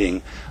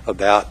finding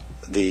about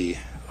the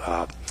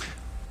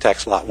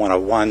Tax Lot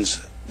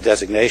 101's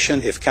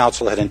designation. If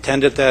council had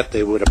intended that,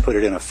 they would have put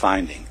it in a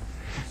finding.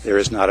 There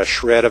is not a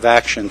shred of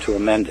action to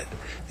amend it.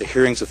 The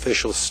hearings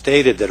official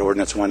stated that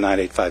Ordinance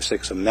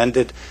 19856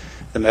 amended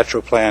the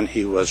Metro Plan.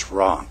 He was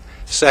wrong.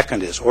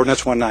 Second is,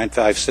 Ordinance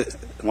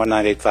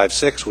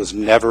 19856 was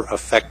never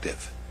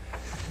effective.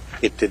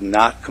 It did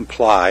not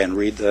comply, and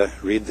read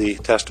the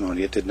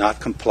testimony, it did not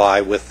comply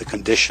with the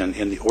condition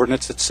in the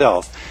ordinance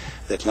itself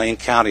that Lane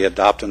County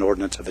adopt an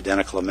ordinance of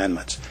identical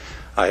amendments.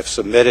 I have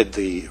submitted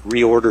the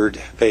reordered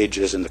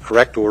pages in the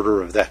correct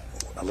order of that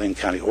Lane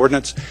County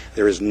ordinance.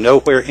 There is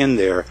nowhere in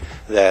there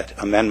that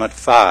Amendment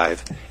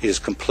 5 is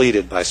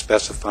completed by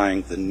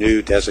specifying the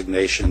new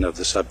designation of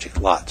the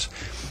subject lots.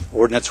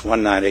 Ordinance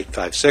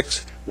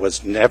 19856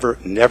 was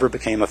never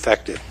became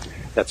effective.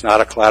 That's not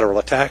a collateral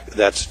attack.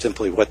 That's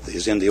simply what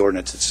is in the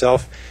ordinance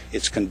itself.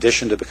 Its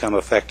condition to become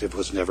effective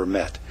was never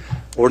met.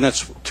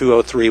 Ordinance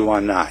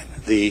 20319.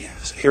 The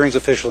hearings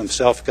official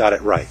himself got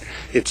it right.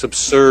 It's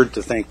absurd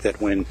to think that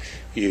when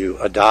you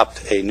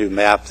adopt a new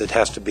map that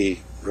has to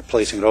be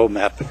replacing an old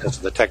map because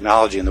of the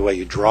technology and the way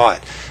you draw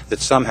it, that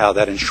somehow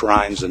that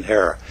enshrines an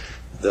error.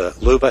 The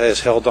LUBA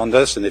is held on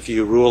this, and if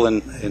you rule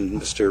in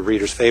Mr.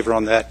 Reeder's favor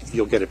on that,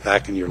 you'll get it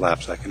back in your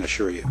laps, I can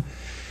assure you.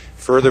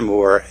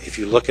 Furthermore, if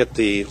you look at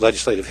the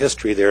legislative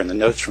history there in the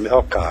notes from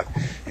ELCOG,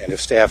 and if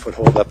staff would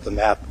hold up the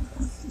map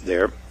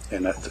there,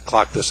 and to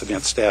clock this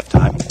against staff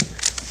time,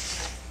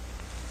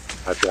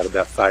 I've got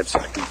about 5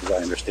 seconds as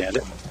I understand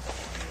it.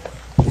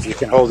 If you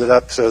can hold it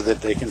up so that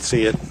they can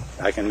see it,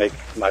 I can make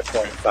my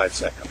point in 5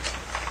 seconds.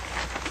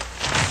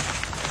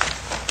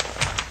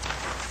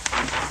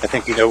 I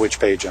think you know which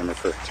page I'm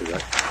referring to,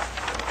 right?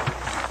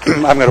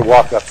 I'm going to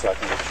walk up so I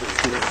can make sure.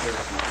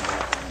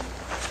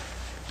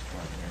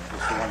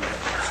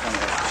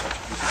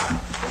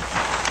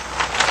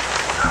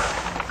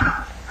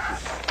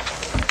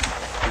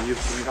 Can you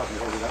help me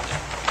hold it up?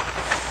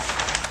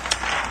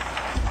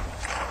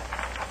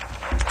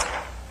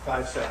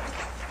 5 seconds.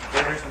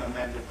 There's an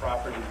amended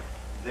property.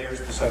 There's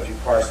the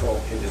subject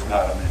parcel. It is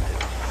not amended.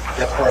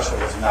 That parcel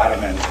was not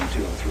amended in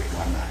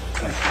 20319.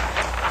 Thank you.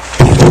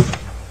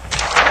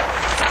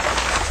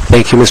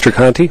 Thank you, Mr.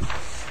 Conti.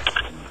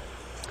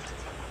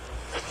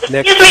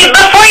 Next. Excuse me,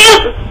 before you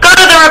go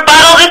to the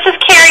rebuttal, this is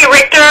Carrie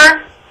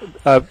Richter.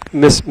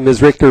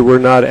 Ms. Richter, we're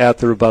not at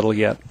the rebuttal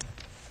yet.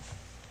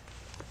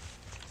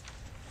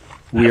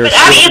 But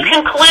have you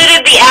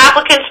concluded the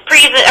applicant's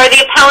or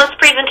the appellant's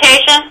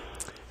presentation?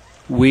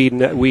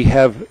 We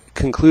have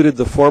concluded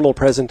the formal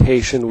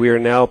presentation. We are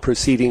now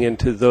proceeding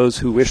into those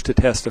who wish to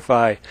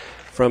testify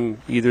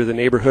from either the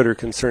neighborhood or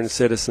concerned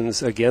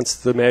citizens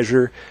against the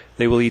measure.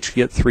 They will each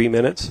get 3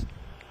 minutes.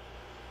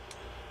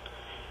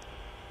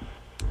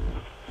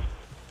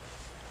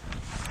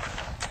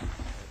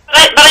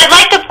 But I'd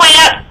like to point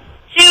out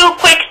 2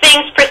 quick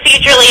things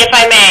procedurally, if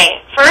I may.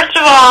 First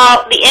of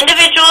all, the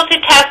individuals who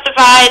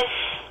testified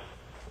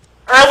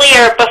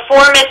earlier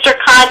before Mr.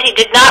 Conti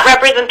did not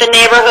represent the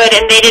neighborhood,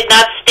 and they did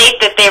not state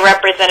that they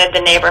represented the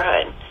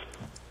neighborhood.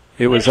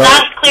 It's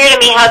not clear to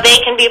me how they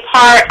can be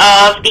part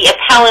of the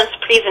appellant's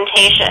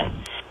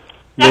presentation.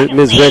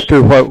 Ms.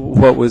 Richter,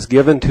 what was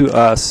given to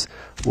us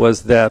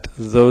was that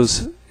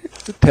those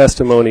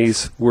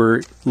testimonies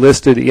were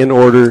listed in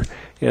order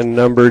and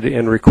numbered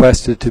and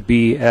requested to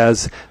be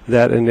as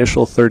that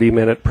initial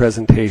 30-minute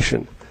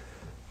presentation.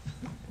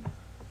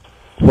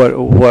 What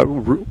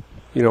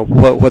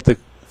the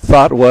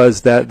thought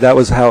was that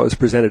was how it was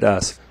presented to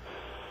us.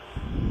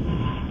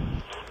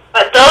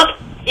 But those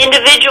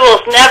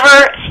individuals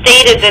never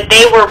stated that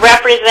they were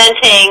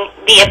representing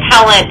the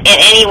appellant in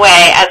any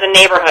way as a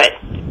neighborhood.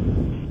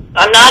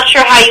 I'm not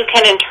sure how you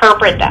can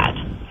interpret that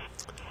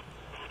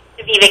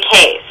to be the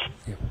case.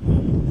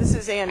 This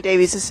is Ann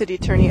Davies, the city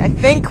attorney. I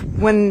think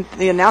when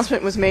the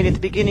announcement was made at the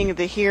beginning of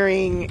the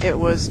hearing, it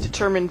was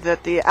determined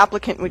that the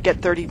applicant would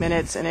get 30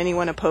 minutes and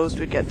anyone opposed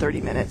would get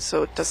 30 minutes.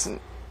 So it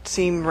doesn't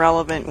seem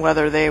relevant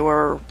whether they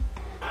were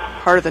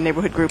part of the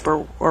neighborhood group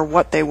or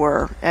what they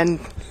were.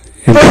 And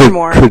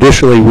furthermore,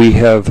 traditionally we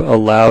have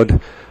allowed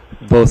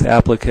both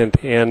applicant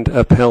and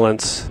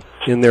appellants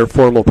in their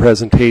formal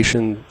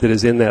presentation that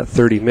is in that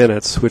 30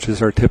 minutes, which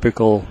is our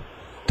typical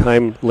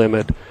time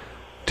limit,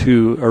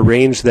 to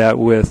arrange that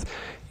with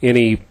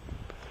any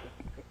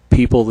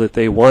people that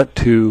they want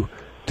to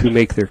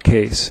make their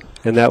case.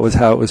 And that was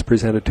how it was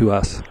presented to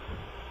us.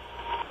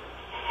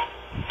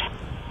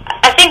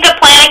 I think the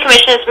Planning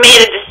Commission has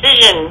made a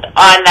decision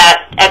on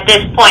that at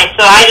this point,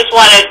 so I just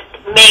want to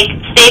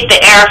state the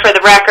error for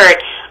the record.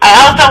 I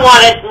also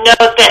want to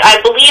note that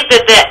I believe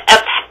that the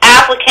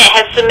applicant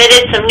has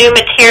submitted some new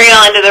material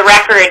into the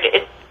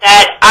record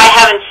that I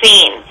haven't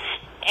seen.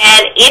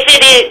 And if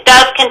it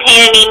does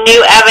contain any new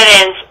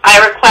evidence,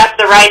 I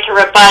request the right to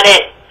rebut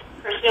it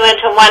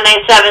pursuant to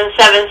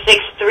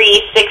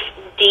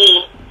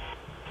 1977636D.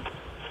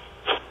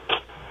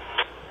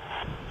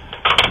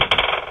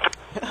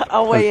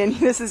 I'll weigh in.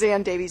 This is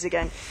Ann Davies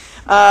again.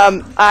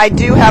 I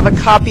do have a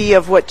copy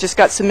of what just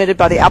got submitted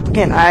by the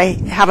applicant. I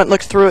haven't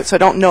looked through it, so I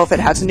don't know if it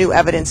has new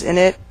evidence in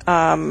it.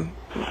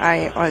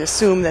 I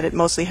assume that it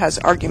mostly has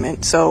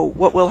argument. So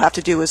what we'll have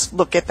to do is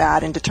look at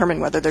that and determine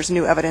whether there's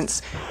new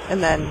evidence,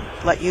 and then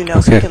let you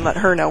know so we can let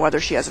her know whether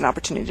she has an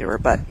opportunity to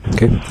rebut.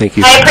 Okay, thank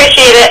you. I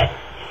appreciate it.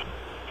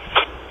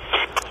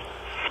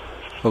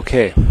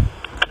 Okay.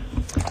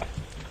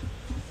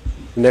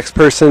 The next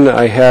person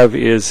I have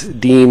is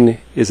Dean,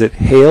 is it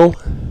Hale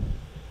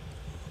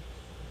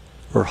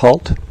or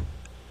Halt?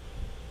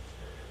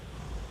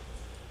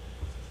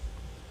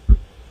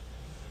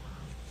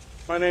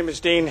 My name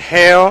is Dean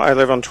Hale. I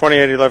live on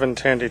 2811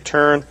 Tandy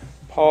Turn.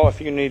 Paul, if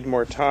you need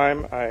more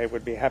time, I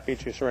would be happy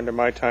to surrender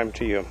my time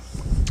to you.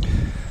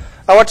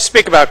 I want to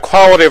speak about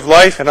quality of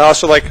life, and I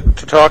also like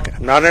to talk,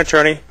 I'm not an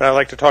attorney, but I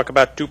like to talk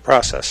about due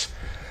process.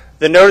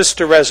 The notice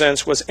to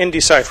residents was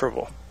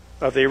indecipherable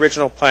of the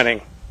original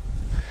planning.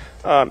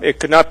 It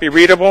could not be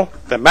readable.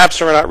 The maps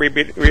were not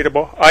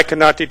readable. I could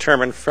not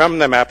determine from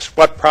the maps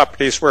what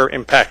properties were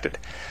impacted.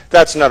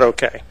 That's not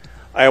okay.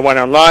 I went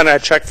online, I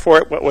checked for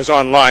it. What was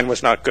online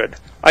was not good.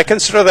 I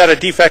consider that a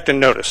defect in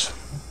notice.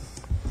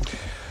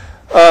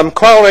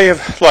 Quality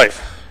of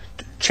life.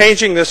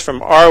 Changing this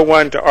from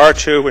R1 to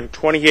R2 and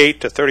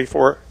 28 to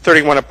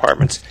 31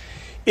 apartments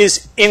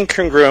is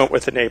incongruent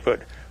with the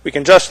neighborhood. We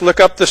can just look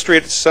up the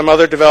street at some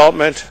other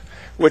development,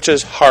 which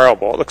is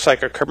horrible. It looks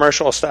like a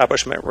commercial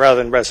establishment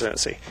rather than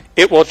residency.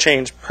 It will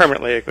change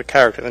permanently the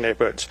character of the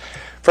neighborhoods.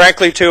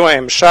 Frankly, too, I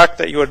am shocked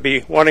that you would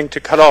be wanting to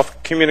cut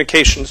off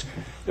communications.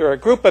 There are a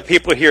group of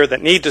people here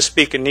that need to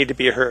speak and need to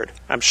be heard.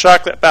 I'm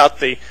shocked about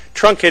the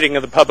truncating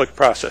of the public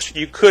process.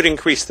 You could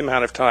increase the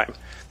amount of time.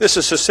 This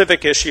is a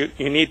civic issue.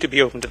 You need to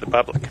be open to the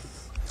public.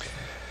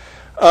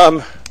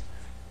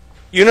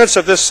 Units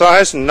of this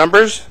size and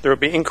numbers, there will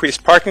be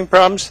increased parking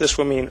problems. This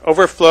will mean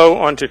overflow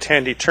onto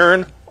Tandy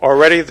Turn.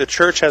 Already the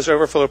church has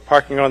overflow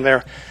parking on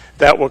there.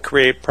 That will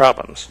create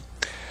problems.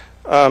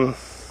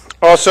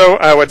 Also,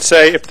 I would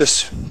say if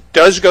this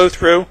does go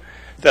through,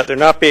 that there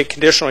not be a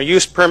conditional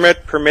use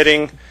permit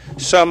permitting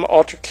some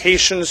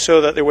altercations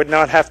so that there would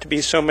not have to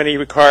be so many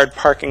required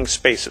parking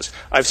spaces.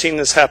 I've seen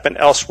this happen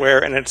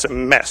elsewhere, and it's a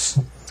mess.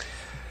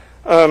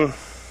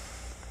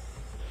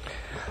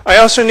 I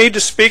also need to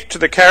speak to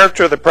the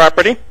character of the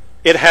property.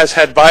 It has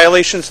had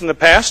violations in the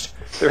past.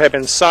 There have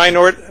been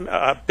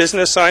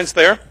business signs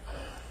there.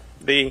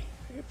 The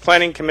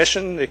Planning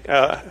Commission,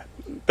 the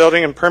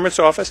Building and Permits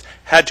Office,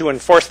 had to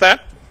enforce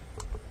that.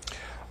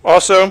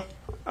 Also,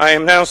 I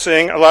am now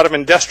seeing a lot of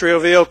industrial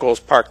vehicles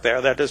parked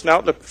there. That does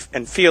not look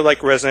and feel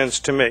like residents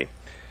to me.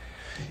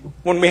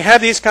 When we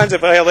have these kinds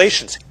of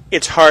violations,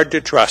 it's hard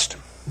to trust.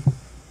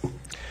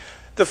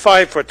 The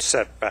 5-foot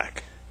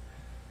setback.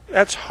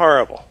 That's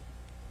horrible.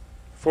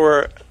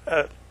 For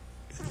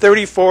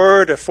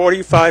 34 to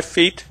 45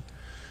 feet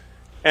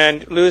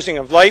and losing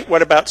of light,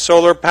 what about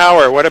solar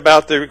power? What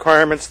about the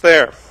requirements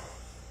there?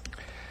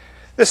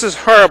 This is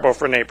horrible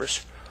for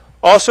neighbors.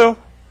 Also,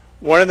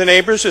 one of the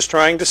neighbors is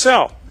trying to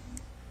sell.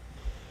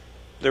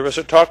 There was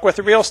a talk with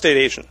the real estate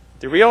agent.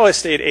 The real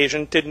estate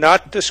agent did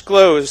not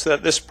disclose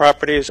that this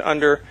property is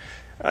under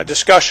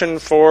discussion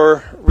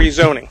for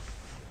rezoning.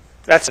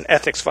 That's an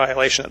ethics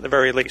violation at the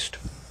very least.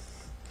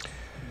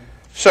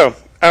 So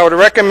I would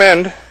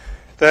recommend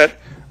that,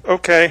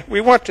 okay,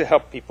 we want to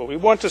help people. We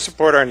want to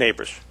support our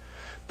neighbors.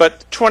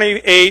 But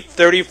 28,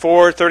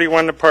 34,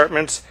 31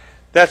 apartments,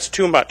 that's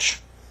too much.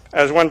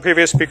 As one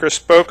previous speaker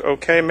spoke,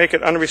 okay, make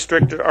it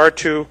unrestricted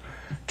R2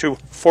 to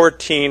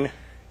 14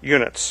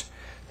 units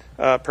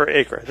per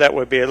acre. That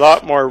would be a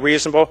lot more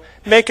reasonable.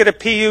 Make it a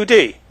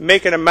PUD.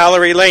 Make it a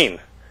Mallory Lane.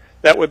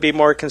 That would be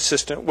more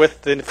consistent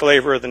with the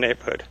flavor of the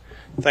neighborhood.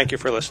 Thank you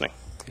for listening.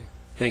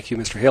 Thank you,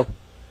 Mr. Hale.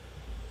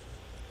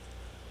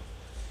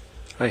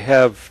 I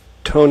have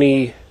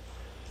Tony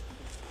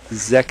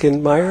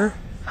Zeckenmeyer.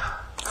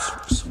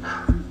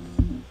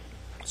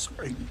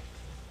 Sorry.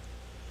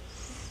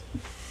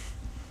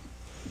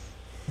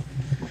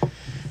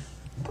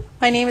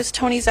 My name is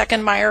Tony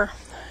Zeckenmeyer.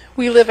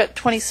 We live at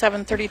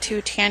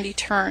 2732 Tandy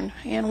Turn,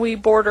 and we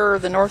border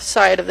the north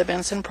side of the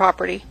Benson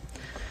property.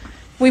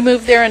 We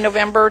moved there in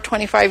November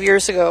 25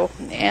 years ago,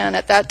 and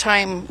at that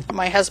time,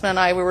 my husband and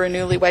I, we were a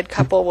newlywed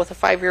couple with a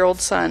 5-year-old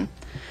son.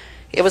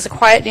 It was a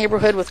quiet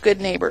neighborhood with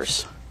good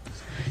neighbors.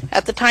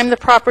 At the time, the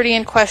property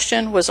in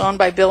question was owned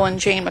by Bill and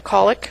Jane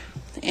McCulloch,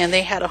 and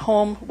they had a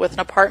home with an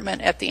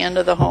apartment at the end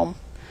of the home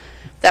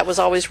that was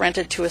always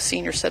rented to a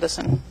senior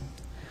citizen.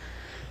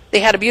 They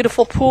had a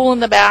beautiful pool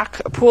in the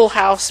back, a pool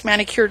house,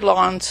 manicured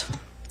lawns,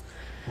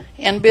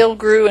 and Bill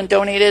grew and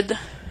donated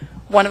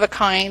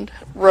one-of-a-kind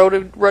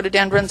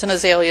rhododendrons and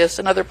azaleas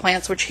and other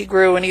plants which he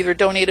grew and either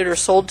donated or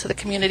sold to the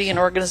community and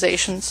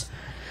organizations.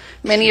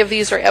 Many of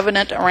these are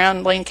evident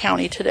around Lane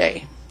County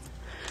today.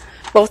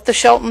 Both the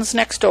Sheltons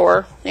next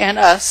door and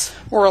us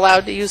were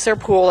allowed to use their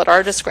pool at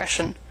our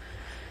discretion,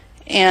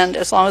 and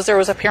as long as there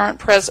was a parent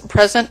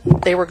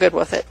present, they were good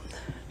with it.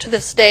 To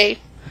this day,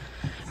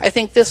 I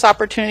think this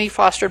opportunity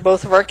fostered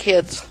both of our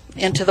kids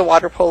into the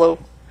water polo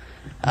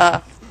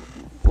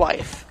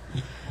life.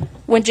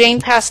 When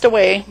Jane passed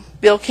away,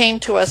 Bill came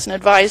to us and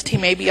advised he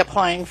may be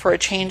applying for a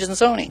change in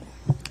zoning.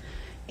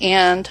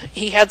 And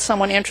he had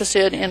someone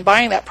interested in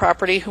buying that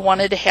property who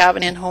wanted to have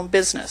an in-home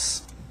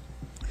business.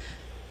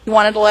 He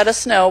wanted to let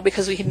us know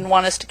because he didn't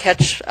want us to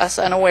catch us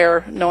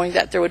unaware, knowing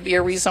that there would be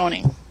a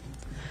rezoning.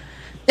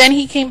 Then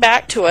he came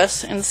back to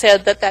us and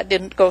said that that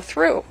didn't go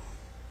through,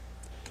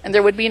 and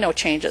there would be no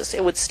changes.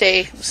 It would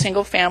stay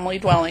single-family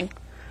dwelling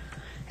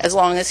as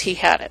long as he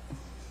had it.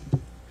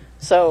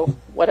 So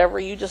whatever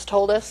you just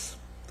told us,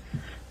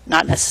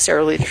 not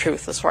necessarily the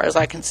truth as far as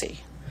I can see.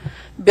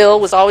 Bill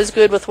was always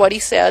good with what he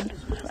said.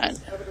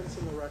 Evidence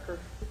in the record?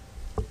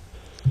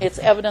 It's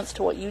evidence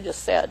to what you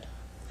just said.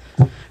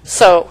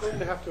 So I'm going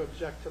to have to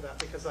object to that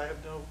because I have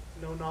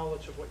no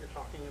knowledge of what you're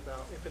talking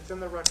about. If it's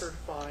in the record,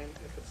 fine.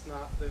 If it's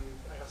not, then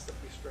I ask that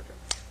it be stricken.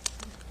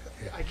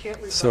 I can't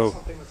rebut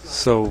something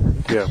that's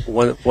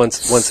not.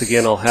 Once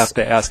again, I'll have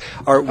to ask.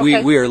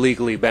 We are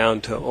legally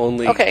bound to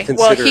only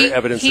consider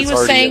evidence he that's was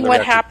already saying in the what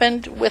record.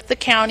 happened with the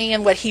county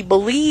and what he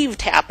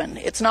believed happened.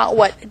 It's not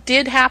what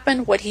did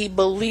happen, what he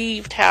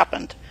believed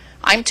happened.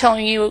 I'm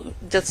telling you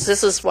this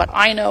is what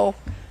I know,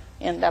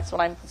 and that's what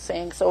I'm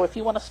saying. So if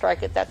you want to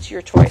strike it, that's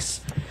your choice.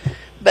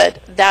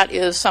 But that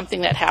is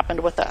something that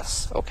happened with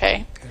us,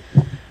 okay?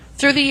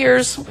 Through the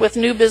years, with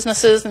new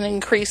businesses and the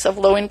increase of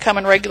low-income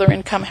and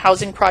regular-income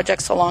housing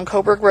projects along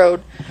Coburg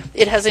Road,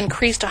 it has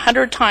increased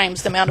 100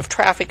 times the amount of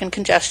traffic and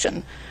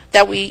congestion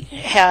that we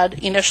had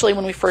initially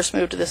when we first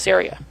moved to this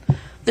area.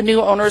 The new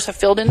owners have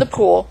filled in the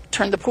pool,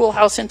 turned the pool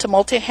house into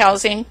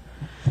multi-housing,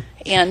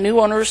 and new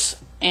owners,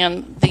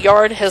 and the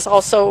yard has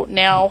also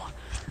now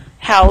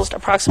housed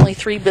approximately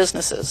 3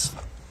 businesses.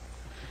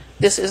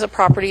 This is a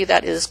property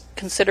that is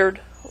considered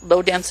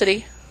low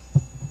density.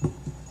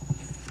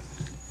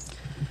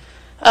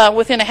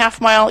 Within a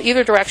half mile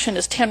either direction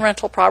is 10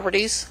 rental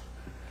properties.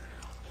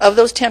 Of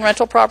those 10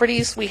 rental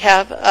properties, we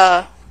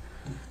have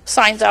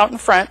signs out in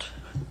front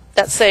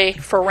that say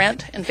for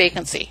rent and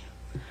vacancy.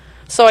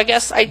 So I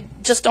guess I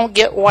just don't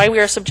get why we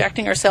are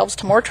subjecting ourselves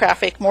to more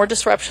traffic, more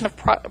disruption of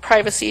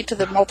privacy to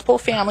the multiple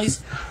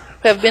families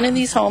who have been in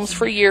these homes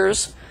for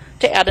years,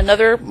 to add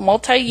another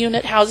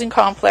multi-unit housing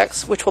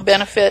complex which will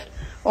benefit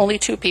only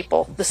 2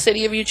 people, the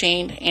city of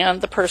Eugene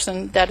and the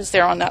person that is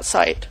there on that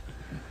site.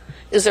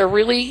 Is there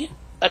really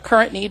a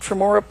current need for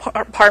more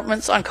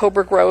apartments on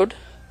Coburg Road?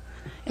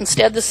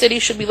 Instead, the city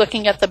should be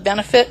looking at the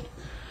benefit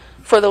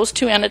for those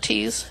 2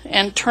 entities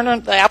and turn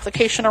the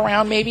application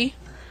around maybe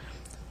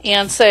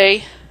and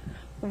say,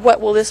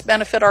 what will this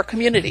benefit our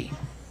community?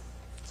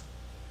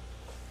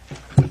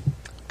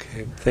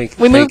 Okay, thank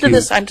We moved you. to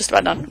this, I'm just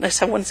about done, I just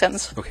have one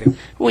sentence. Okay.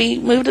 We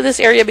moved to this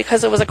area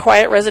because it was a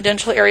quiet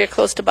residential area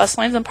close to bus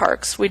lines and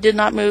parks. We did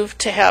not move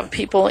to have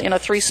people in a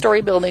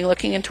 3-story building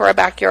looking into our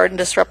backyard and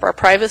disrupt our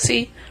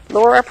privacy,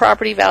 lower our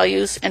property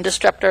values, and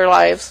disrupt our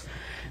lives,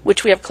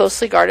 which we have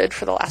closely guarded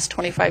for the last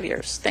 25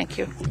 years. Thank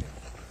you.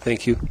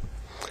 Thank you.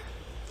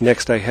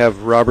 Next, I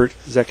have Robert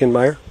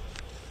Zeckenmeyer.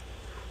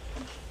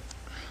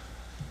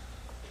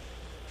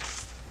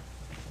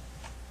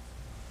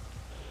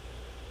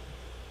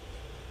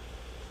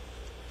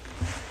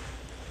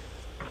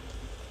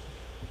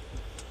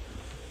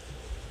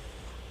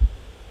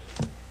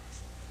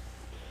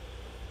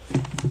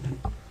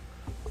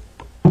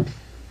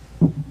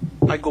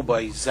 I go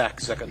by Zach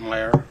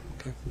Zeckenmeyer.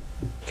 Okay.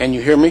 Can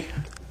you hear me?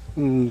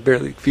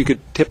 Barely. If you could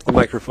tip the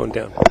microphone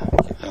down.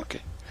 Okay.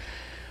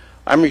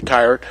 I'm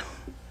retired,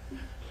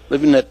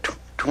 living at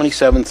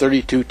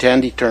 2732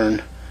 Tandy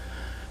Turn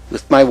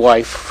with my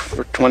wife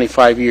for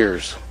 25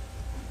 years.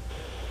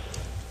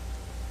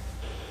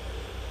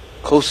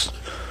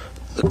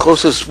 The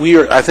closest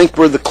I think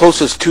we're the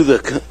closest to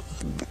the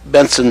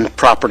Benson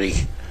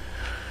property.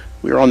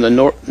 We're on the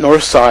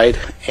north side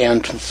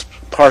and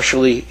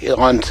partially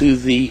onto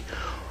the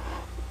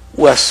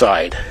west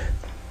side.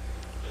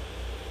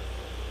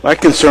 My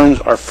concerns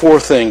are 4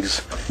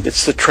 things.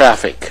 It's the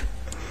traffic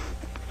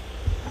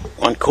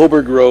on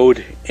Coburg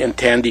Road and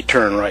Tandy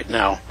Turn right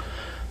now.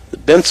 The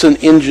Benson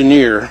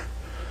engineer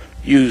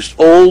used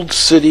old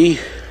city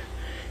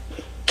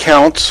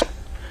counts.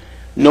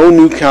 No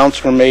new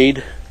counts were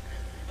made.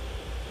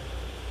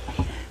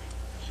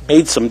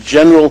 Made some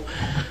general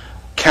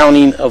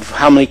counting of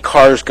how many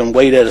cars can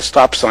wait at a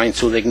stop sign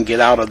so they can get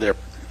out of their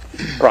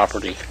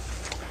property.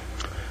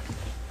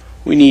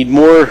 We need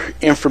more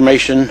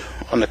information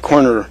on the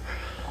corner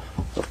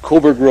of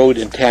Coburg Road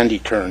and Tandy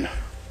Turn.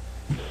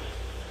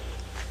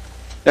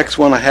 Next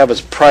one I have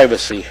is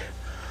privacy.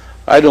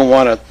 I don't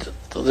want to,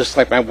 just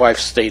like my wife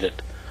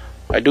stated,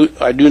 I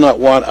do not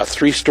want a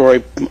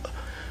 3-story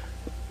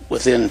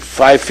within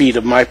 5 feet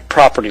of my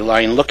property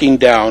line looking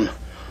down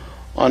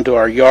onto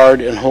our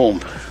yard and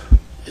home.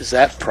 Is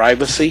that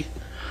privacy?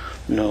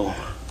 No.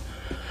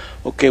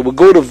 Okay, we'll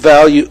go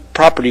to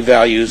property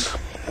values.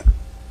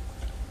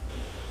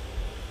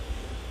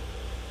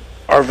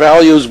 Our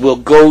values will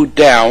go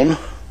down.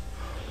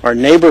 Our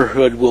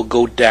neighborhood will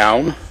go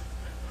down.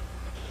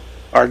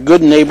 Our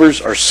good neighbors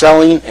are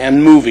selling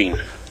and moving.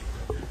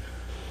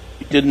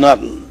 We did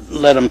not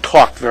let them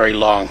talk very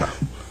long.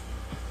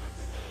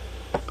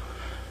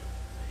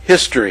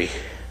 History.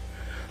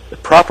 The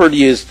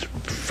property is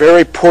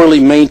very poorly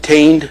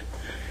maintained,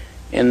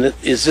 and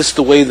is this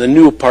the way the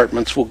new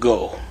apartments will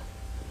go?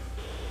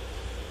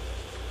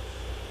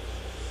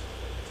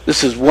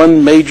 This is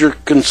one major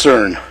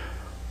concern.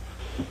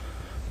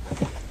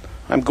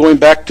 I'm going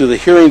back to the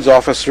hearings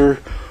officer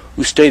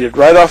who stated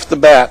right off the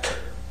bat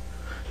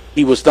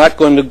he was not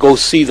going to go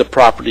see the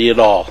property at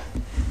all.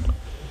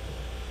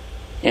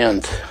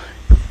 And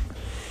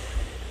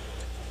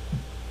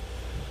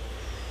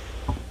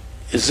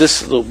is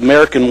this the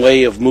American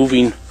way of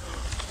moving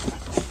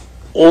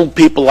old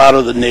people out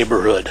of the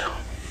neighborhood?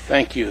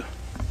 Thank you.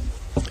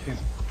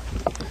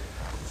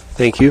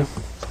 Thank you.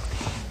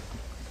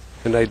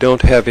 And I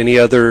don't have any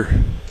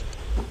other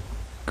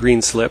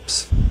green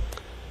slips.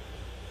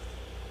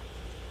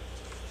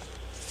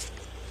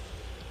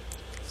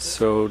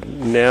 So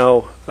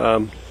now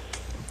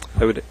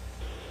I would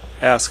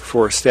ask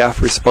for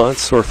staff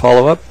response or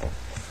follow-up.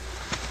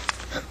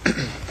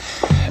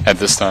 At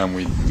this time,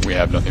 we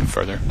have nothing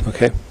further.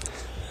 Okay.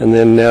 And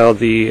then now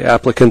the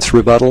applicant's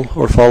rebuttal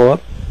or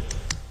follow-up.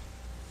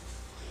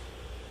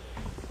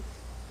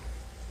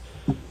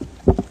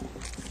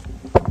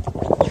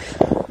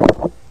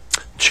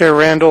 Chair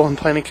Randall and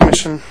Planning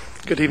Commission,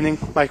 good evening.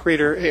 Mike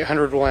Reeder,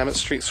 800 Willamette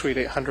Street, Suite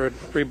 800,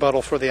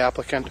 rebuttal for the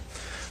applicant.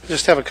 I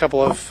just have a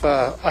couple of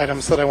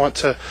items that I want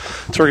to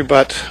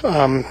rebut.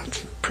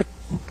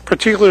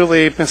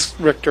 Particularly, Ms.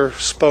 Richter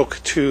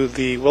spoke to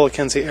the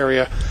Willikenzie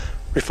area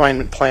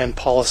refinement plan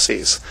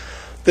policies.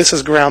 This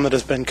is ground that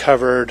has been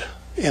covered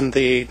in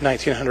the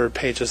 1,900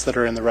 pages that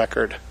are in the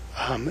record.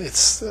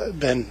 It's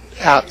been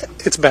asked.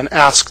 It's been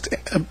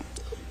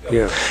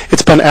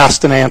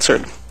asked and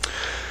answered.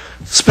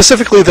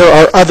 Specifically, there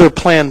are other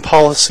plan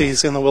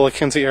policies in the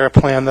Willikenzie area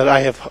plan that I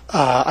have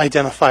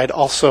identified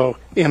also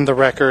in the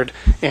record,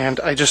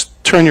 and I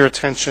just turn your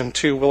attention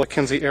to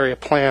Willikenzie area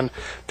plan,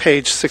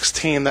 page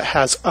 16, that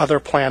has other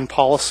plan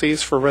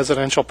policies for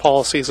residential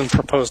policies and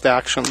proposed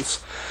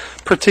actions,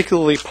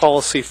 particularly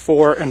policy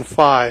 4 and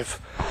 5,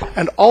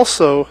 and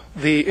also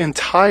the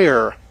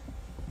entire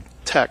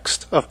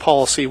text of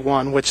policy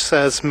 1, which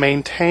says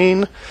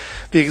maintain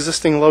the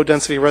existing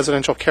low-density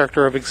residential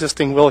character of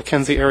existing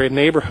Willikenzie area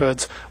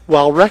neighborhoods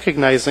while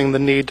recognizing the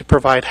need to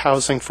provide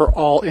housing for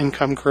all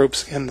income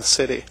groups in the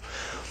city.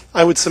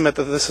 I would submit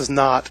that this is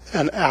not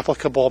an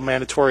applicable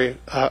mandatory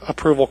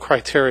approval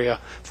criteria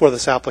for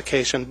this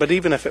application, but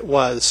even if it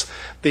was,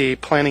 the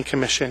Planning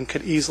Commission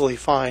could easily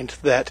find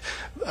that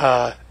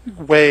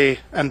weigh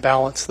and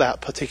balance that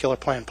particular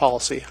plan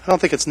policy. I don't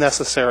think it's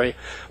necessary,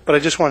 but I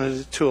just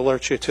wanted to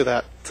alert you to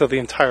that, to the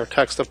entire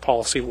text of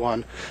policy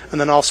 1.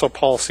 And then also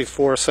policy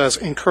 4 says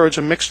encourage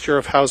a mixture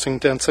of housing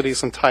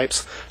densities and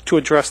types to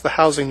address the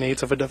housing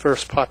needs of a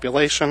diverse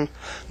population.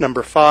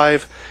 Number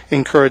 5,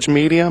 encourage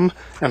medium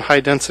and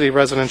high density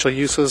residential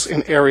uses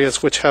in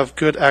areas which have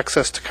good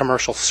access to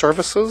commercial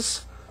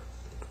services,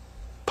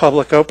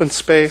 public open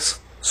space,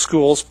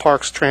 schools,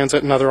 parks,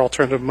 transit, and other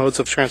alternative modes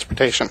of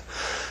transportation.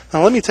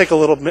 Now, let me take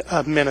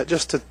a minute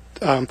just to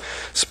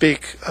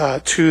speak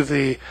to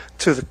the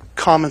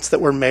comments that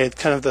were made,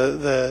 kind of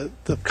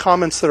the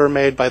comments that are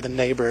made by the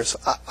neighbors.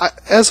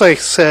 As I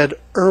said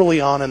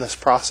early on in this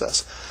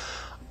process,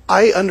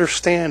 I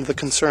understand the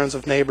concerns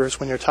of neighbors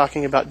when you're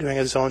talking about doing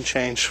a zone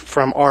change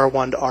from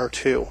R1 to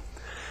R2.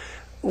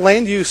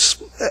 Land use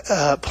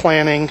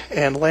planning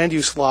and land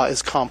use law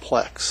is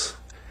complex.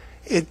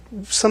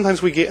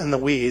 Sometimes we get in the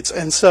weeds,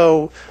 and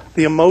so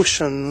the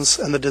emotions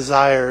and the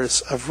desires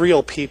of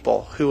real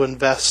people who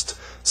invest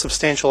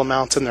substantial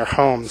amounts in their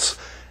homes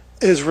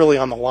is really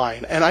on the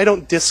line, and I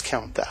don't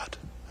discount that.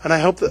 And I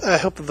hope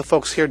that the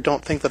folks here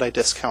don't think that I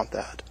discount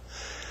that.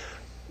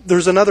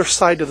 There's another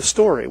side to the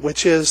story,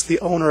 which is the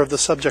owner of the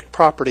subject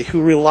property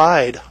who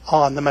relied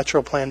on the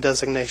Metro Plan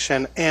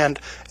designation, and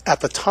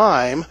at the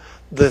time,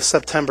 the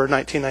September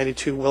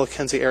 1992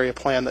 Willikenzie area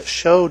plan that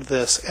showed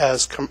this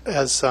as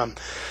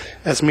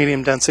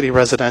medium density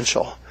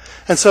residential.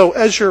 And so,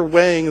 as you're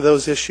weighing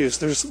those issues,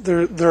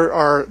 there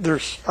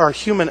are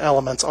human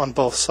elements on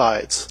both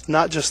sides,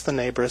 not just the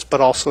neighbors,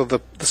 but also the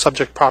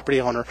subject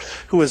property owner,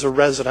 who is a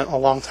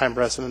longtime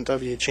resident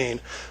of Eugene,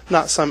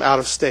 not some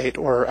out-of-state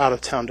or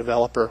out-of-town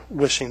developer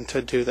wishing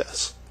to do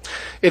this.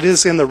 It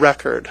is in the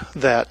record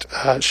that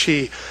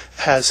she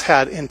has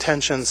had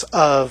intentions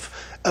of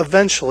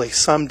eventually,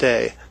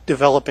 someday,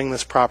 developing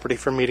this property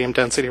for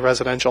medium-density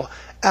residential,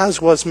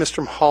 as was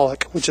Mr.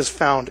 Mahalik, which is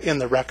found in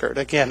the record.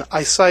 Again,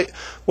 I cite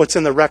what's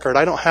in the record.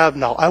 I don't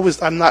have I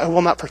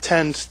will not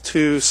pretend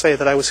to say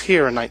that I was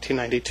here in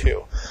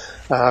 1992.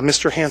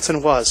 Mr.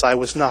 Hansen was. I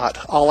was not.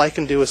 All I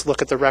can do is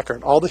look at the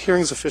record. All the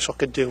hearings official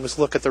could do was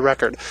look at the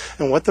record.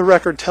 And what the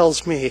record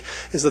tells me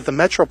is that the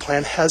Metro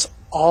Plan has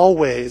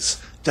always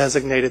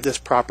designated this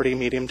property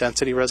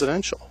medium-density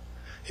residential.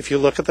 If you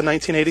look at the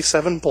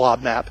 1987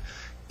 blob map,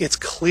 it's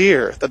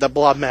clear that the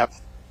blob map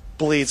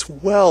bleeds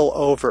well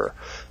over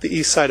the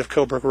east side of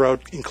Coburg Road,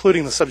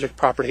 including the subject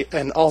property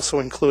and also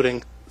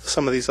including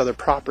some of these other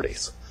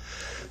properties.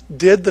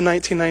 Did the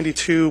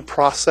 1992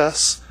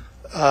 process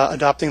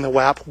adopting the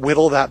WAP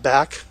whittle that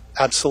back?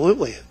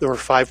 Absolutely. There were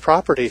 5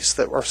 properties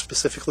that were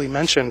specifically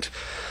mentioned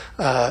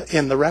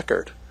in the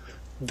record.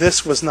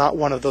 This was not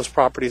one of those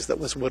properties that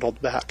was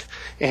whittled back.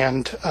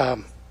 And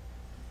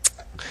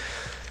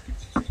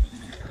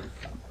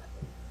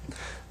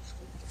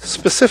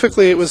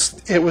specifically, I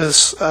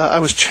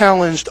was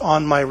challenged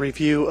on my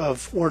review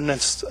of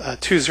Ordinance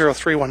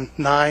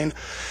 20319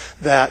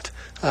 that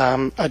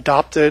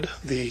adopted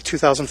the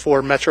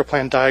 2004 Metro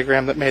Plan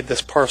diagram that made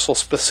this parcel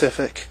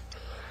specific.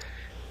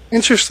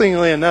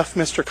 Interestingly enough,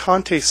 Mr.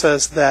 Conte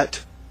says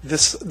that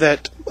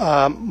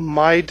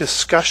my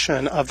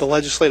discussion of the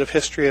legislative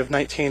history of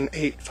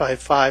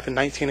 19855 and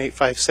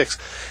 19856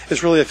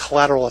 is really a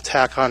collateral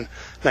attack on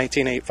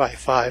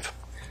 19855.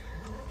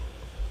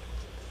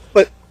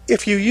 But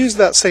if you use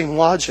that same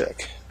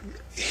logic,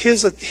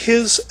 his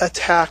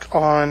attack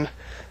on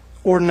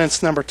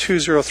Ordinance number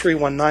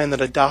 20319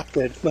 that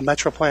adopted the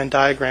Metro Plan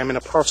diagram in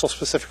a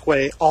parcel-specific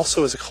way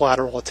also is a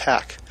collateral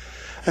attack.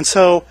 And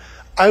so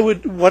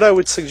what I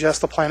would suggest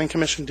the Planning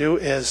Commission do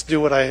is do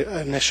what I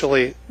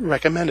initially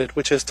recommended,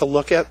 which is to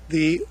look at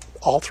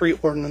all 3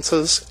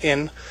 ordinances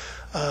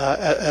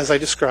as I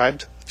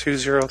described,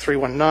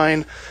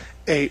 20319,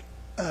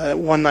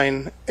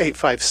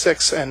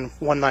 19856, and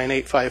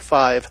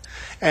 19855,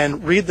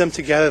 and read them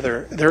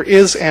together. There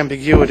is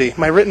ambiguity.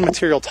 My written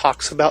material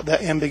talks about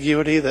that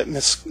ambiguity that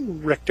Ms.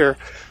 Richter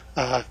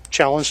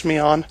challenged me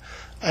on.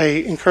 I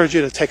encourage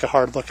you to take a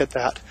hard look at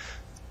that.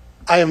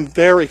 I am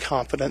very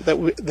confident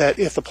that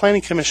if the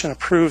Planning Commission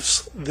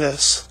approves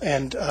this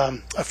and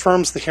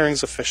affirms the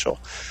hearings official,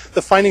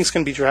 the findings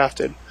can be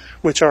drafted,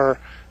 which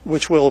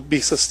will be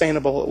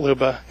sustainable at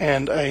LUBA,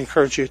 and I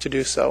encourage you to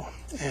do so.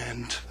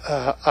 And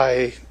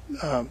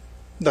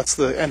that's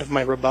the end of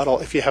my rebuttal.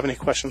 If you have any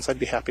questions, I'd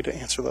be happy to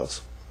answer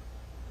those.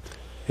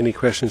 Any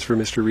questions for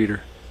Mr.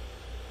 Reeder?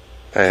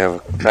 I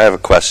have a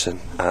question.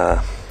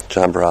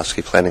 John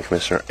Borowski, Planning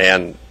Commissioner,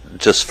 and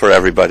just for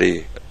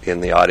everybody in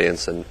the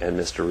audience and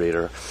Mr.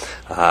 Reeder,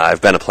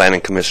 I've been a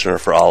Planning Commissioner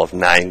for all of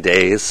 9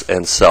 days,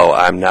 and so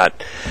I'm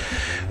not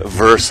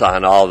versed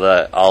on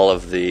all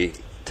of the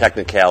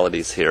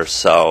technicalities here.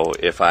 So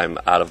if I'm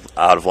out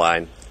of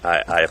line,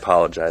 I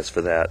apologize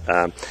for that.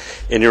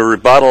 In your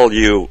rebuttal,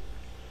 you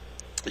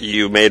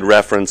made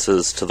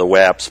references to the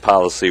WAP's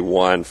Policy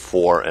 1,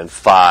 4, and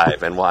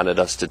 5 and wanted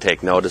us to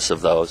take notice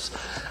of those.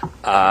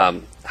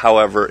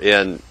 However,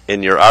 in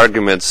your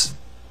arguments,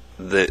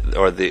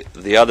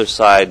 the other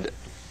side,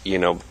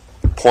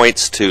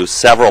 points to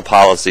several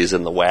policies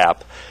in the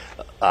WAP,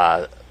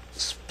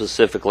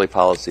 specifically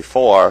Policy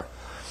 4,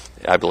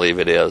 I believe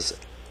it is.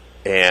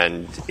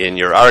 And in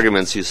your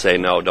arguments, you say,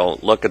 no,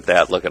 don't look at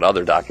that, look at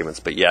other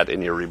documents. But yet,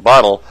 in your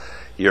rebuttal,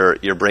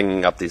 you're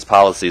bringing up these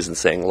policies and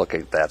saying, look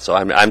at that. So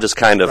I'm just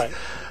kind of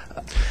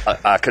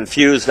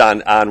confused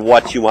on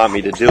what you want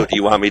me to do. Do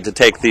you want me to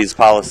take these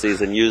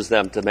policies and use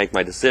them to make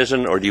my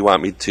decision, or do you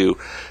want me to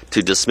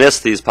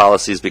dismiss these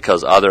policies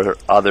because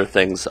other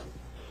things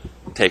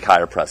take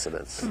higher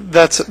precedence?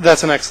 That's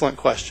an excellent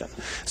question.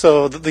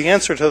 So the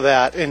answer to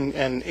that, and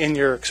in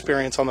your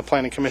experience on the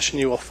Planning Commission,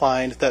 you will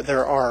find that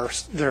there are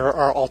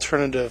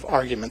alternative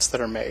arguments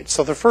that are made.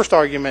 So the first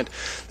argument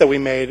that we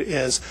made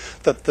is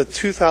that the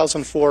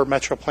 2004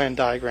 Metro Plan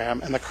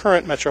diagram and the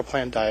current Metro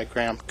Plan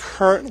diagram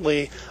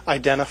currently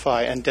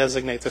identify and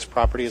designate this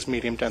property as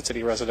medium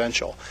density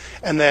residential,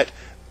 and that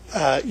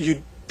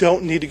you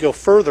don't need to go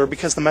further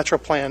because the Metro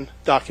Plan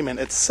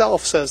document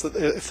itself says that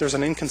if there's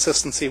an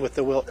inconsistency with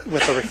the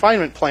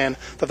refinement plan,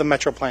 that the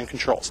Metro Plan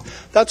controls.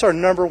 That's our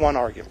number one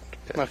argument.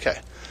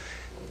 Okay.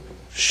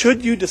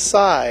 Should you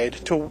decide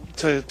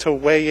to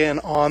weigh in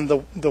on the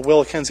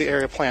Willikenzie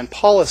Area Plan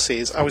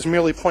policies, I was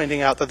merely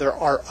pointing out that there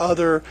are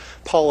other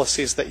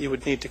policies that you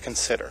would need to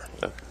consider.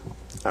 Okay.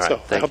 All right.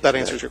 So I hope that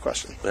answers your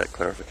question. That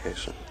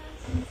clarification.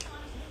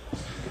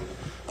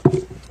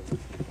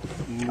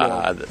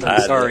 I'm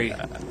sorry.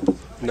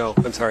 No,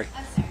 I'm sorry.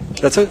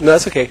 That's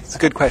okay. It's a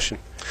good question.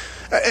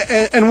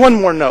 And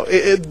one more note.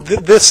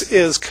 This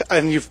is,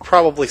 and you've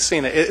probably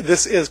seen it,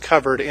 this is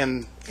covered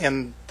in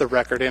the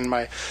record in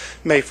my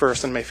May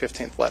 1st and May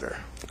 15th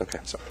letter. Okay.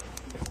 So,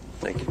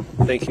 thank you.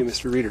 Thank you,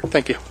 Mr. Reeder.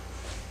 Thank you.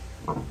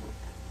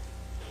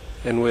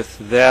 And with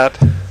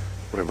that,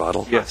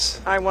 rebuttal.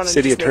 Yes. I wanted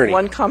City to Attorney. make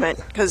one comment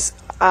because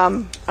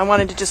I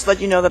wanted to just let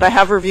you know that I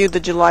have reviewed the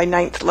July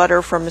 9th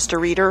letter from Mr.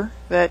 Reeder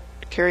that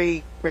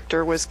Carrie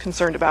Richter was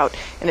concerned about,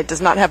 and it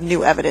does not have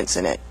new evidence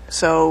in it.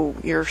 So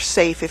you're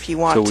safe if you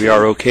want So to we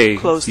are okay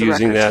close the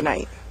using record that?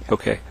 tonight.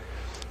 Okay.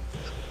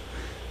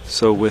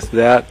 So with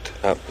that,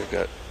 we've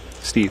got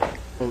Steve.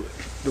 Well,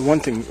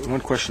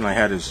 one question I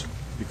had is,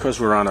 because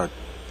we're on a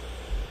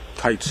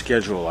tight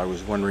schedule, I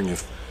was wondering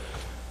if,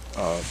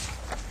 I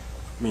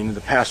mean, in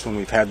the past when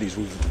we've had these,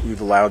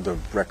 we've allowed the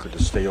record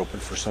to stay open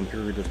for some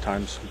period of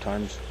time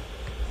sometimes.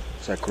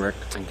 Is that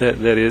correct?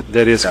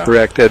 That is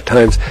correct at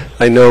times.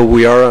 I know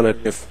we are on a...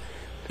 If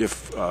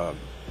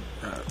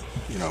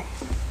you know,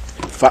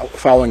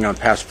 following on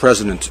past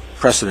precedent,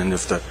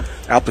 if the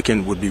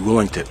applicant would be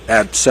willing to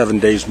add 7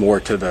 days more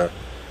to the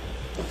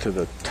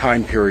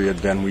time period,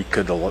 then we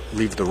could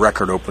leave the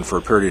record open for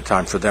a period of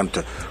time for them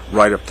to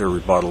write up their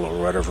rebuttal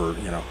or whatever,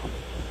 you know.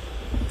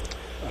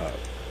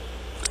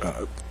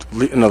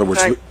 In other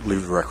words,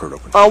 leave the record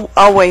open.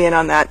 I'll weigh in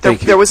on that.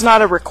 Thank you. There was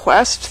not a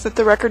request that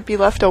the record be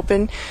left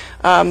open.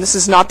 This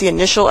is not the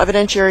initial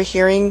evidentiary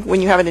hearing.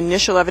 When you have an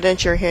initial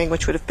evidentiary hearing,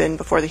 which would have been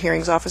before the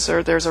hearings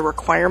officer, there's a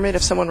requirement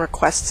if someone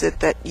requests it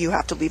that you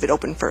have to leave it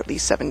open for at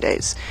least 7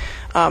 days.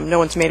 No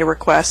one's made a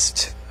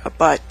request,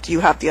 but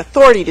you have the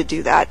authority to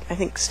do that. I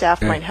think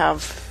staff might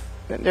have.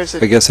 I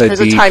guess I'd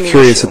be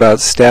curious about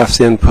staff's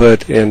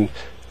input and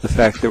the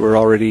fact that we're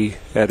already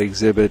at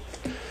Exhibit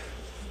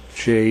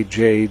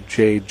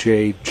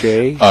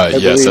JJJJJ.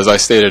 Yes, as I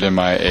stated in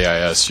my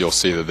AIS, you'll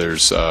see that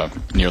there's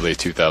nearly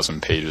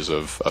 2,000 pages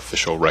of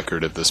official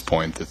record at this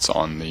point that's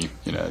on the,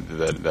 you know,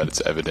 that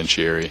it's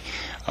evidentiary.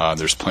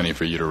 There's plenty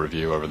for you to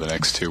review over the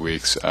next 2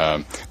 weeks.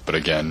 But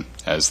again,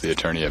 as the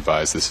attorney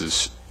advised, this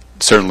is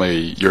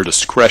certainly your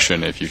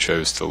discretion if you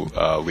chose to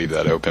leave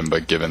that open,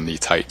 but given the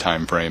tight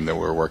time frame that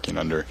we're working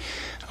under,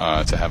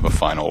 to have a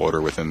final order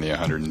within the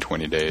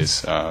 120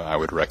 days, I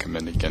would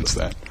recommend against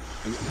that.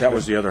 That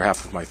was the other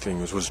half of my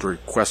thing, was to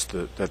request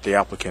that the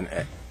applicant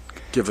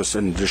give us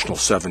an additional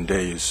 7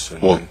 days.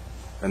 And, well,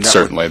 and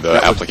certainly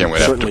the applicant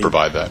would have to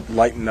provide that.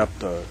 Lighten up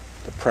the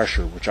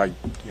pressure, which I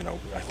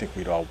think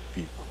we'd all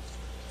be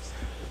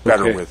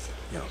better with.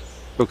 You know.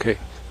 Okay.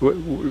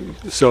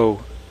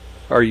 So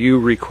are you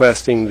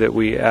requesting that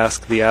we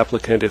ask the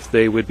applicant if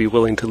they would be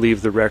willing to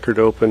leave the record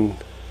open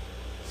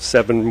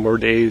 7 more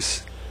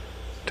days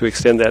to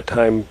extend that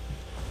time?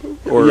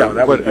 Or yeah,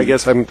 that would I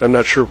guess I'm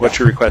not sure what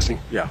you're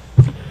requesting. Yeah.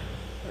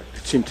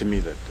 It seemed to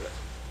me that,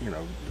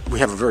 we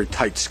have a very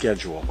tight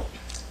schedule.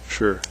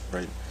 Sure.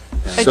 Right.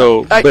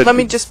 So, let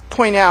me just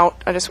point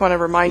out, I just want to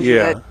remind you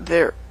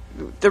that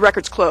the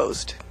record's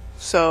closed.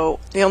 So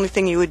the only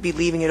thing you would be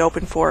leaving it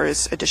open for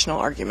is additional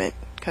argument,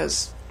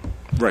 because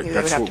right,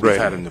 that's what we've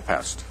had in the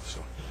past.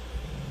 So.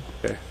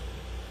 Okay.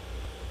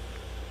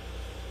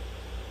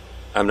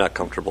 I'm not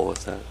comfortable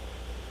with that.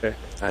 Okay.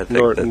 I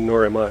think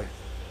nor am I.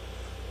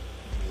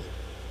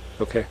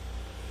 Okay.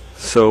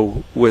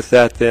 So with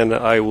that, then,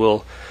 I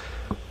will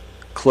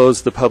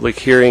close the public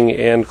hearing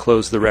and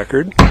close the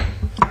record.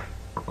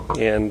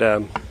 And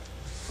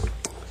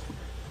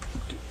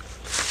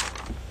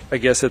I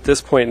guess at this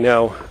point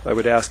now, I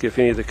would ask if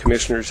any of the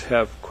commissioners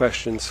have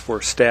questions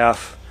for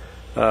staff,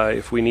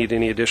 if we need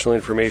any additional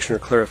information or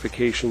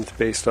clarifications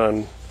based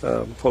on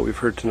what we've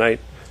heard tonight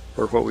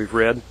or what we've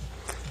read,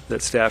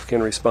 that staff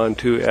can respond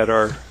to at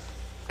our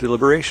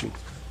deliberation.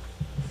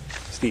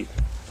 Steve.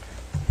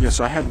 Yes,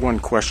 I had one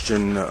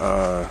question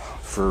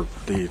for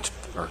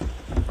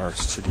our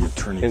city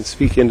attorney. And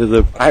speak into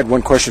the... I had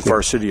one question for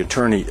our city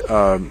attorney.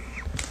 There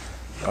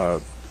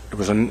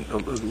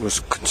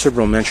was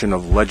considerable mention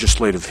of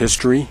legislative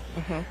history.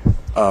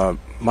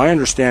 Mm-hmm. My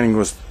understanding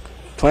was,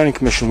 Planning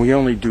Commission, we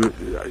only do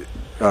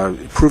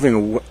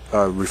approving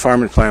a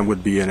refinement plan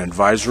would be an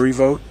advisory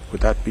vote. Would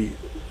that be?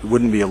 It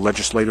wouldn't be a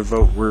legislative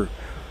vote. We're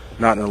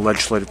not in a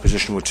legislative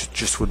position, which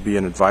just would be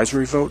an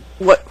advisory vote.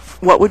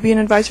 What would be an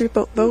advisory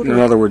vote? In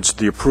other words,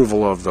 the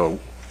approval of the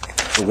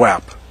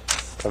WAP.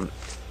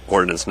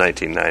 Ordinance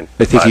 1990.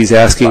 I think he's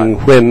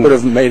asking when... Would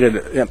have made it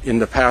in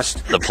the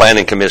past. The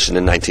Planning Commission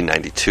in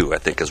 1992, I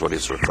think, is what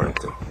he's referring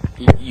to.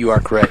 You are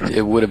correct.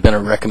 It would have been a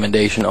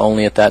recommendation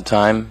only at that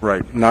time.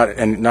 Right. Not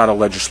a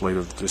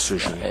legislative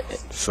decision.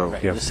 So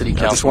right. The City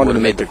Council would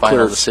have made the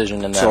final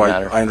decision in that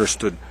matter. I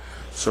understood.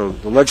 So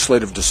the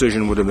legislative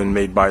decision would have been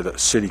made by the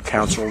City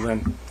Council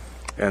then,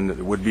 and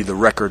it would be the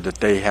record that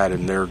they had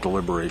in their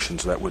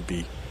deliberations that would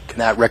be...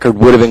 That record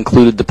would have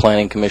included the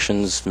Planning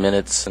Commission's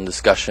minutes and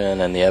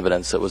discussion and the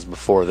evidence that was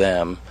before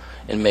them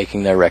in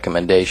making their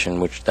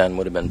recommendation, which then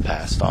would have been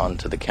passed on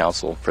to the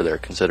council for their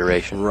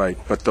consideration. Right,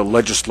 but the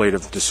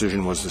legislative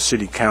decision was the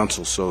City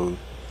Council, so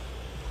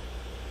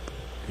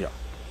yeah.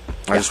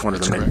 I just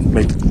wanted to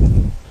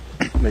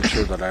make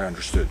sure that I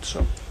understood.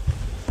 So.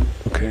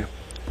 Okay.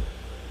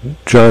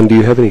 John, do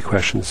you have any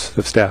questions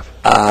of staff?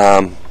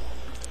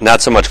 Not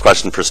so much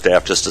question for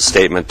staff, just a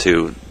statement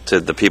to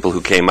the people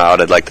who came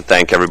out. I'd like to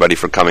thank everybody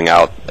for coming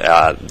out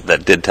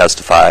that did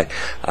testify.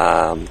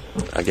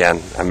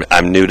 Again,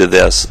 I'm new to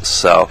this,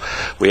 so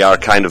we are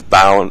kind of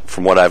bound,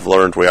 from what I've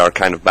learned, we are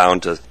kind of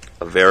bound to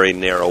a very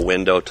narrow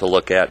window to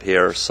look at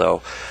here,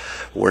 so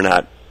we're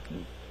not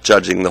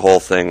judging the whole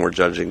thing. We're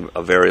judging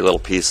a very little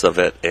piece of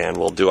it, and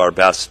we'll do our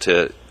best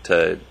to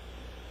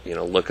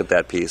look at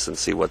that piece and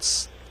see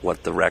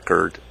what the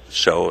record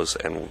shows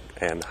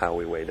and how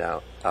we weighed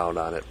out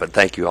on it. But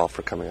thank you all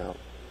for coming out.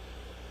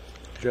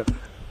 Jeff?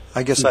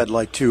 I guess I'd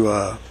like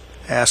to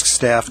ask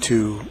staff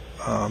to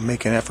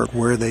make an effort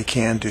where they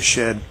can to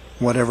shed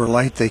whatever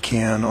light they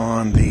can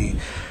on the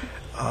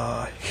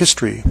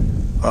history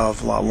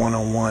of Lot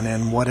 101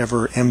 and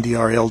whatever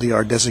MDR,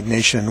 LDR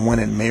designation, when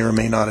it may or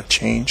may not have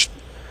changed.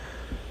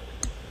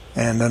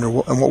 And and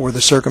what were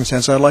the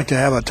circumstances. I'd like to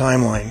have a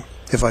timeline,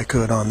 if I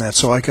could, on that,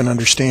 so I can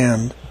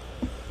understand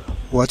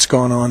what's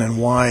going on and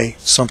why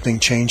something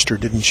changed or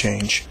didn't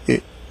change.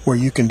 Where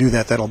you can do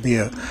that, that'll be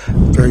a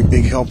very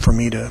big help for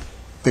me to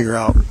figure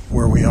out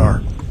where we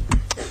are.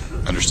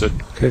 Understood.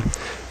 Okay.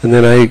 And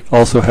then I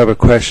also have a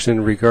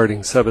question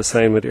regarding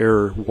subassignment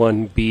error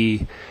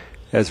 1B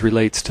as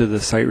relates to the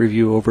site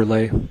review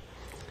overlay.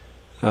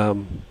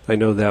 I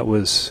know that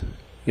was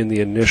in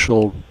the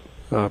initial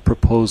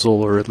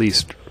proposal, or at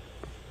least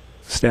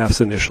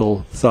staff's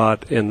initial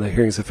thought, and the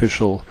hearings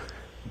official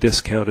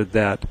discounted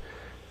that.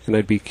 And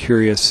I'd be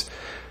curious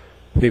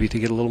maybe to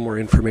get a little more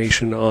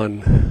information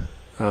on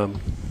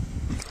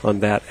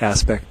that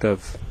aspect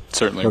of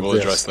Certainly, of we'll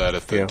this. address that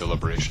at the Yeah.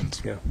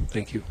 deliberations. Yeah,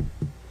 thank you.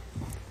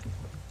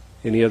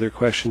 Any other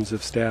questions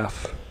of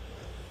staff?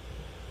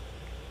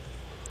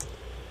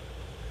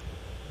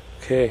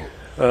 Okay.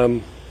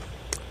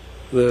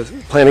 The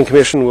Planning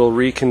Commission will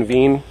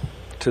reconvene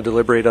to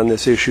deliberate on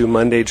this issue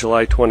Monday,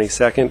 July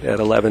 22nd at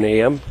 11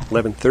 a.m.,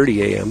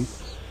 11:30 a.m.,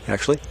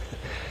 actually.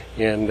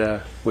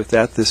 And with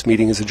that, this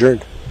meeting is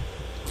adjourned.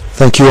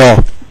 Thank you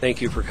all.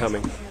 Thank you for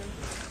coming.